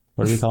Island?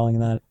 What are we calling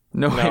that?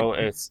 No,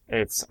 it's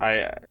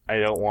I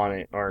don't want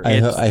it. Or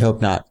I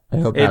hope not. I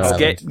hope not.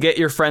 It's get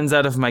your friends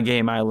out of my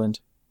game, Island.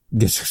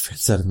 Get your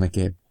friends out of my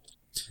game.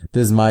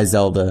 This is my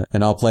Zelda,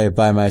 and I'll play it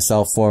by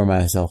myself for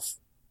myself.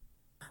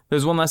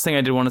 There's one last thing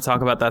I did want to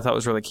talk about that I thought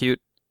was really cute,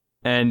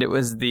 and it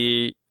was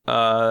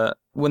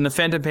when the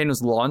Phantom Pain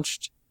was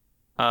launched,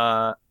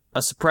 a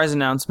surprise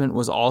announcement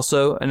was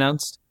also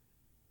announced.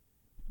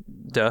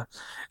 The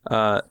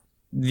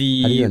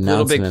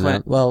Little Big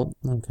Planet. Well,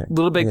 okay.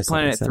 Little Big I guess that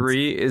Planet makes sense.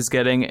 3 is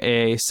getting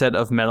a set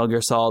of Metal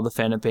Gear Solid: The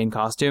Phantom Pain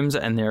costumes,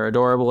 and they're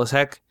adorable as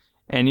heck.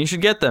 And you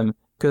should get them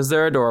because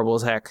they're adorable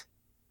as heck.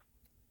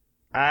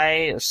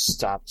 I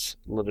stopped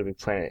Little Big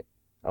Planet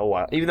a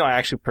while, even though I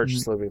actually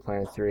purchased Little Big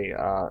Planet 3.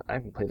 I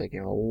haven't played that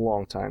game in a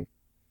long time.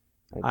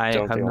 I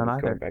don't have think not I'll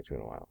be going either. back to it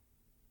in a while.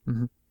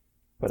 Mhm.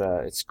 But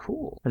it's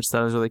cool. I just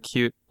thought it was really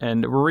cute.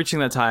 And we're reaching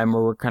that time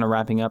where we're kind of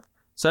wrapping up.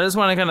 So I just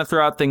want to kind of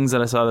throw out things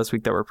that I saw this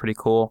week that were pretty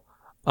cool.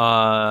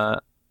 I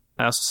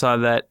also saw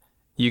that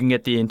you can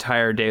get the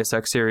entire Deus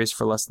Ex series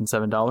for less than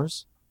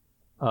 $7.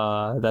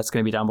 That's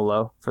going to be down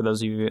below for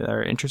those of you that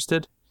are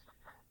interested.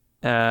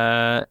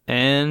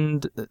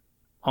 And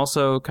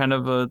also kind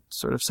of a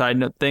sort of side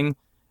note thing,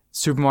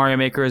 Super Mario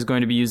Maker is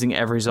going to be using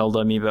every Zelda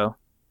amiibo,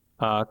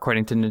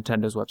 according to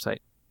Nintendo's website.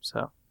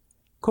 So,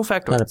 cool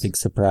factoids. Not a big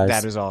surprise.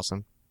 That is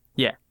awesome.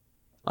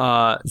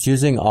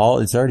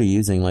 It's already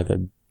using like a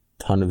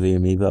ton of the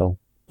amiibo.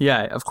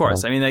 Yeah, of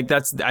course. So- I mean, I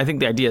think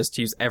the idea is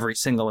to use every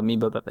single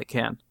amiibo that they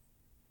can.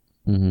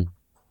 Mm-hmm.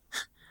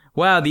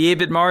 Wow, the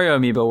 8-bit Mario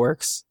amiibo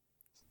works.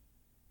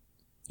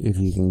 If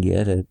you can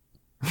get it.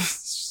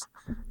 Because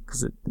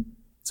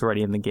it's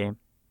already in the game.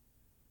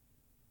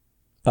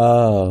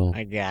 Oh.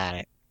 I got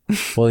it.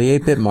 Well, the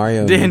 8-bit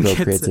Mario Dan amiibo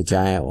gets creates a it.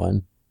 giant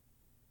one.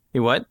 Hey,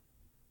 what?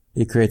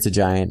 It creates a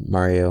giant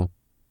Mario.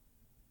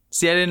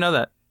 See, I didn't know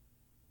that.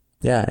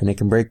 Yeah, and it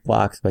can break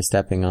blocks by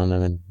stepping on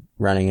them and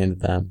running into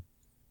them.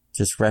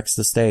 Just wrecks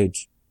the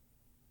stage.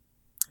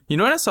 You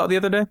know what I saw the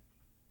other day?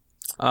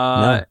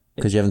 No,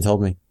 because you haven't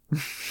told me.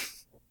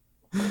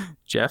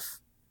 Jeff,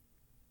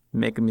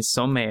 making me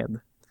so mad.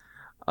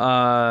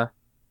 There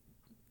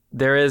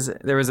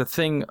was a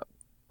thing.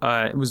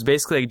 It was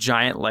basically like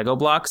giant Lego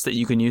blocks that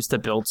you can use to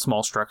build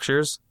small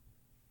structures.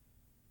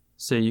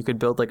 So you could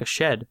build like a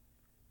shed,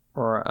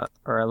 or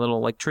a little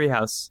like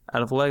treehouse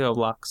out of Lego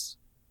blocks,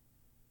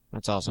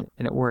 That's awesome.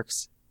 and it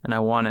works. And I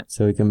want it.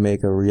 So we can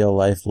make a real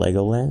life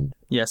Legoland?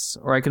 Yes,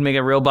 or I could make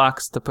a real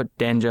box to put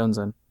Dan Jones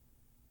in.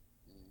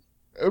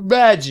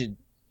 Imagine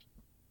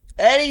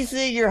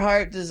anything your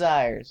heart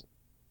desires.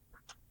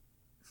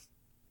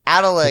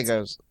 Out of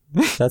Legos.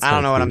 That's I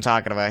don't know what I'm cute.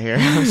 talking about here.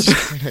 I'm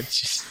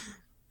just-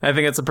 I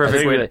think it's a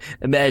perfect way to.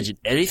 Imagine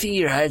anything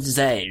your heart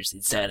desires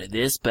inside of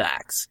this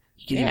box.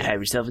 You can even Yeah. have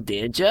yourself a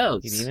Dan You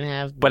Jones. can even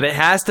have. But it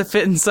has to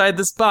fit inside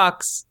this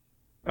box.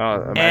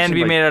 And And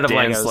be made out of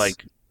Dan's, Legos.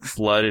 like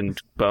blood and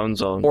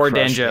bones all Or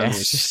Dan crushed in Jones.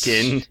 his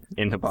skin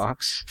in the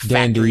box.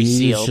 Dan, do Factory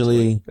you sealed.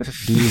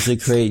 usually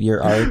create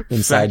your art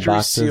inside Factory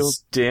boxes? sealed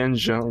Dan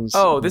Jones.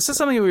 Oh, this is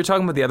something we were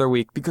talking about the other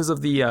week because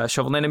of the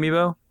Shovel Knight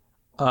amiibo.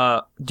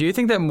 Do you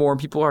think that more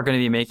people are going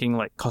to be making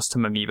like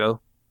custom amiibo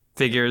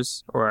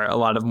figures, or a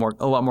lot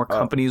more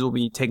companies will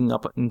be taking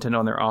up Nintendo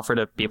on their offer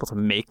to be able to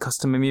make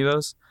custom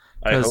amiibos?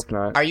 I 'cause- hope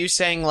not. Are you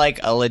saying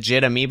like a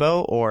legit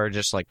amiibo or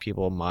just like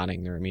people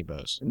modding their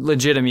amiibos?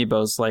 Legit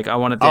amiibos, like I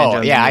want a Dan Oh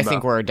Jones yeah, I amiibo.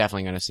 think we're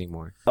definitely going to see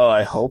more. Oh,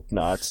 I hope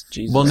not.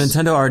 Jesus. Well,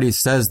 Nintendo already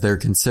says they're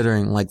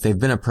considering, like, they've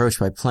been approached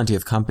by plenty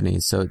of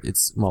companies, so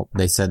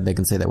they said they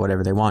can say that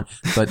whatever they want,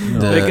 but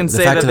they can the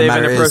say fact that of the they've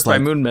matter been is, approached by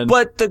like, Moonman.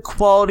 But the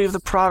quality of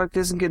the product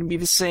isn't going to be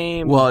the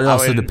same. well, it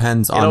also it-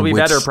 depends it'll on be which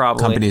better,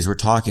 probably. companies we're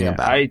talking talking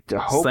about. I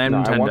hope Slam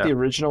not. I want Nintendo. the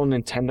original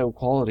Nintendo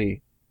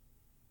quality.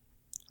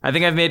 I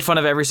think I've made fun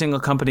of every single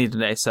company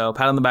today, so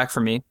pat on the back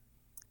for me.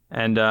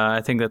 And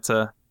I think it's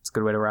a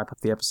good way to wrap up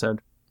the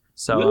episode.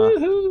 So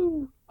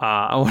Woohoo!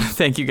 I want to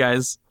thank you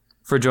guys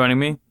for joining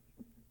me.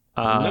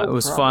 No It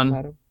was problem, fun.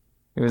 Adam.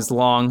 It was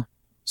long. It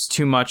was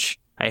too much.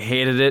 I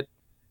hated it.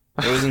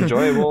 It was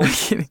enjoyable. I'm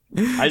kidding.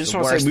 I just The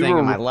want to worst say thing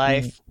in my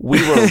life.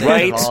 we were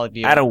right. All of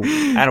you.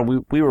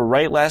 Adam, we were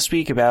right last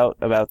week about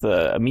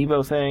the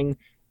amiibo thing,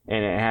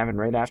 and it happened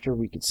right after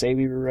we could say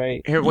we were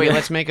right. Here, wait, Yeah.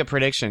 let's make a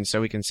prediction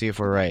so we can see if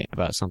we're right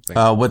about something.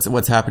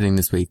 What's happening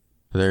this week?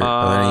 Are there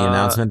any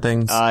announcement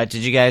things?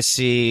 Did you guys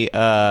see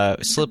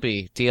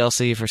Slippy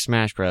DLC for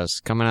Smash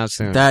Bros. Coming out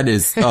soon? That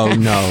is, oh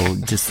no,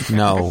 just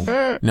no.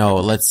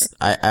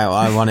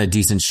 I want a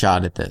decent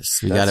shot at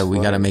this. We gotta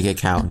funny. make it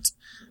count.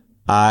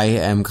 I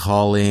am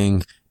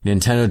calling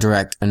Nintendo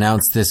Direct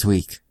announced this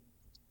week.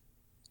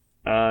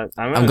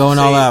 I'm going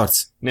all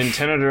out.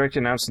 Nintendo Direct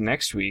announced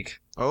next week.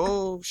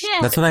 Oh,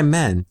 shit. That's what I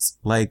meant.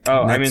 Like,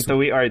 Oh, I next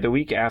meant the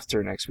week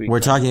after next week. we're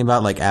then. talking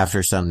about like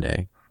after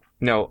Sunday.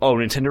 No,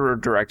 Nintendo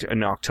Direct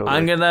in October.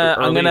 I'm gonna-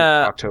 Early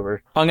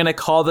October. I'm going to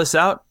call this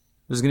out.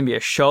 There's going to be a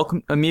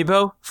Shulk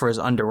amiibo for his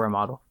underwear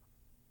model.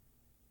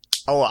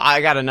 Oh,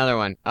 I got another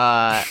one.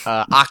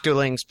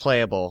 Octolings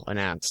Playable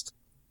announced.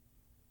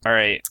 All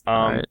right.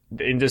 Alright.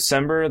 In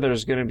December,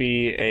 there's going to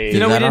be a. You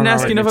know, that we didn't on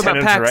ask our enough about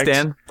Nintendo PAX, Direct?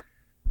 Dan.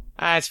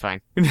 It's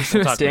fine.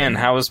 We'll talk, Dan,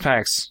 how was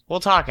PAX? we'll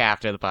talk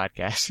after the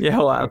podcast. Yeah,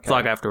 well, I'll Okay.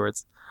 talk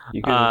afterwards.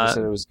 You could have just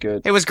said it was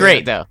good. It was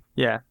great, though.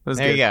 Yeah, it was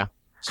There good. you go.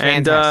 It's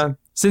And fantastic.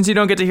 since you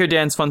don't get to hear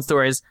Dan's fun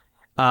stories,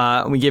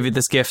 we give you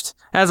this gift.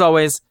 As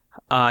always,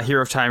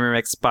 Hero of Time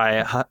remix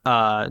by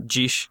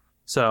Jeesh.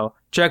 So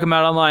check him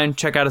out online.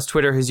 Check out his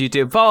Twitter, his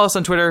YouTube. Follow us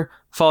on Twitter.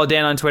 Follow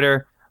Dan on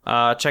Twitter.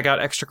 Check out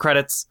Extra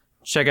Credits.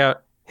 Check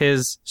out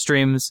his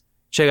streams.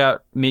 Check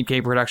out Meat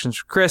Cake Productions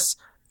for Chris.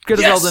 Go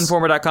to Yes!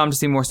 ZeldaInformer.com to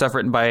see more stuff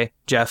written by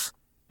Jeff.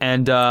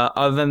 And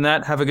other than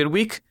that, have a good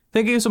week.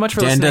 Thank you so much for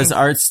Dan listening. does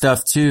art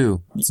stuff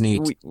too. It's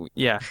neat.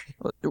 Yeah.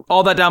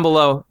 All that down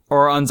below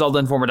or on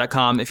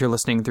ZeldaInformer.com if you're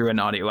listening through an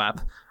audio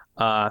app.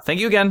 Thank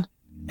you again,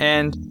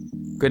 and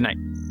good night.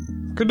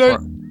 Good night.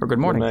 Or good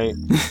morning.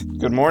 Good night.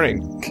 Good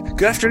morning.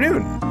 Good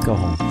afternoon. Go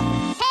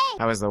home.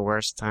 That was the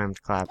worst time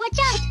to clap. Watch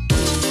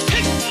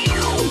out!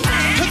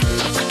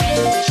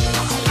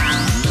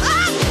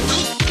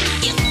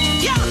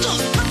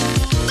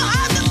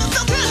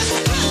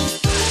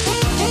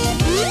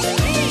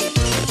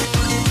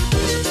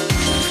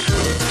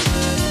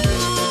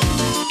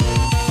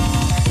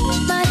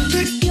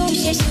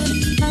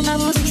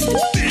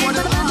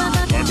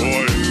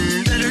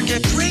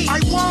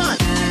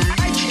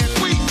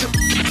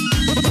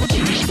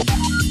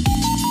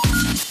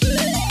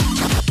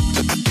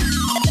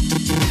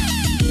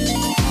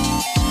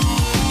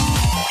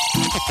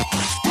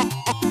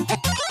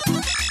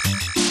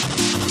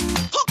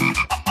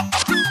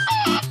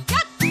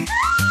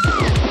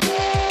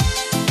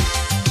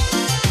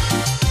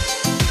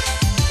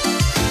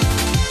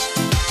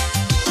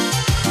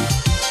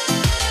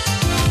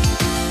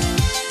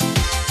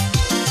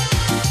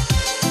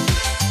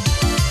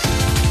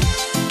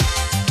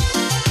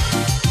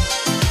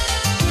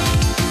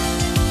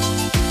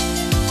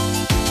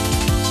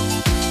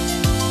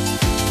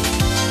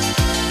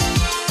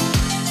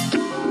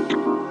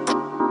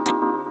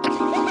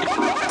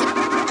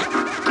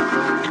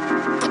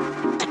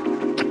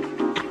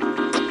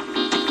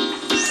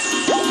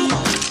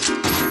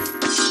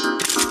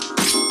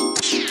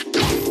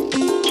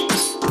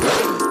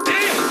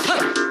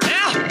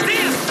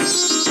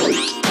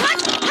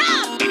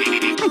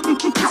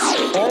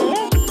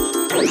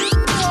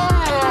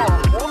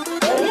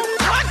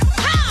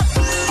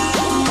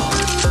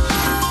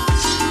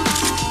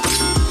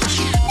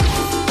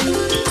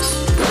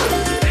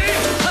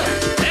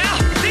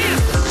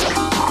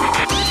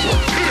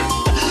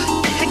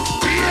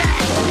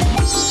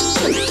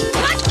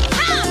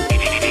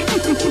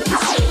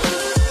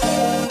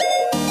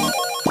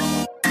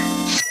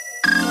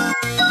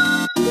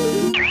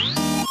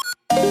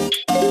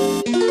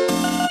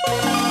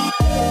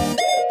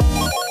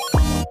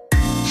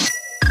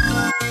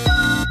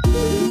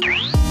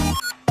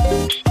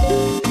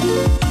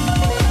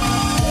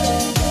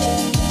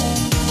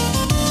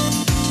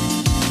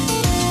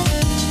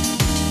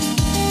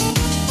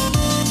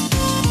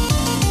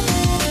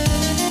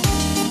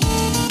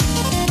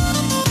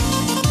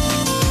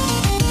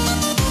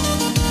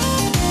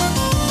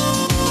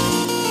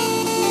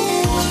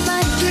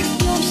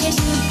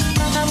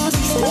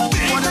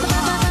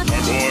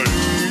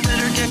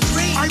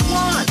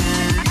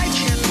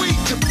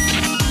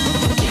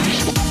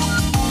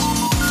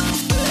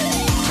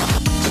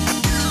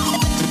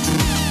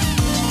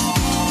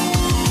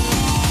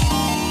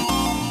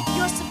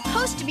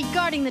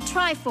 Guarding the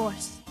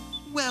Triforce.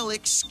 Well,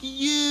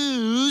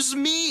 excuse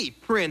me,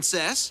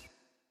 princess.